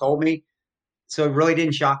 somebody told me, so it really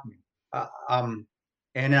didn't shock me. And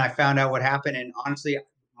then I found out what happened, and honestly,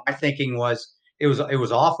 my thinking was, it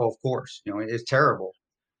was awful. Of course, it's terrible.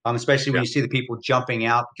 Especially when you see the people jumping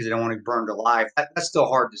out because they don't want to be burned alive. That's still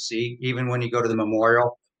hard to see, even when you go to the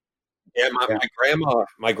memorial. Yeah,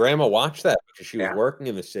 my grandma watched that because she was working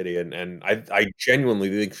in the city, and I genuinely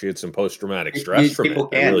think she had some post-traumatic stress from it.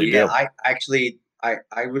 I really do.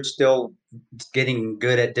 I was still getting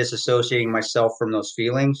good at disassociating myself from those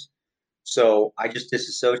feelings, so I just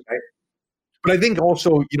disassociate. But I think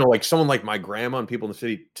also, like someone like my grandma and people in the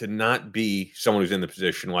city, to not be someone who's in the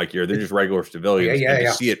position like they're just regular civilians, and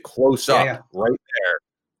to see it close up right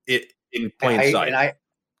there, in plain sight. And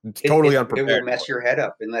it's totally unprepared. It will mess your head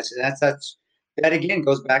up, and that's that again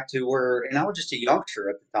goes back to where, and I was just a youngster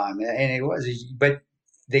at the time, and it was, but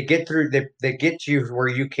they get through, they get you where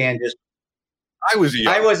you can just. I was a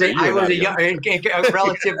young,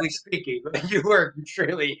 relatively speaking, but you were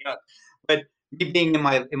extremely young. But me being in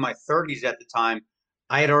my 30s at the time,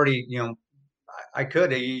 I had already, I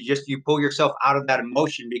could. You pull yourself out of that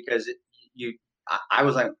emotion because I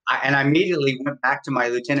was like, and I immediately went back to my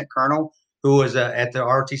lieutenant colonel who was at the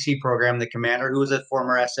ROTC program, the commander, who was a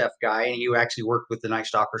former SF guy, and he actually worked with the Night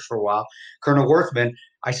Stalkers for a while, Colonel Worthman.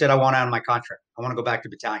 I said, I want out of my contract. I want to go back to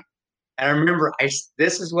battalion. And I remember,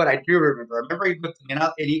 this is what I do remember. I remember he looked at me, and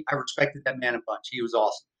I respected that man a bunch. He was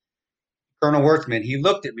awesome. Colonel Worthman, he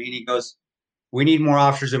looked at me and he goes, we need more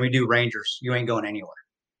officers than we do Rangers. You ain't going anywhere.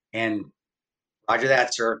 And roger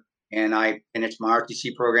that, sir. And I finished my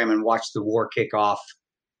ROTC program and watched the war kick off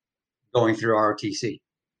going through ROTC.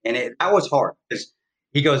 And that was hard because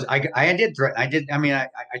he goes, I did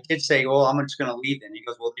say, well, I'm just going to leave then. He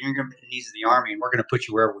goes, well, you're going to be the needs of the Army and we're going to put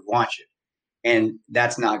you wherever we want you. And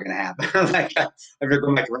that's not going to happen. Like, I'm going to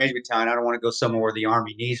go back to Range Battalion. I don't want to go somewhere where the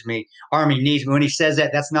Army needs me. Army needs me. When he says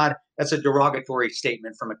that, that's a derogatory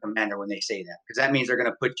statement from a commander when they say that, because that means they're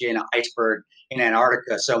going to put you in an iceberg in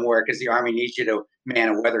Antarctica somewhere because the Army needs you to man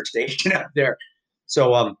a weather station up there.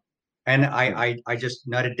 So, and I just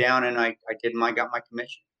nutted down and I got my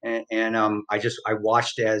commission. And I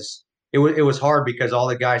watched as it was hard because all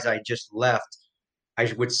the guys I just left, I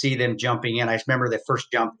would see them jumping in. I remember the first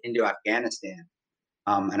jump into Afghanistan,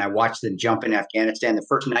 and I watched them jump in Afghanistan. The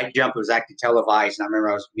first night jump was actually televised, and I remember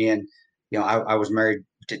I was married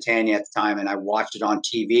to Tanya at the time, and I watched it on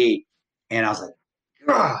TV, and I was like,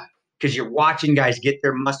 God, because you're watching guys get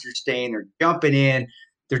their mustard stain, they're jumping in,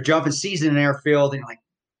 they're jumping season in airfield,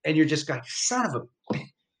 and you're just like, son of a,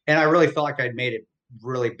 and I really felt like I'd made a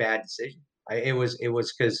really bad decision. It was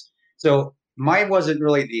because mine wasn't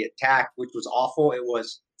really the attack, which was awful. It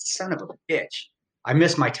was, son of a bitch, I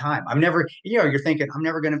missed my time. I'm never, you're thinking, I'm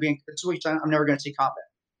never going to be in switch time. I'm never going to see combat.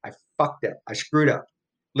 I fucked up. I screwed up.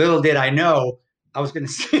 Little did I know I was going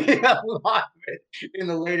to see a lot of it in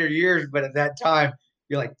the later years. But at that time,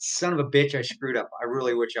 you're like, son of a bitch, I screwed up. I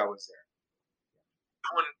really wish I was there.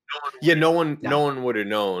 No one would have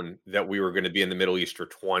known that we were going to be in the Middle East for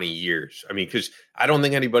 20 years. I mean, because I don't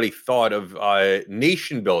think anybody thought of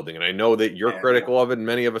nation building. And I know that you're critical of it, and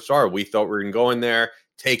many of us are. We thought we were going to go in there,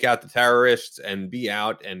 take out the terrorists, and be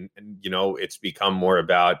out. And it's become more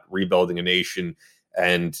about rebuilding a nation.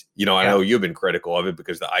 And, I know you've been critical of it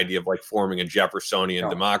because the idea of like forming a Jeffersonian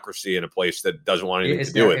democracy in a place that doesn't want anything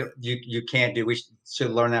to do with it. You can't do. We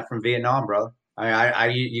should learn that from Vietnam, brother.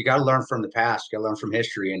 You got to learn from the past. You got to learn from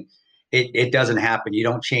history, and it doesn't happen. You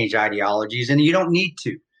don't change ideologies, and you don't need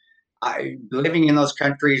to. Living in those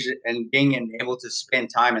countries and being able to spend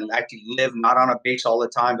time and actually live not on a base all the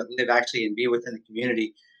time, but live actually and be within the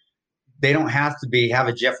community. They don't have to have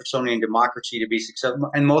a Jeffersonian democracy to be successful,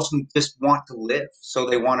 and most of them just want to live. So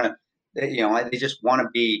they want to, they just want to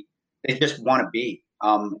be. They just want to be.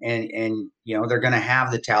 And they're going to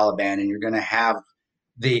have the Taliban, and you're going to have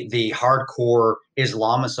the hardcore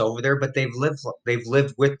Islamists over there, but they've lived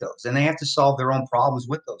with those, and they have to solve their own problems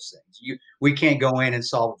with those things. We can't go in and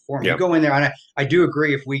solve it for them. You go in there, and I do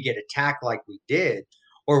agree, if we get attacked like we did,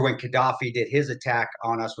 or when Gaddafi did his attack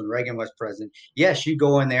on us when Reagan was president, yes, you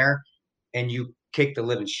go in there and you kick the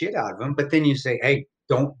living shit out of them, but then you say, hey,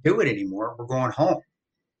 don't do it anymore. We're going home.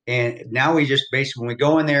 And now we just basically, when we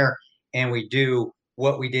go in there and we do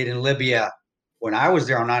what we did in Libya when I was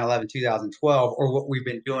there on 9/11/2012, or what we've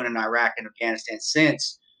been doing in Iraq and Afghanistan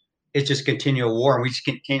since, it's just continual war, and we just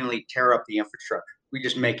continually tear up the infrastructure. We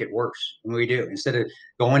just make it worse, and we do. Instead of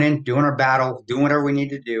going in, doing our battle, doing whatever we need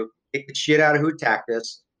to do, get the shit out of who attacked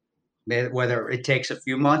us, whether it takes a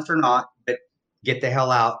few months or not, but get the hell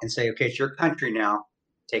out and say, okay, it's your country now.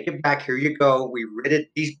 Take it back. Here you go. We rid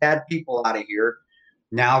these bad people out of here.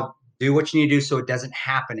 Now do what you need to do so it doesn't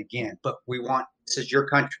happen again. But this is your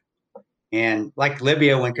country. And like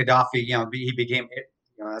Libya, when Gaddafi, he became,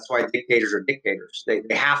 that's why dictators are dictators. They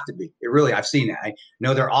have to be. I've seen that. I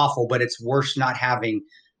know they're awful, but it's worse not having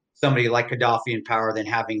somebody like Gaddafi in power than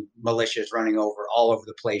having militias running all over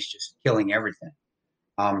the place, just killing everything.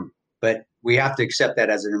 But we have to accept that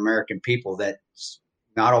as an American people, that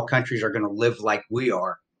not all countries are going to live like we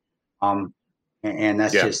are. And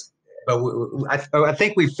that's just, but I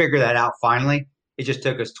think we figured that out finally. It just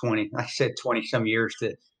took us 20 some years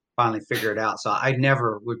to finally figure it out. So I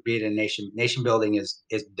never would be in a nation building is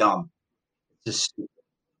dumb. It's just stupid.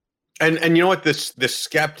 And you know what, this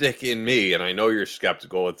skeptic in me, and I know you're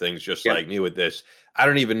skeptical of things just like me with this, I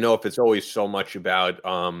don't even know if it's always so much about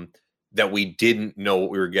that we didn't know what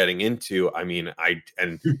we were getting into. I mean,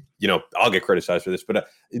 I'll get criticized for this, but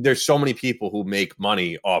there's so many people who make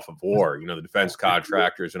money off of war, the defense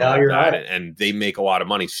contractors and all that, right. and they make a lot of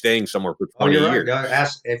money staying somewhere for 20 years. Right.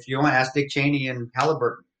 If you want to ask Dick Cheney and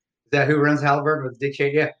Halliburton. Is that who runs Halliburton with Dick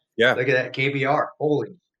Cheney? Yeah. Look at that KBR. Holy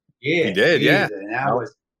yeah. He did, yeah. And that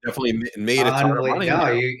was definitely made a ton of money. No,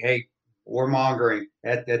 hey, warmongering.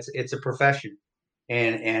 It's a profession.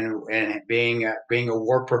 And being a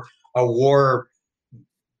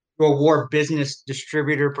war business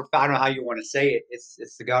distributor, I don't know how you want to say it.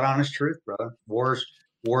 It's the God honest truth, brother. Wars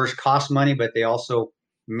cost money, but they also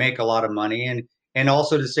make a lot of money. And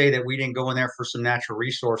also to say that we didn't go in there for some natural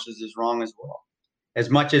resources is wrong as well. As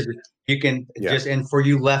much as you can and for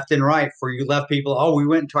you left and right, for you left people, we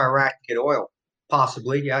went into Iraq to get oil.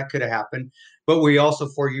 Possibly, yeah, it could have happened. But we also,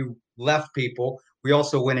 for you left people, we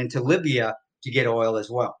also went into Libya to get oil as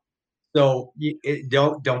well. So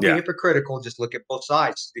don't be hypocritical. Just look at both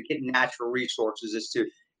sides. To get natural resources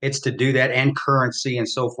it's to do that, and currency and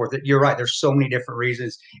so forth. You're right. There's so many different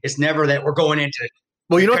reasons. It's never that we're going into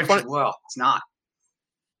well, it's not.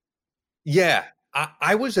 Yeah.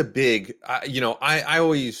 I was a big, I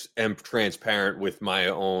always am transparent with my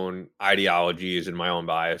own ideologies and my own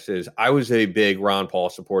biases. I was a big Ron Paul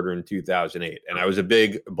supporter in 2008, and I was a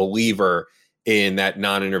big believer in that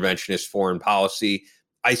non-interventionist foreign policy.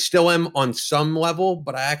 I still am on some level,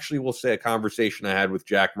 but I actually will say a conversation I had with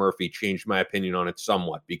Jack Murphy changed my opinion on it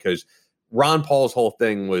somewhat, because Ron Paul's whole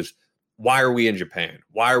thing was, why are we in Japan?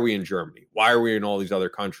 Why are we in Germany? Why are we in all these other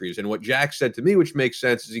countries? And what Jack said to me, which makes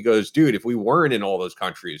sense, is he goes, dude, if we weren't in all those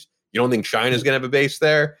countries, you don't think China's going to have a base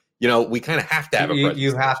there? We kind of have to have a presence.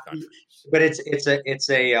 You have to, but it's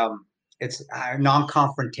a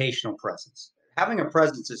non-confrontational presence. Having a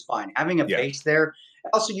presence is fine. Having a base there.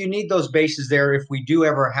 Also, you need those bases there if we do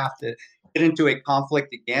ever have to get into a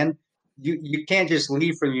conflict again. You can't just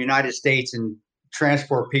leave from the United States and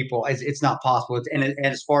transport people. It's not possible. And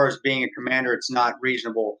as far as being a commander, it's not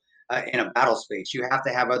reasonable in a battle space. You have to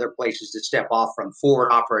have other places to step off from,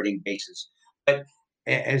 forward operating bases. But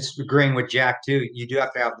as agreeing with Jack too, you do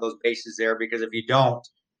have to have those bases there, because if you don't,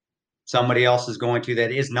 somebody else is going to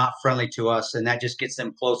that is not friendly to us, and that just gets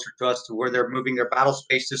them closer to us, to where they're moving their battle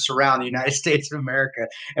space to surround the United States of America.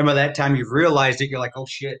 And by that time you've realized it, you're like, oh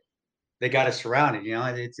shit, they got us surrounded.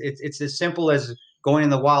 It's as simple as going in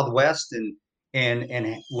the Wild West and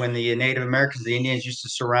when the Native Americans, the Indians, used to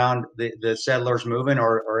surround the settlers moving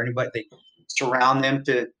or anybody, they surround them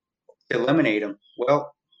to eliminate them.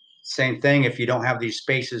 Well, same thing. If you don't have these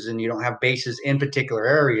spaces and you don't have bases in particular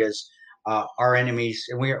areas, our enemies,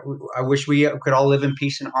 and I wish we could all live in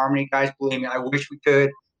peace and harmony, guys. Believe me, I wish we could.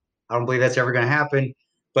 I don't believe that's ever going to happen,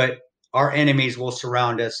 but our enemies will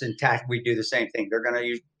surround us, and we do the same thing. They're going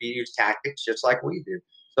to use tactics just like we do.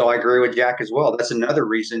 So I agree with Jack as well. That's another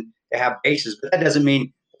reason to have bases, but that doesn't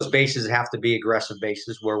mean those bases have to be aggressive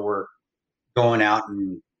bases where we're going out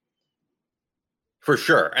and. For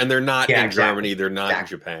sure. And they're not in Germany. They're not in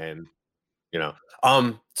Japan,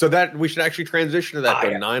 So that we should actually transition to that.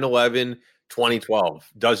 9/11, 2012.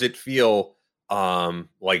 Does it feel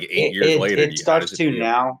like 8 years later? It starts to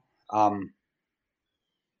now.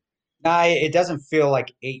 It doesn't feel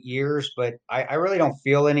like 8 years, but I really don't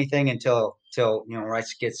feel anything until right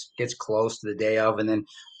gets close to the day of, and then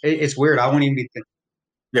it's weird. I won't even be.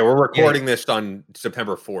 Yeah, we're recording this on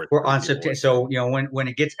September 4th. We're on September, so when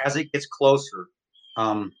it gets closer,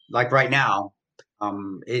 like right now,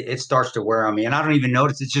 it starts to wear on me, and I don't even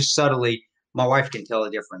notice. It's just subtly. My wife can tell the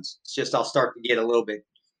difference. It's just I'll start to get a little bit,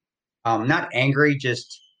 not angry,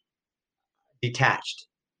 just detached.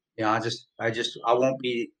 I won't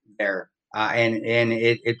be there. And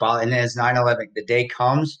it bothers. And then as 9/11, the day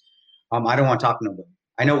comes, I don't want to talk to nobody.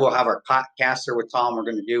 I know we'll have our podcast there with Tom. We're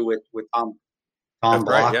going to do with Tom Block,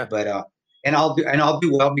 right, yeah. But and I'll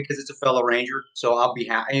do well because it's a fellow Ranger, so I'll be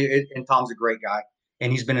happy. And Tom's a great guy,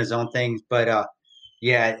 and he's been his own thing. But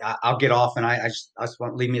I'll get off, and I just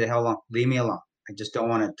want leave me the hell alone. Leave me alone. I just don't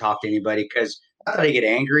want to talk to anybody, because not that I get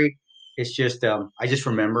angry. It's just I just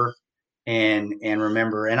remember. And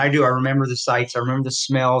remember, and I remember the sights, I remember the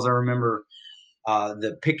smells, I remember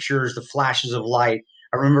the pictures, the flashes of light.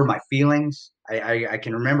 I remember my feelings. I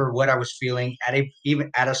can remember what I was feeling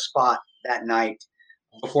even at a spot that night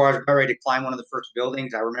before I was about ready to climb one of the first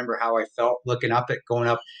buildings. I remember how I felt looking up,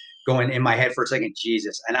 going in my head for a second,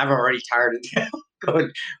 Jesus. And I'm already tired of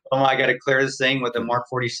going, I got to clear this thing with a Mark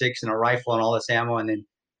 46 and a rifle and all this ammo, and then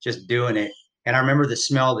just doing it. And I remember the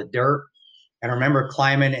smell of the dirt. And I remember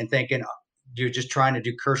climbing and thinking, you're just trying to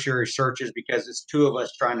do cursory searches, because it's two of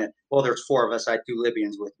us there's four of us. I had two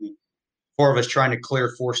Libyans with me. Four of us trying to clear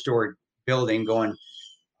a 4-story building, going,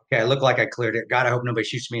 okay, I look like I cleared it. God, I hope nobody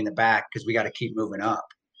shoots me in the back because we got to keep moving up.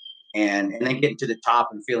 And then getting to the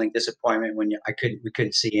top and feeling disappointment when we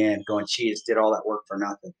couldn't see in, going, geez, did all that work for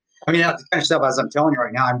nothing. I mean, that's the kind of stuff, as I'm telling you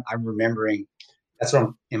right now, I'm remembering. That's what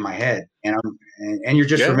I'm in my head, and you're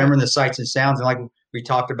just remembering the sights and sounds. And like we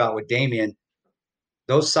talked about with Damien,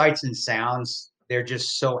 those sights and sounds, they're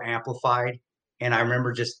just so amplified. And I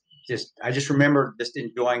remember I just remember just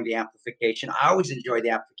enjoying the amplification. I always enjoyed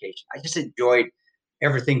the amplification. I just enjoyed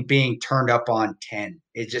everything being turned up on 10.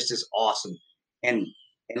 It just is awesome. And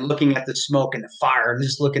looking at the smoke and the fire and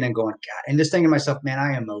just looking and going, God, and just thinking to myself, man,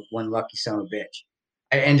 I am one lucky son of a bitch.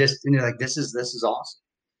 And like, this is awesome.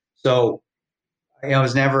 So, you know, it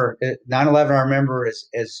was never 9/11. I remember as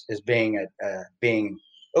being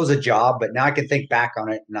it was a job, but now I can think back on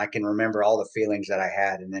it and I can remember all the feelings that I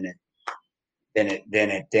had. And then it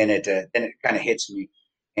kind of hits me.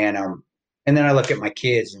 And then I look at my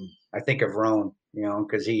kids and I think of Roan, you know,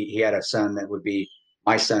 because he had a son that would be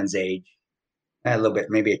my son's age. A little bit,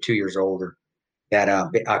 maybe 2 years older. That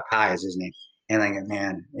Kai is his name, and like,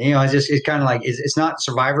 man, you know, it's kind of like it's not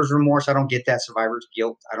survivor's remorse. I don't get that survivor's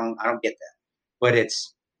guilt. I don't get that. But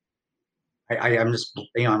I'm just,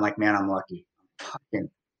 you know, I'm like, man, I'm lucky. I'm fucking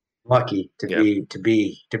lucky to be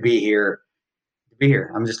here.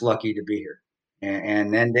 I'm just lucky to be here,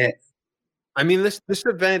 and then. I mean, this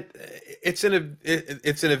event, it's an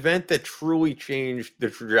event that truly changed the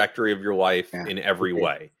trajectory of your life in every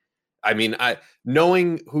way. I mean,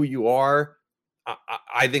 knowing who you are,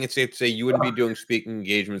 I think it's safe to say you wouldn't be doing speaking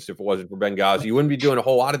engagements if it wasn't for Benghazi. You wouldn't be doing a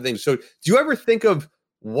whole lot of things. So do you ever think of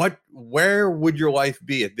where would your life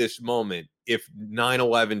be at this moment if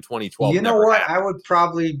 9/11, 2012 You know what? happened? I would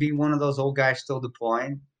probably be one of those old guys still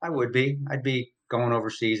deploying. I would be. I'd be going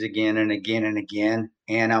overseas again and again and again.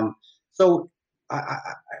 And so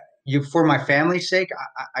for my family's sake,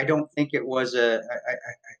 I don't think it was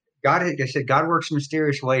God, like I said, God works in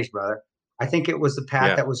mysterious ways, brother. I think it was the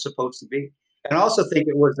path that was supposed to be. And I also think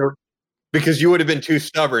it was because you would have been too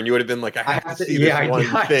stubborn. You would have been like, I have to see this one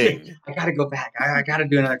thing. I got to go back. I got to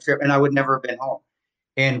do another trip. And I would never have been home.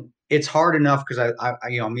 And it's hard enough because I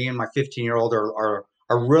you know, me and my 15-year-old are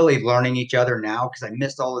really learning each other now because I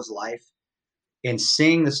missed all his life. And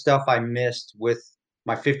seeing the stuff I missed with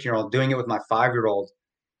my 15-year-old, doing it with my 5-year-old,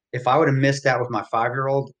 if I would have missed that with my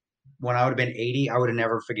 5-year-old, when I would have been 80, I would have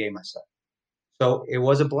never forgave myself. So it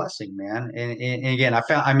was a blessing, man. And again,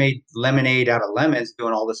 I made lemonade out of lemons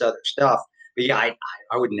doing all this other stuff. But yeah, I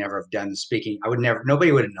would never have done the speaking.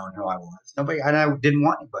 Nobody would have known who I was. Nobody, and I didn't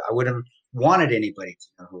want anybody. I wouldn't have wanted anybody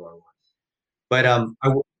to know who I was. But I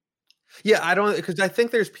don't, because I think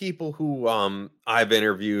there's people who I've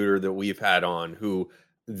interviewed or that we've had on who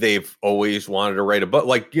they've always wanted to write a book.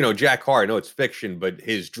 Like, you know, Jack Carr, I know it's fiction, but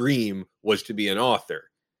his dream was to be an author.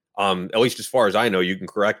 At least as far as I know, you can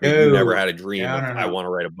correct me. You never had a dream of I want to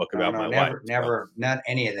write a book about my life. Never, not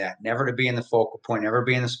any of that. Never to be in the focal point, never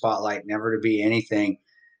be in the spotlight, never to be anything.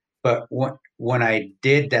 But when I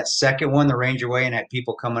did that second one, the Ranger Way, and had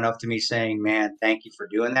people coming up to me saying, man, thank you for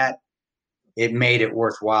doing that, it made it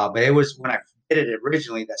worthwhile. But it was when I did it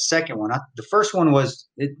originally, that second one, the first one was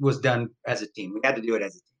done as a team. We had to do it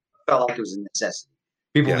as a team. I felt like it was a necessity.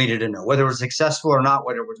 People needed to know whether it was successful or not,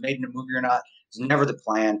 whether it was made in a movie or not. It was never the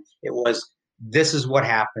plan. It was, this is what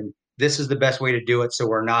happened. This is the best way to do it. So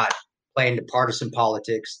we're not playing the partisan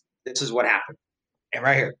politics. This is what happened. And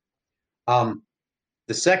right here.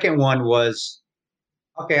 The second one was,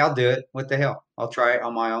 okay, I'll do it. What the hell? I'll try it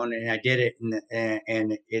on my own. And I did it.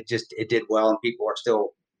 And it did well. And people are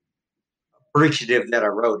still appreciative that I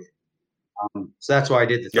wrote it. So that's why I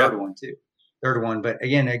did the third one too. Third one. But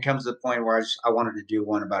again, it comes to the point where I wanted to do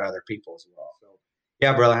one about other people as well. So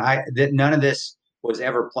yeah, brother, none of this was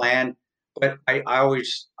ever planned, but I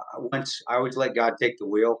always let God take the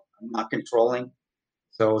wheel. I'm not controlling.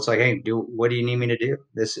 So it's like, hey, what do you need me to do?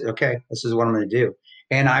 This is what I'm going to do.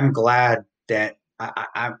 And I'm glad that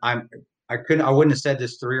I wouldn't have said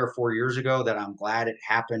this 3 or 4 years ago that I'm glad it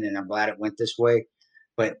happened and I'm glad it went this way.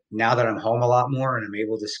 But now that I'm home a lot more and I'm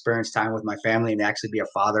able to experience time with my family and actually be a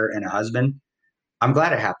father and a husband, I'm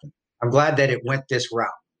glad it happened. I'm glad that it went this route.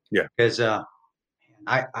 Yeah. Because there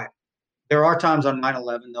are times on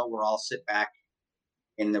 9/11 though where I'll sit back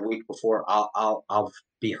in the week before I'll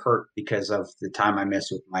be hurt because of the time I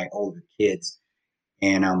miss with my older kids,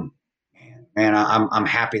 and I'm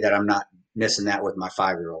happy that I'm not missing that with my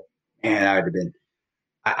 5-year-old. And I'd have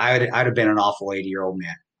been an awful 80-year-old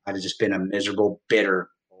man. I'd have just been a miserable, bitter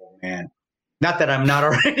old man. Not that I'm not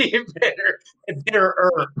already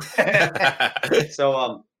bitterer.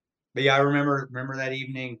 So but yeah, I remember that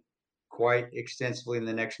evening quite extensively in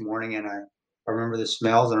the next morning, and I remember the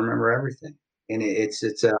smells and I remember everything. and it's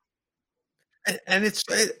and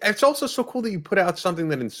it's also so cool that you put out something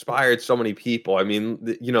that inspired so many people. I mean,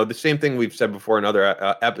 the same thing we've said before in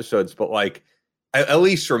other episodes, but like at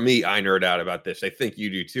least for me, I nerd out about this. I think you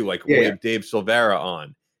do too. Like we have Dave Silvera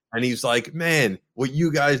on, and he's like, "Man, what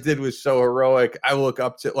you guys did was so heroic. I look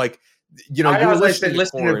up to like." You were listening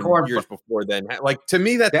to Korn years before then. Like to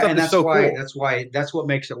me, that's so cool. That's what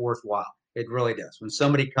makes it worthwhile. It really does. When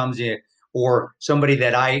somebody comes in, or somebody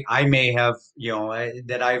that I may have,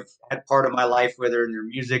 that I've had part of my life, whether in their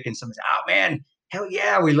music, and somebody's, oh man, hell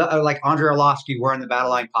yeah, we love like Andre Arlovsky. We're in the Battle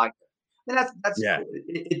Line podcast. And that's cool.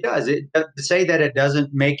 It does. To say that it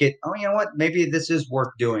doesn't make it. Oh, you know what? Maybe this is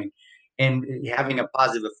worth doing, and having a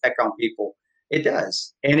positive effect on people. It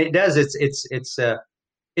does, and it does. It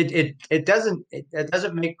doesn't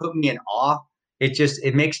put me in awe.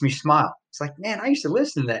 It makes me smile. It's like, man, I used to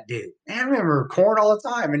listen to that dude. Man, I remember Korn all the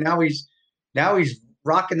time, and now he's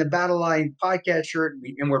rocking the Battle Line podcast shirt,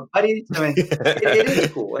 and we're buddies. I mean, it is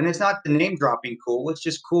cool, and it's not the name dropping cool. It's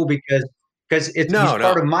just cool because he's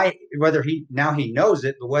part of my, whether he knows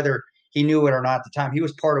it, but whether he knew it or not at the time, he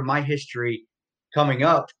was part of my history coming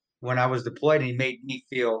up when I was deployed, and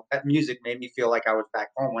that music made me feel like I was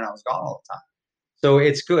back home when I was gone all the time. So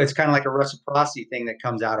it's good. It's kind of like a reciprocity thing that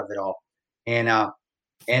comes out of it all, and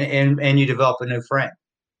you develop a new friend.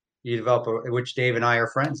 Which Dave and I are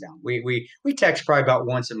friends now. We text probably about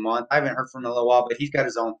once a month. I haven't heard from him in a little while, but he's got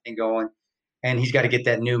his own thing going, and he's got to get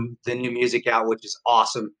the new music out, which is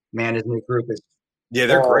awesome. Man, his new group is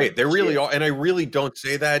they're great. They really are, and I really don't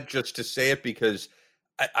say that just to say it because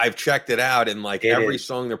I've checked it out, and like every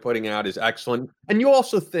song they're putting out is excellent. And you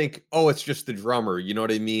also think, oh, it's just the drummer. You know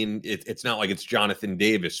what I mean? It's not like it's Jonathan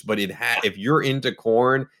Davis, but if you're into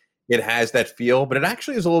Korn, it has that feel. But it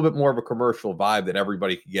actually is a little bit more of a commercial vibe that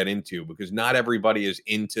everybody could get into because not everybody is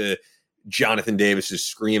into Jonathan Davis's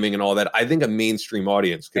screaming and all that. I think a mainstream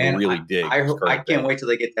audience could really dig. I can't wait till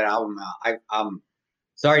they get that album out. I'm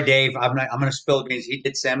sorry, Dave. I'm going to spill the beans. He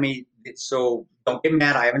did send me, so don't get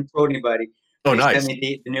mad. I haven't told anybody. Oh, nice. Send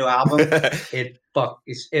me the new album. It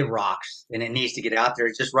rocks, and it needs to get out there.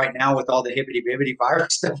 It's just right now with all the hibbity bibbity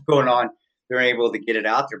virus stuff going on, they're able to get it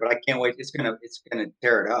out there. But I can't wait. It's gonna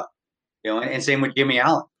tear it up, And same with Jimmy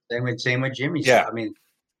Allen. Same with Jimmy. Yeah. I mean,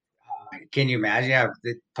 can you imagine? Yeah,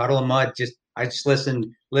 the Puddle of Mud. I just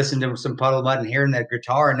listened to some Puddle of Mud and hearing that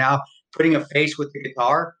guitar, and now putting a face with the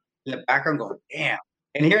guitar in the background, going damn,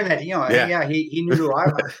 and hearing that he knew who I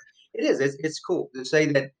was. It is. It's cool to say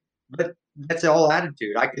that, but. That's all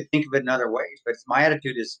attitude. I could think of it in other ways, but my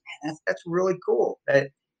attitude is, man, that's really cool.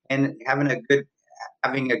 And having a good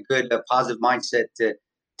positive mindset to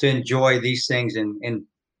enjoy these things and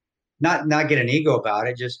not get an ego about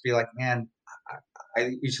it. Just be like, man,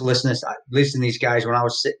 I used to listen to these guys when I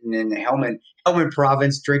was sitting in the Helmand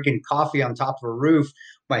province drinking coffee on top of a roof,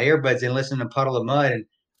 my earbuds, and listening to Puddle of Mud, and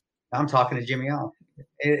I'm talking to Jimmy Allen,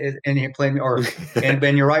 and he played me.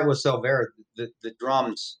 And you're right with Silvera, the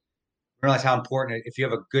drums. Realize how important if you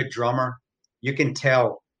have a good drummer, you can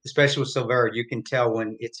tell, especially with Silvera, you can tell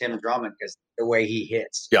when it's him drumming because the way he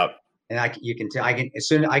hits. Yep. And you can tell. I could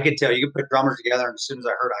tell. You can put drummers together, and as soon as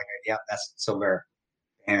I heard, I go, yeah, that's Silvera,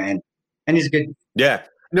 and he's good. Yeah.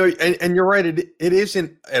 No, and you're right. It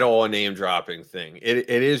isn't at all a name dropping thing. It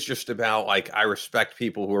is just about like I respect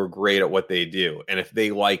people who are great at what they do, and if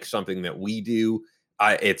they like something that we do.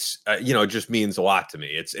 It just means a lot to me.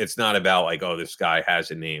 It's not about like, oh, this guy has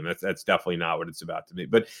a name. That's definitely not what it's about to me.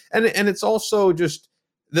 But and it's also just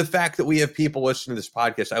the fact that we have people listening to this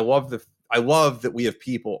podcast. I love that we have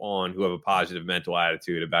people on who have a positive mental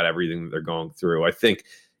attitude about everything that they're going through. I think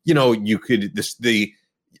you could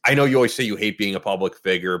I know you always say you hate being a public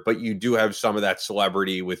figure, but you do have some of that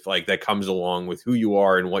celebrity with like that comes along with who you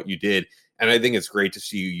are and what you did. And I think it's great to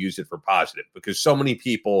see you use it for positive because so many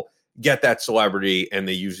people get that celebrity and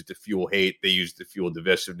they use it to fuel hate. They use it to fuel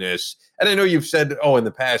divisiveness. And I know you've said, oh, in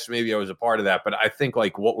the past, maybe I was a part of that, but I think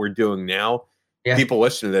like what we're doing now, people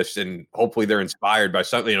listen to this and hopefully they're inspired by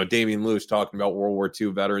something, Damien Lewis talking about World War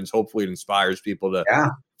II veterans. Hopefully it inspires people to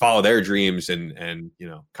follow their dreams and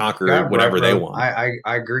conquer whatever they want. I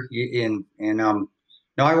agree. No,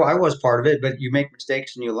 I was part of it, but you make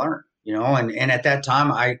mistakes and you learn, and at that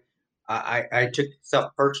time I took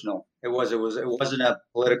stuff personal. It wasn't a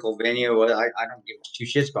political venue. I don't give two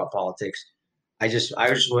shits about politics. I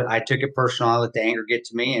took it personal. I let the anger get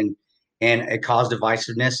to me, and it caused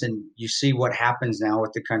divisiveness. And you see what happens now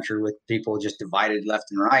with the country, with people just divided left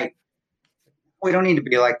and right. We don't need to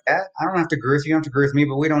be like that. I don't have to agree with you. You don't have to agree with me,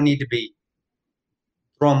 but we don't need to be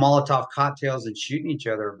throwing Molotov cocktails and shooting each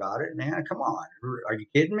other about it. Man, come on. Are you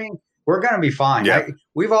kidding me? We're going to be fine. Yeah.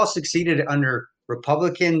 We've all succeeded under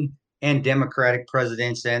Republican and Democratic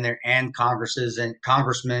presidents and Congresses and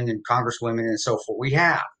congressmen and congresswomen and so forth. We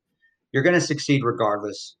have. You're going to succeed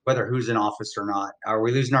regardless, whether who's in office or not. Are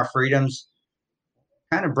we losing our freedoms?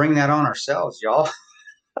 Kind of bring that on ourselves, y'all.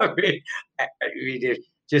 I mean, we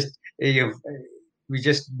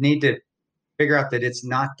just need to figure out that it's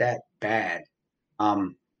not that bad.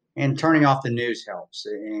 And turning off the news helps.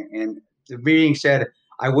 And the being said,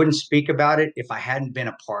 I wouldn't speak about it if I hadn't been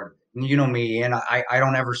a part of it. And you know me, and I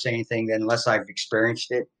don't ever say anything unless I've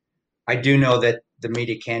experienced it. I do know that the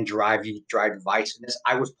media can drive divisiveness.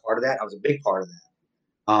 I was part of that. I was a big part of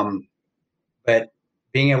that. But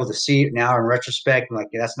being able to see it now in retrospect, I'm like,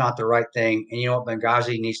 yeah, that's not the right thing. And you know what?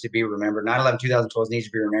 Benghazi needs to be remembered. 9/11, 2012 needs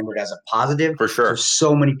to be remembered as a positive. For sure. There's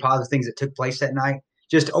so many positive things that took place that night.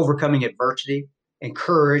 Just overcoming adversity and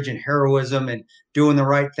courage and heroism and doing the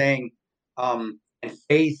right thing, and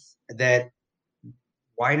faith. That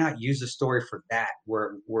why not use the story for that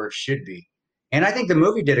where it should be? And I think the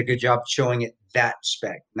movie did a good job showing it that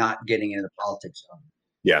spec, not getting into the politics of it.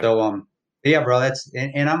 Yeah. So yeah, bro,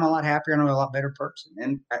 and I'm a lot happier and I'm a lot better person.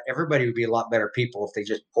 And everybody would be a lot better people if they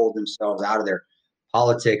just pulled themselves out of their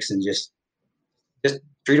politics and just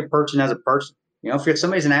treat a person as a person. You know, if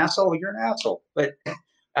somebody's an asshole, you're an asshole. But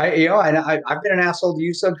I've been an asshole to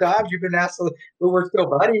you sometimes. You've been an asshole, but we're still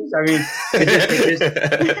buddies. I mean,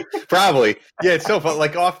 probably. Yeah, it's so fun.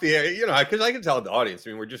 Like off the air, you know, because I can tell the audience.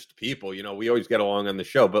 I mean, we're just people. You know, we always get along on the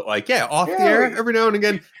show. But like, yeah, off the air, every now and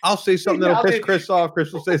again, I'll say something that'll piss Chris off.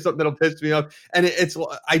 Chris will say something that'll piss me off. And it's.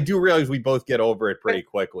 I do realize we both get over it pretty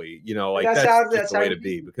quickly. You know, like that's just the way to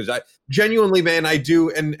be. Because I genuinely, man, I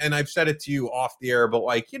do, and I've said it to you off the air. But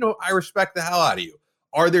like, you know, I respect the hell out of you.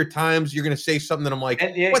 Are there times you're going to say something that I'm like,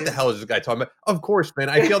 what the hell is this guy talking about? Of course, man.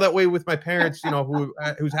 I feel that way with my parents, you know,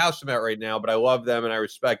 whose house I'm at right now, but I love them and I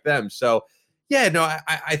respect them. So, yeah, no,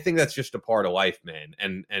 I think that's just a part of life, man.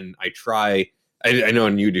 And I try, I know,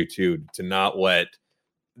 and you do too, to not let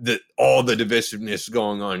all the divisiveness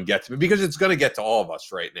going on get to me, because it's going to get to all of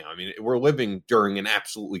us right now. I mean, we're living during an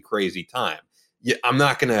absolutely crazy time. Yeah, I'm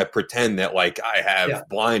not going to pretend that like I have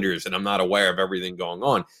blinders and I'm not aware of everything going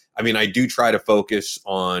on. I mean, I do try to focus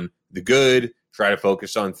on the good, try to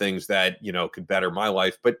focus on things that, you know, could better my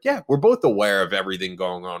life. But yeah, we're both aware of everything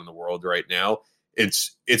going on in the world right now.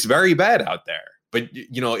 It's very bad out there. But,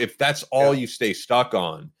 you know, if that's all you stay stuck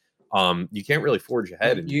on, you can't really forge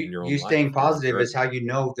ahead in your own life. You staying positive is how you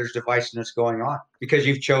know there's divisiveness going on, because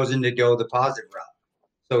you've chosen to go the positive route.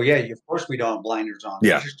 So, yeah, of course we don't have blinders on.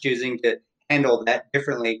 Yeah. We're just choosing to handle that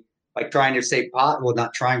differently, like trying to say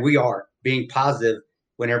not trying, we are being positive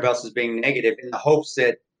when everybody else is being negative, in the hopes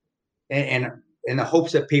that and in the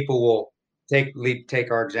hopes that people will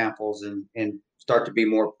take our examples and start to be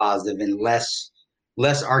more positive and less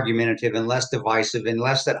argumentative and less divisive and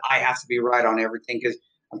less that I have to be right on everything. Because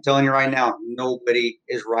I'm telling you right now, nobody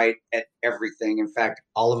is right at everything. In fact,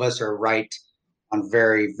 all of us are right on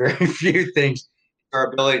very, very few things.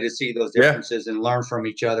 Our ability to see those differences and learn from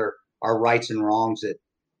each other, our rights and wrongs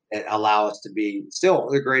that allow us to be still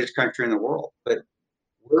the greatest country in the world. But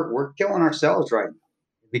we're killing ourselves right now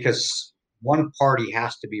because one party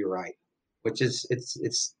has to be right, which is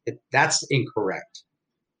that's incorrect.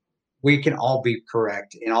 We can all be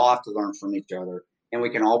correct and all have to learn from each other, and we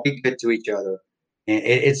can all be good to each other. And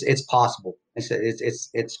it's possible.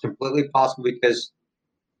 It's completely possible because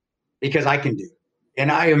I can do it.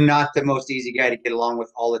 And I am not the most easy guy to get along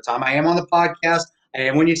with all the time. I am on the podcast.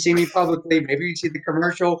 And when you see me publicly, maybe you see the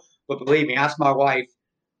commercial, but believe me, ask my wife.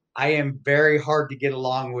 I am very hard to get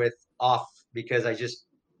along with off, because I'll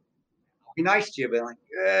be nice to you, but I'm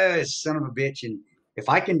like, son of a bitch. And if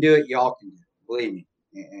I can do it, y'all can do it. Believe me.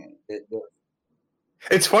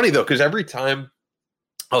 It's funny though, because every time,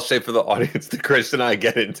 I'll say for the audience, that Chris and I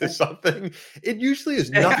get into something, it usually has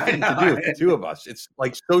nothing to do with the two of us. It's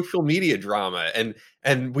like social media drama.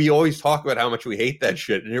 And we always talk about how much we hate that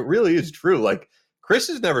shit. And it really is true. Like, Chris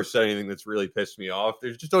has never said anything that's really pissed me off.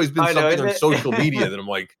 There's just always been something on social media that I'm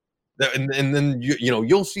like, and then you know,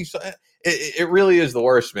 you'll see. It really is the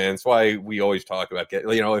worst, man. That's why we always talk about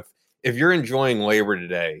you know, if you're enjoying Labor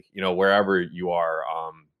today, you know, wherever you are,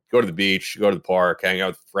 go to the beach, go to the park, hang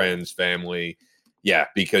out with friends, family. Yeah,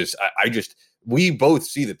 because we both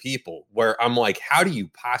see the people where I'm like, how do you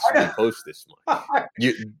possibly post this much?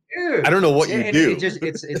 I don't know what you do.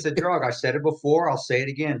 It's a drug. I said it before. I'll say it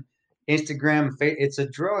again. Instagram, it's a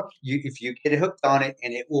drug. If you get hooked on it,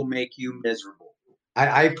 and it will make you miserable.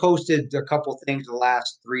 I posted a couple things the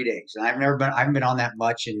last 3 days, and I haven't been on that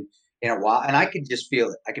much in a while, and I could just feel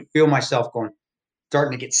it. I could feel myself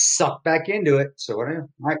starting to get sucked back into it. So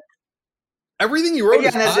what? everything you wrote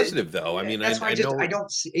is positive, though. I mean, that's why I know, I don't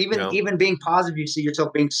see, even being positive, you see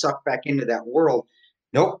yourself being sucked back into that world.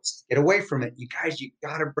 Nope, get away from it. You guys, you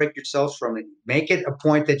got to break yourselves from it. Make it a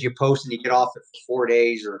point that you post and you get off it for 4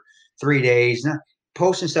 days or 3 days. Not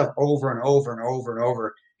posting stuff over and over and over and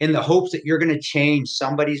over in the hopes that you're going to change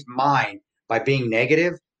somebody's mind by being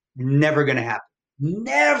negative. Never going to happen.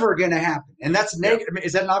 Never going to happen. And that's negative.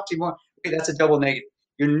 Is that an oxymoron? Okay, that's a double negative.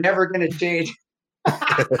 You're never going to change.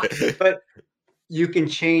 But you can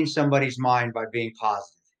change somebody's mind by being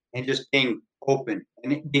positive and just being open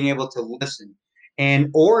and being able to listen.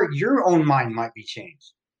 Or your own mind might be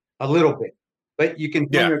changed a little bit, but you can.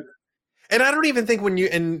 And I don't even think when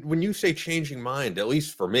you say changing mind, at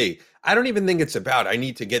least for me, I don't even think it's about I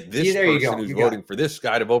need to get this person who's voting for this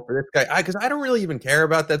guy to vote for this guy. Because I don't really even care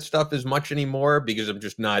about that stuff as much anymore because I'm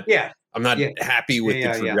just not. I'm not happy with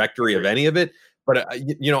the trajectory of any of it. But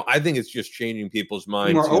I think it's just changing people's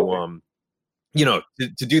mind to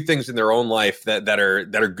do things in their own life that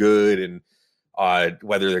are good, and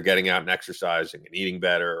whether they're getting out and exercising and eating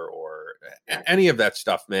better or any of that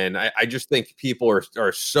stuff, man. I just think people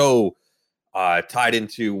are so tied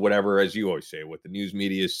into whatever, as you always say, what the news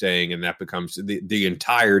media is saying, and that becomes the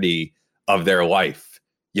entirety of their life.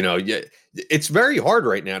 It's very hard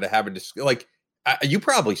right now to have you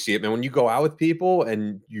probably see it, man, when you go out with people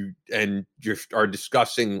and you just are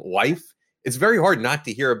discussing life. It's very hard not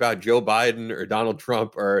to hear about Joe Biden or Donald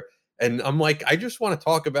Trump and I'm like, I just want to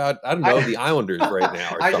talk about, I don't know, the Islanders right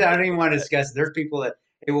now. I don't even want to discuss it. There's people that,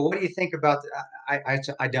 hey, well, what do you think about I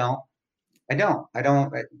don't. I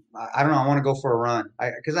don't know. I want to go for a run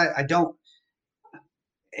because I don't.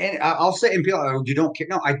 And I'll say, and people, oh, you don't care.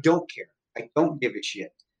 No, I don't care. I don't give a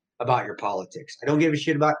shit about your politics. I don't give a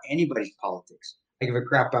shit about anybody's politics. I give a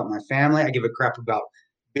crap about my family. I give a crap about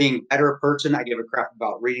being a better person. I give a crap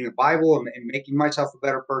about reading the Bible and making myself a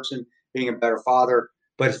better person, being a better father.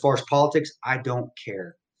 But as far as politics, I don't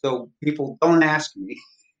care. So people don't ask me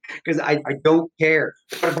because I don't care.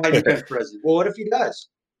 What if Biden becomes president? Well, what if he does?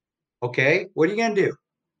 Okay, what are you going to do?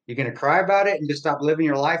 You're going to cry about it and just stop living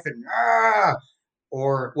your life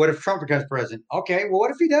or what if Trump becomes president? Okay, well,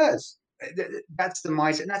 what if he does? That's the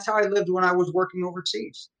mindset. And that's how I lived when I was working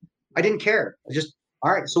overseas. I didn't care. I just,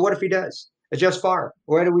 all right, so what if he does? Adjust far.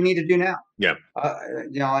 What do we need to do now? Yeah.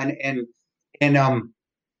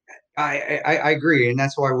 I agree. And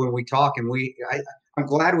that's why when we talk I'm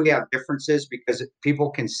glad we have differences because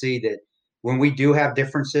people can see that when we do have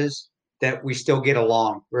differences, that we still get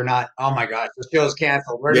along. We're not, oh my gosh, the show's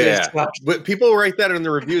canceled. But people write that in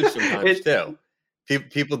the reviews sometimes too.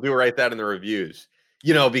 People do write that in the reviews,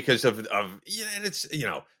 because of it's,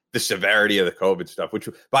 the severity of the COVID stuff, which,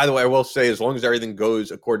 by the way, I will say, as long as everything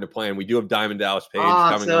goes according to plan, we do have Diamond Dallas Page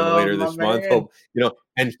coming on later this month. Hope,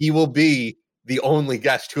 and he will be the only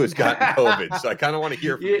guest who has gotten COVID. So I kind of want to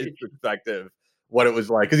hear from his perspective what it was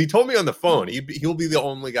like, because he told me on the phone he'll be the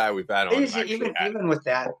only guy we've had on. Even with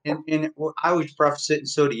that, and I always preface it, and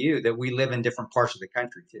so do you, that we live in different parts of the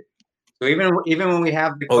country too. So even when we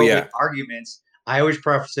have the COVID arguments, I always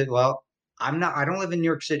preface it. Well, I don't live in New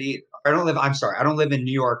York City. I don't live in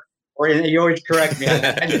New York. Or you always correct me on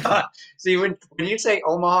that. See, when you say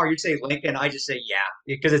Omaha or you say Lincoln, I just say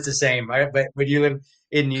because it's the same. Right? But when you live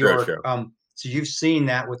in New York, so you've seen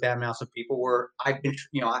that with that amount of people where I've been,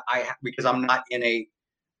 because I'm not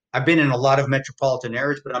I've been in a lot of metropolitan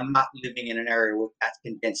areas, but I'm not living in an area with that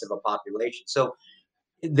condensed of a population. So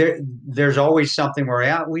there's always something where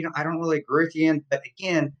I don't really agree with you. But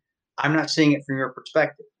again, I'm not seeing it from your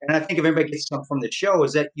perspective. And I think if anybody gets something from the show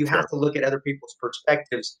is that you have to look at other people's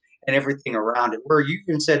perspectives and everything around it. Where you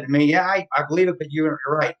can say to me, I believe it, but you're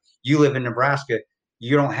right. You live in Nebraska.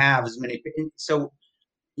 You don't have as many. So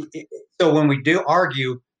when we do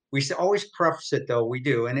argue, we always preface it, though. We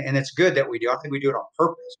do. And it's good that we do. I think we do it on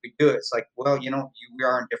purpose. We do it. It's like, well, we are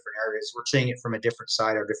in different areas. We're seeing it from a different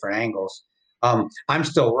side or different angles. I'm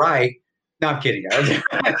still right. No, I'm kidding.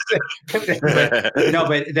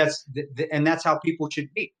 but that's how people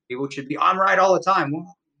should be. People should be, I'm right all the time.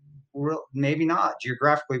 Well, maybe not.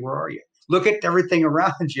 Geographically, where are you? Look at everything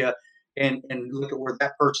around you and look at where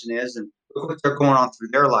that person is and look what they're going on through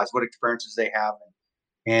their lives, what experiences they have,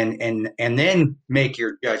 and then make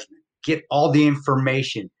your judgment. Get all the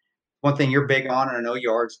information. One thing you're big on, and I know you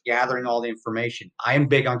are, is gathering all the information. I am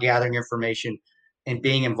big on gathering information and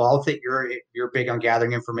being involved with it. You're big on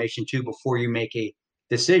gathering information too before you make a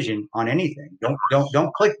decision on anything. Don't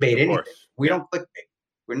clickbait anything. We don't clickbait.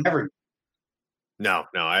 We're never. No,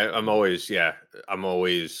 I'm always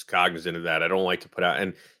cognizant of that. I don't like to put out,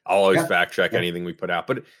 and I'll always fact check anything we put out.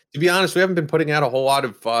 But to be honest, we haven't been putting out a whole lot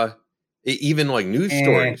of even like news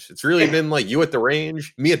stories. It's really been like you at the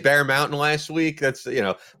range, me at Bear Mountain last week. That's,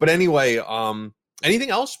 but anyway,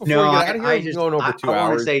 anything else before we get out of here? We're going over 2 hours. I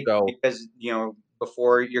want to say, because,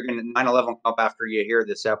 before you're going to 9/11 come up after you hear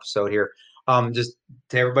this episode here, just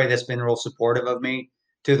to everybody that's been real supportive of me,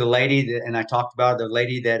 to the lady and I talked about the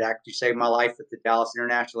lady that actually saved my life at the Dallas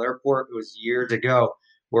International Airport. It was years ago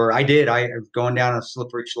where I was going down a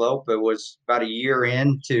slippery slope. It was about a year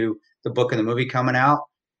into the book and the movie coming out.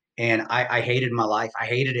 And I hated my life. I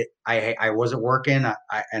hated it. I wasn't working.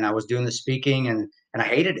 And I was doing the speaking and I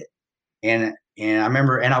hated it. And I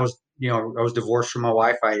remember, and I was divorced from my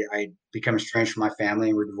wife. I become estranged from my family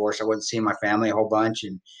and we're divorced. I wasn't seeing my family a whole bunch.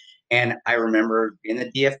 And I remember in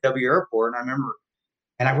the DFW airport,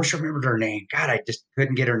 and I wish I remembered her name. God, I just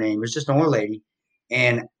couldn't get her name. It was just an old lady.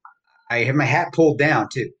 And I had my hat pulled down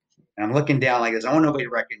too. And I'm looking down like this. I don't want nobody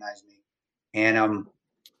to recognize me. And I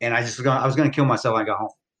was going to kill myself when I got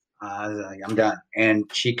home. I was like, I'm done. And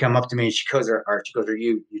she come up to me and she goes, are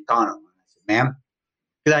you Tano? And I said, ma'am,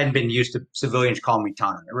 because I hadn't been used to civilians calling me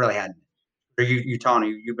Tano. I really hadn't. Are you Tano?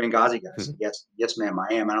 You Benghazi guy? I said, yes, ma'am,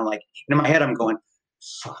 I am. And I'm like, and in my head, I'm going,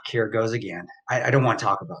 fuck, here it goes again. I don't want to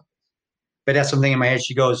talk about it. But that's something in my head.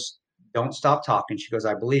 She goes, don't stop talking. She goes,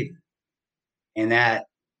 I believe you. And that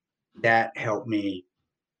helped me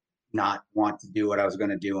not want to do what I was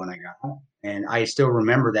going to do when I got home. And I still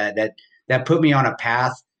remember that put me on a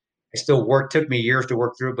path. Took me years to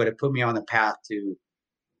work through, but it put me on the path to,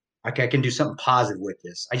 I can do something positive with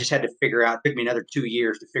this. I just had to figure out, it took me another 2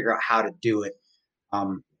 years to figure out how to do it.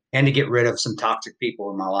 And to get rid of some toxic people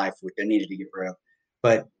in my life, which I needed to get rid of.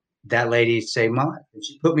 But that lady saved my life. And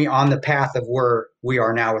she put me on the path of where we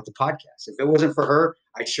are now with the podcast. If it wasn't for her,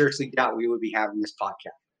 I seriously doubt we would be having this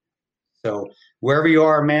podcast. So wherever you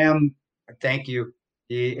are, ma'am, thank you.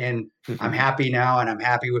 And I'm happy now, and I'm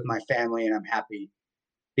happy with my family, and I'm happy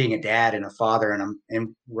being a dad and a father,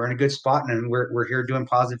 and we're in a good spot, and we're here doing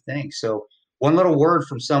positive things. So one little word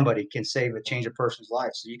from somebody can change a person's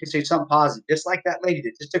life. So you can say something positive, just like that lady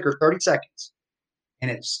that just took her 30 seconds,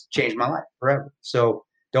 and it's changed my life forever. So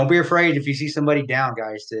don't be afraid if you see somebody down,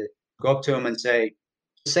 guys, to go up to them and say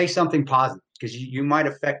something positive, because you might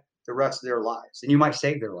affect the rest of their lives, and you might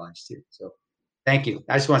save their lives too. So thank you.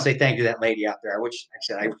 I just want to say thank you to that lady out there. I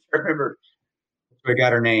remember I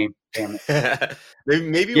got her name. Damn it.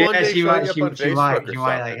 maybe one day she might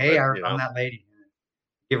like, hey, I'm that lady.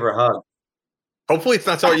 Give her a hug. Hopefully it's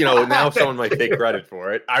not so, now someone might take credit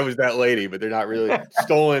for it. I was that lady, but they're not really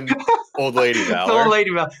stolen old lady valor. Old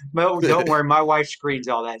lady valor. No, don't worry. My wife screens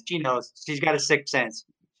all that. She knows. She's got a sixth sense.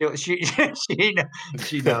 She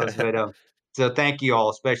knows. But so thank you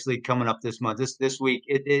all, especially coming up this month. This week,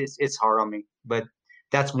 it's hard on me, but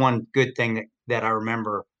that's one good thing that I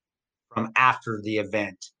remember from after the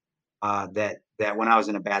event. That when I was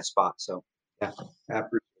in a bad spot. So yeah, I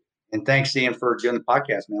appreciate it. And thanks, Ian, for doing the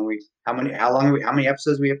podcast, man. How many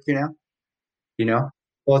episodes we up to now?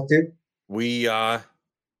 Both two? How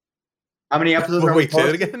many episodes are we say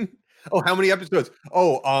it again? Oh, how many episodes?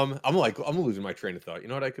 Oh, I'm losing my train of thought. You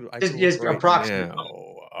know what I could just approximately.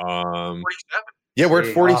 47. Yeah, we're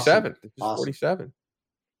at 47. Awesome. This is 47.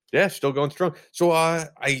 Yeah, still going strong. So I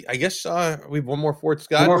guess we have one more Fort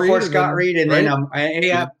Scott. One more Fort Scott Reed, and then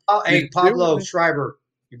hey, Pablo Schreiber,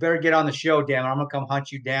 you better get on the show, damn it! I'm gonna come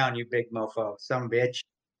hunt you down, you big mofo, some bitch.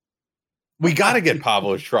 We got to get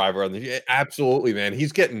Pablo Schreiber on the absolutely, man.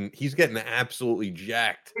 He's getting absolutely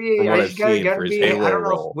jacked. From what I've seen for his Halo I don't know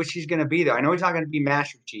role. which he's going to be though. I know he's not going to be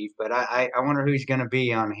Master Chief, but I wonder who he's going to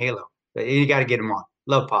be on Halo. But you got to get him on.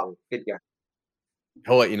 Love Pablo, good guy.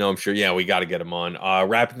 He'll let you know, I'm sure. Yeah, we got to get him on.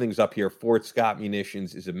 Wrapping things up here, Fort Scott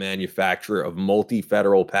Munitions is a manufacturer of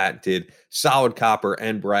multi-federal patented solid copper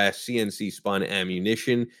and brass CNC spun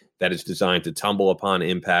ammunition that is designed to tumble upon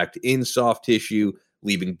impact in soft tissue,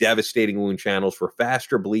 leaving devastating wound channels for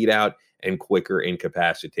faster bleed out and quicker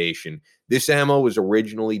incapacitation. This ammo was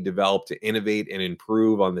originally developed to innovate and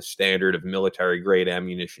improve on the standard of military-grade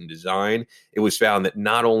ammunition design. It was found that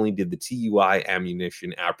not only did the TUI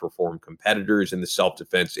ammunition outperform competitors in the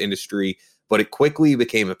self-defense industry, but it quickly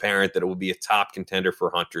became apparent that it would be a top contender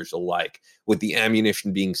for hunters alike. With the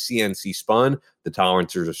ammunition being CNC spun, the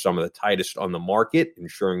tolerances are some of the tightest on the market,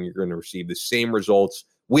 ensuring you're going to receive the same results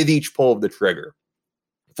with each pull of the trigger.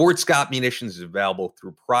 Fort Scott Munitions is available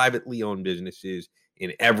through privately owned businesses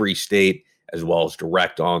in every state, as well as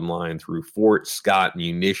direct online through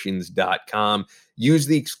fortscottmunitions.com. Use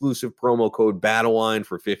the exclusive promo code BattleLine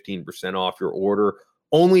for 15% off your order.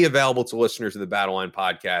 Only available to listeners of the BattleLine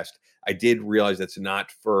podcast. I did realize that's not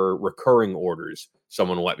for recurring orders.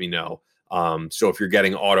 Someone let me know. So if you're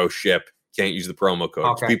getting auto ship, can't use the promo code.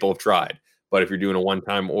 Okay. People have tried. But if you're doing a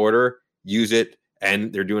one-time order, use it.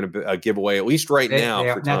 And they're doing a giveaway, at least right now,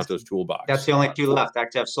 for Tonto's Toolbox. That's the only 2 left.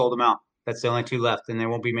 Actually, I've sold them out. That's the only 2 left, and they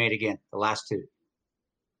won't be made again. The last 2.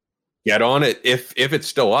 Get on it if it's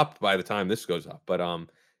still up by the time this goes up. But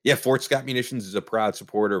Fort Scott Munitions is a proud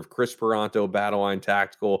supporter of Chris Peranto, Battle Line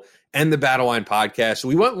Tactical, and the Battle Line Podcast. So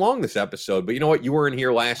we went long this episode, but you know what? You weren't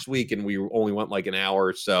here last week, and we only went like an hour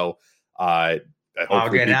or so. I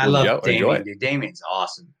love Damien. Dude. Damien's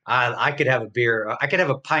awesome. I could have a beer. I could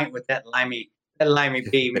have a pint with that limey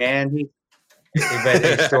B, man.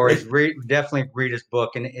 His stories. Definitely read his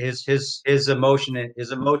book, and his emotion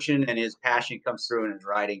and his passion comes through in his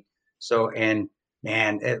writing. So, and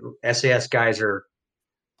man, SAS guys are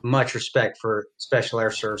much respect for Special Air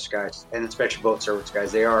Service guys and the Special Boat Service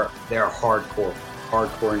guys. They are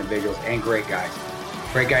hardcore individuals and great guys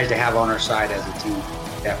to have on our side as a team.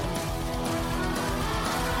 Definitely.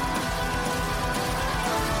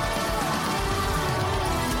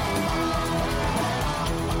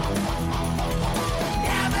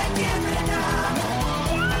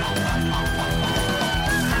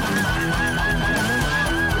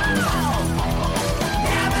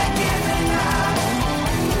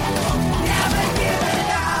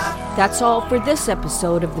 That's all for this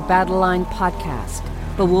episode of the Battle Line Podcast,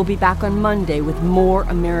 but we'll be back on Monday with more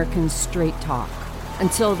American Straight Talk.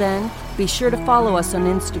 Until then, be sure to follow us on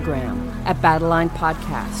Instagram at Battle Line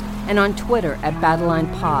Podcast and on Twitter at Battle Line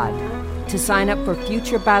Pod. To sign up for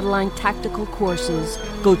future Battle Line tactical courses,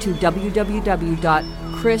 go to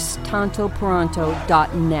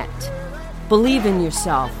www.christantoperanto.net. Believe in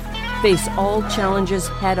yourself, face all challenges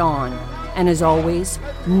head on, and as always,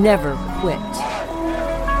 never quit.